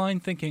looking line,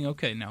 thinking,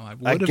 okay, now I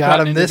would have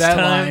gotten into that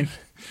line.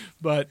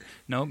 But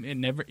no,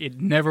 it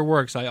never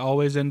works. I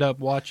always end up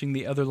watching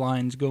the other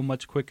lines go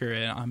much quicker,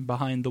 and I'm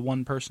behind the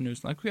one person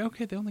who's like,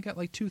 okay, they only got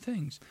like 2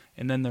 things.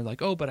 And then they're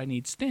like, oh, but I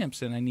need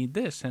stamps, and I need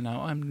this, and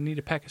I need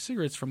a pack of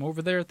cigarettes from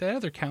over there at the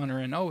other counter,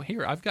 and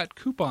here, I've got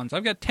coupons.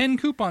 I've got 10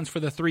 coupons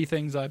for the 3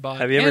 things I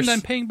bought, and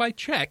I'm paying by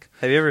check.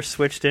 Have you ever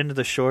switched into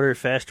the shorter,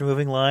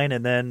 faster-moving line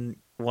and then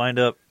wind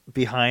up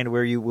behind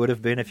where you would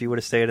have been if you would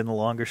have stayed in the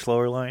longer,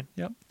 slower line?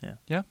 Yep.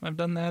 Yeah, I've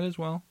done that as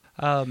well.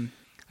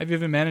 I've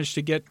even managed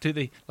to get to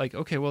the,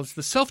 it's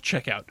the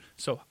self-checkout,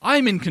 so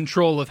I'm in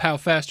control of how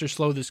fast or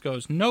slow this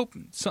goes. Nope,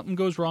 something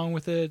goes wrong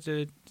with it.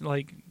 It,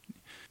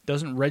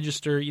 doesn't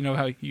register. You know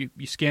how you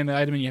scan the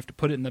item and you have to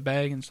put it in the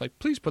bag, and it's like,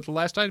 please put the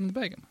last item in the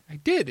bag. I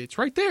did. It's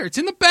right there. It's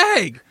in the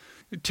bag.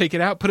 take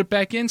it out, put it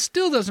back in,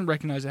 still doesn't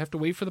recognize it. I have to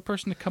wait for the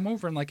person to come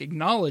over and like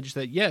acknowledge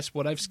that, yes,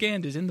 what I've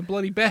scanned is in the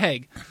bloody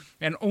bag,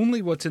 and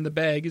only what's in the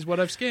bag is what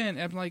I've scanned.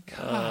 And I'm like,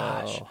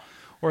 gosh. Oh.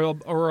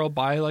 Or I'll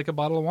buy like a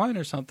bottle of wine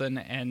or something,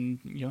 and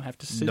have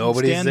to sit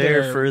Nobody's and stand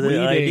there for the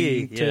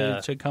waiting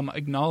ID. to come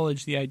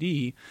acknowledge the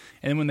ID.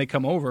 And then when they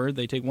come over,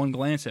 they take one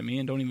glance at me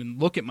and don't even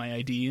look at my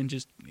ID and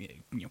just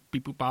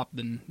beep boop bop.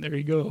 Then there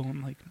you go.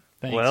 I'm like,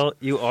 thanks. Well,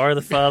 you are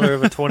the father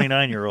of a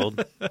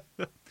 29-year-old.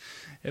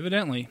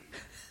 Evidently,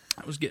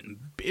 I was getting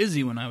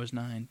busy when I was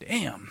 9.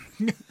 Damn.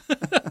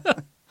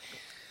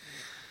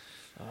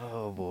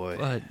 Oh boy.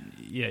 But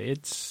yeah,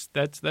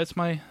 that's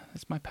my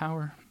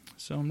power.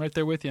 So I'm right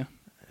there with you.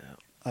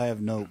 I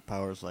have no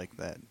powers like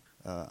that.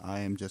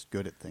 I am just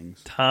good at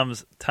things.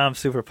 Tom's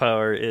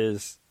superpower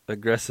is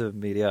aggressive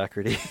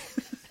mediocrity.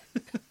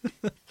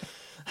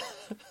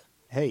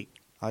 Hey,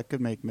 I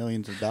could make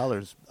millions of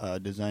dollars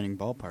designing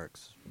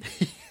ballparks.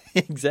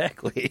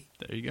 Exactly.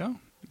 There you go.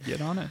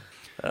 Get on it.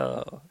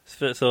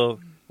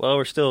 So while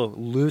we're still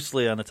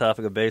loosely on the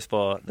topic of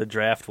baseball, the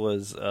draft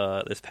was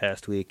this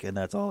past week, and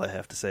that's all I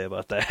have to say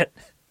about that.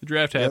 The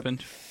draft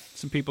happened.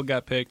 Some people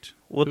got picked.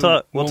 We'll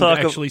talk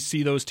actually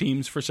see those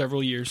teams for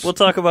several years. We'll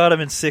talk about them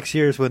in 6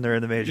 years when they're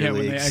in the major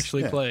leagues. When they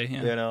actually play.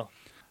 Yeah.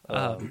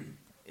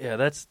 Yeah,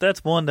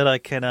 that's one that I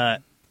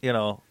cannot.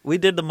 We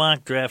did the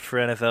mock draft for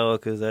NFL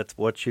because that's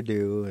what you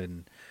do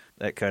and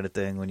that kind of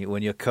thing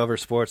when you cover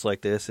sports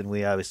like this, and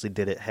we obviously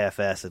did it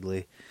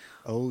half-assedly.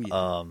 Oh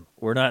yeah.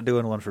 We're not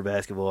doing one for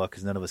basketball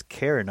because none of us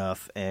care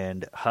enough,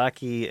 and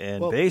hockey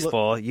and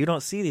baseball, you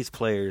don't see these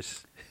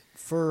players.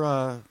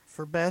 For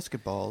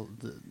basketball,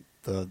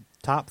 the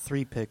top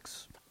 3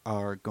 picks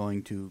are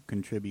going to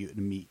contribute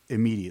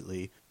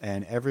immediately,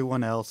 and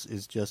everyone else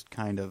is just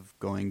kind of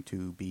going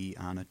to be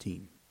on a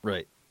team.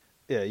 Right.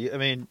 Yeah,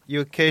 you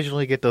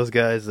occasionally get those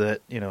guys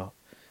that,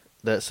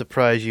 that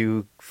surprise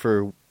you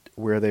for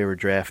where they were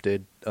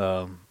drafted.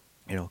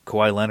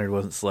 Kawhi Leonard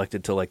wasn't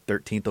selected till like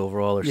 13th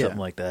overall or something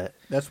like that.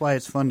 That's why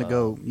it's fun to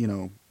go,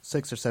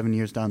 6 or 7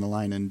 years down the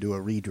line and do a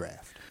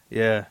redraft.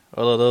 Yeah,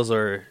 although those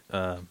are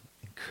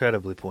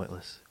incredibly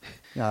pointless.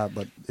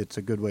 But it's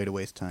a good way to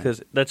waste time.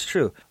 Because that's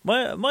true.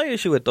 My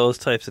issue with those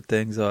types of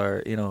things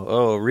are,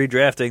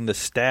 redrafting the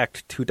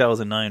stacked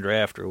 2009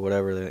 draft or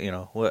whatever,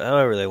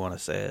 however they want to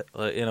say it.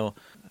 I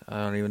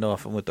don't even know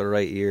if I'm with the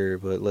right year,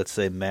 but let's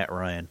say Matt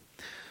Ryan.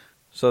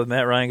 So if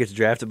Matt Ryan gets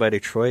drafted by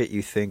Detroit,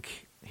 you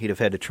think he'd have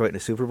had Detroit in the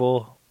Super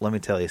Bowl? Let me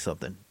tell you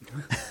something.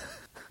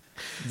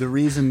 The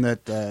reason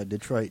that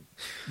Detroit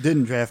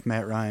didn't draft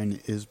Matt Ryan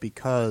is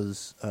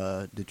because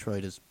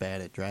Detroit is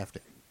bad at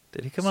drafting.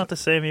 Did he come out the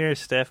same year as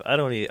Steph? I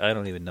don't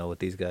even know with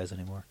these guys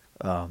anymore.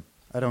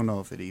 I don't know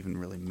if it even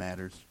really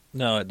matters.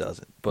 No, it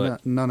doesn't.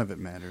 But none of it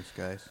matters,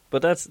 guys.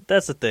 But that's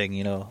the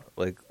thing,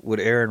 Like, would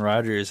Aaron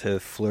Rodgers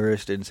have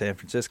flourished in San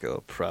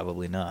Francisco?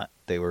 Probably not.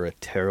 They were a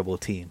terrible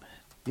team.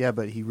 Yeah,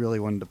 but he really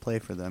wanted to play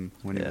for them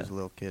when he was a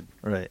little kid.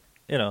 Right.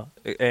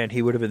 And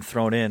he would have been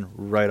thrown in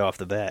right off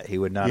the bat. He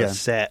would not have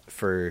sat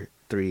for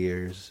 3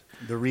 years.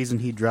 The reason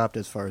he dropped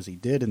as far as he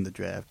did in the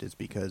draft is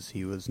because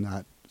he was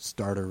not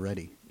starter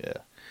ready. Yeah.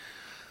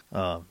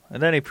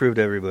 And then he proved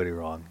everybody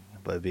wrong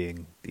by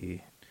being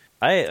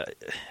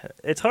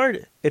it's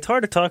hard to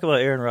talk about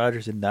Aaron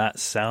Rodgers and not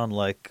sound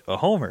like a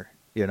homer,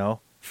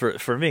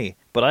 for me.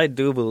 But I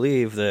do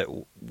believe that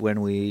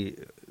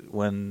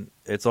when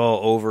it's all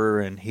over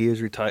and he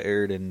is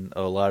retired and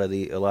a lot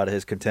of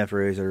his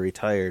contemporaries are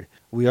retired,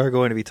 we are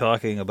going to be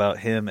talking about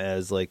him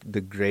as like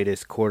the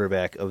greatest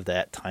quarterback of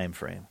that time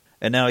frame.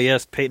 And now,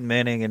 yes, Peyton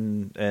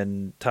Manning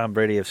and Tom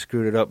Brady have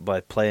screwed it up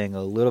by playing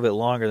a little bit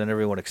longer than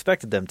everyone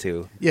expected them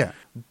to. Yeah.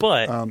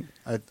 But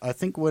I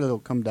think what it'll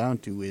come down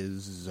to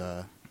is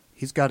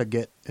he's got to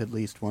get at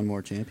least one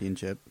more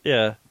championship.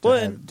 Yeah.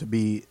 To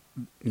be,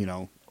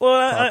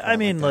 Well, I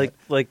mean, like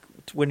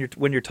when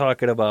you're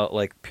talking about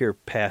like pure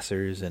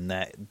passers and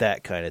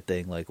that kind of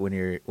thing, like when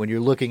you're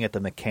looking at the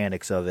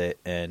mechanics of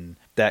it and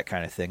that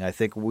kind of thing, I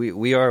think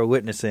we are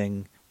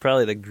witnessing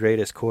probably the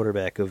greatest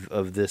quarterback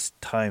of this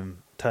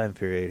time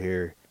period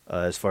here,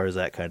 as far as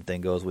that kind of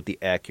thing goes, with the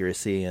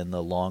accuracy and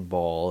the long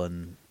ball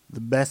and the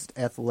best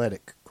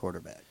athletic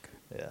quarterback.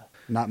 Yeah,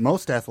 not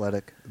most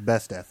athletic,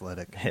 best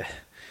athletic. Yeah,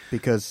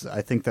 because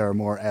I think there are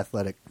more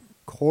athletic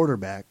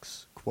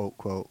quarterbacks,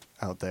 quote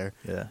out there.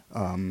 Yeah,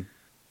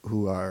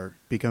 who are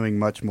becoming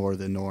much more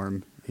the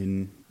norm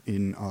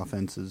in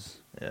offenses.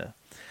 Yeah,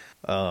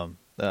 like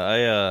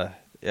I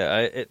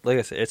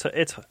said,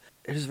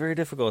 it is very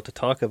difficult to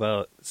talk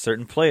about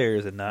certain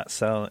players and not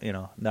sound,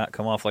 not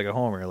come off like a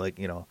homer. Like,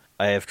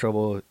 I have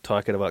trouble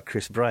talking about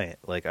Chris Bryant.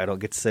 Like, I don't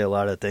get to say a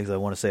lot of the things I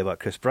want to say about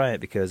Chris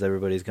Bryant because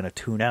everybody's going to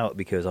tune out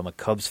because I'm a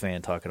Cubs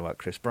fan talking about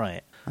Chris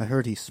Bryant. I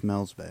heard he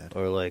smells bad.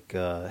 Or like,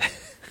 for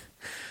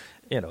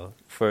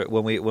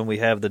when we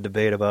have the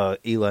debate about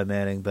Eli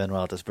Manning, Ben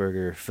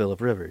Roethlisberger,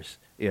 Phillip Rivers,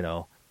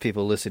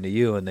 people listen to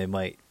you and they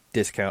might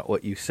discount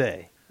what you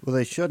say. Well,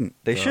 they shouldn't.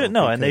 They shouldn't.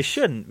 No, and they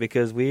shouldn't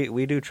because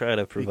we do try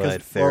to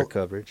provide fair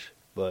coverage.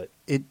 But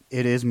it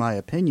is my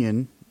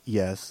opinion,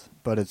 yes,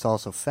 but it's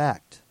also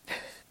fact.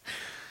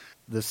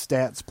 the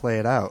stats play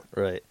it out.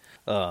 Right.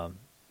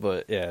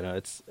 But yeah, no,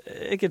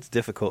 it gets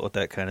difficult with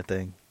that kind of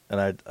thing,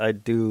 and I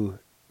do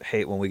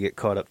hate when we get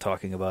caught up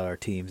talking about our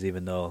teams,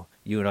 even though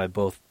you and I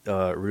both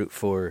root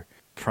for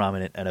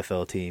prominent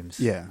NFL teams.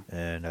 Yeah.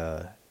 And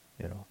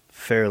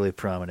fairly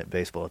prominent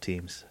baseball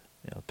teams.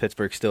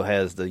 Pittsburgh still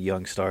has the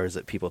young stars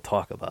that people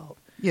talk about.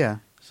 Yeah.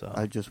 So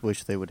I just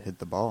wish they would hit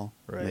the ball.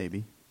 Right.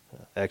 Maybe.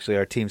 Actually,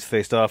 our teams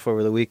faced off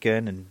over the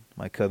weekend, and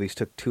my Cubbies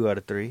took 2 out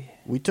of 3.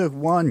 We took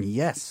 1.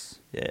 Yes.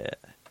 Yeah.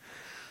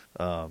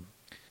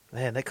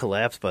 Man, that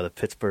collapsed by the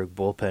Pittsburgh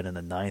bullpen in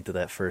the 9th of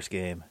that first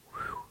game.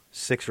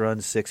 6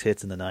 runs, 6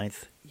 hits in the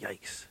 9th.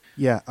 Yikes.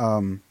 Yeah.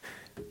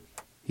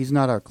 He's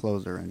not our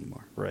closer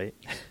anymore. Right.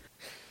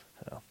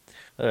 So.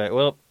 All right.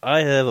 Well,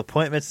 I have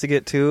appointments to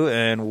get to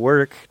and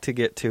work to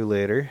get to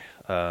later.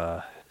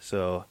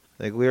 So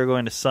I think we are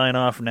going to sign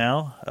off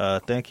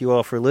now. Thank you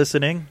all for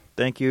listening.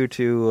 Thank you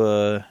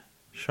to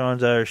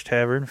Sean's Irish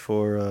Tavern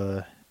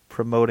for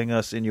promoting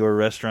us in your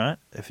restaurant.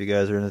 If you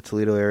guys are in the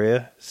Toledo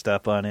area,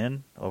 stop on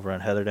in over on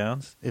Heather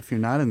Downs. If you're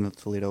not in the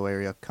Toledo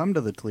area, come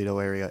to the Toledo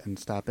area and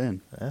stop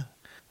in.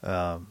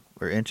 Yeah.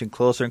 We're inching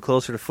closer and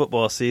closer to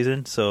football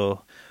season,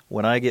 so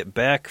when I get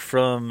back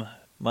from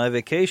my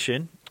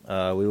vacation,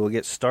 we will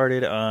get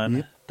started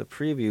on the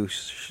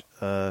previews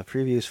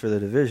for the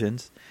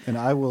divisions. And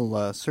I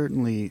will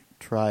certainly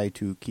try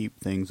to keep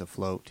things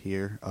afloat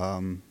here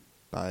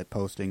by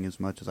posting as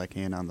much as I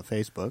can on the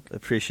Facebook. I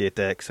appreciate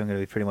that because I'm going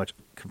to be pretty much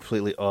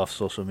completely off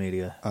social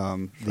media.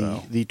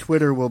 The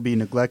Twitter will be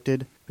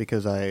neglected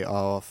because I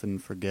often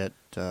forget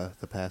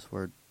the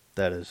password.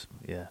 That is,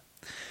 yeah.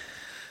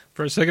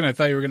 For a second, I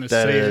thought you were going to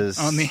say it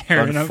on the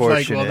air, and I was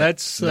like, "Well,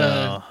 that's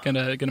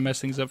gonna mess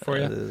things up for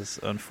you." That is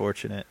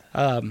unfortunate.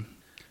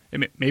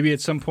 Maybe at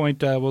some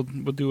point we'll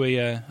do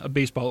a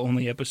baseball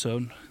only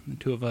episode. The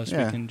two of us,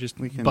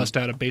 we can bust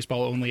out a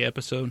baseball only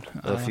episode.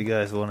 If you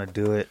guys want to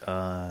do it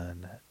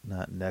on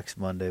not next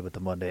Monday, but the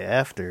Monday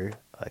after,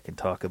 I can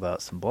talk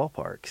about some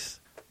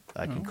ballparks.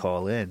 I can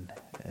call in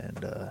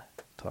and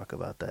talk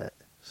about that.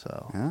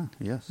 So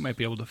yes, might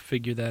be able to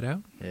figure that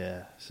out.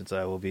 Yeah, since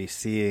I will be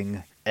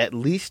seeing at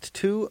least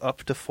 2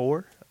 up to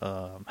 4.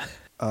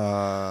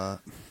 I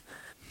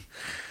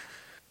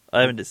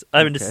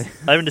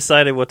haven't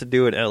decided what to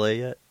do in LA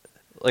yet.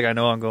 Like, I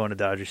know I'm going to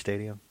Dodger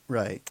Stadium,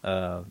 right?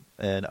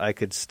 And I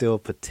could still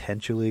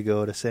potentially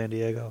go to San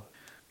Diego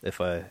if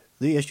I.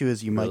 The issue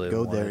is you really might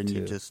go there and to.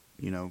 you just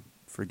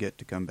forget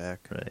to come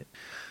back. Right.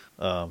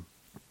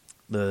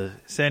 The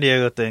San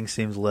Diego thing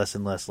seems less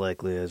and less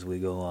likely as we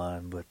go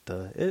on, but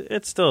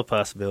it's still a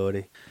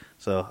possibility.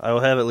 So I will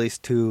have at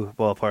least 2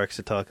 ballparks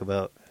to talk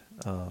about.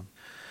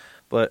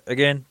 But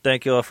again,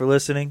 thank you all for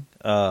listening.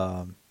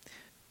 I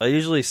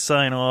usually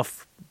sign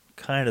off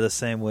kind of the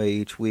same way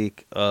each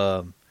week.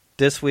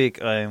 This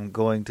week I am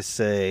going to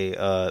say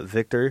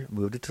Victor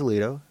moved to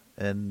Toledo,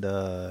 and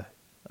I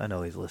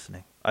know he's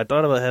listening. I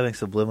thought about having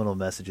subliminal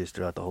messages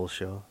throughout the whole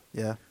show.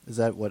 Yeah. Is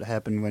that what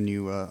happened when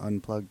you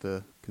unplugged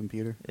the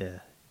computer? Yeah,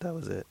 that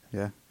was it.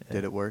 Yeah.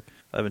 Did it work?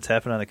 I've been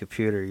tapping on the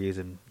computer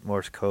using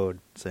Morse code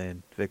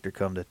saying, Victor,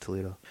 come to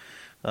Toledo.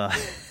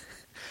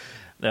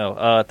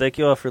 No, thank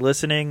you all for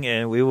listening,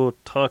 and we will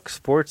talk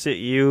sports at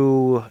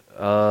you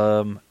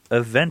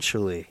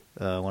eventually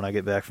when I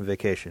get back from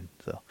vacation.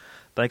 So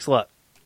thanks a lot.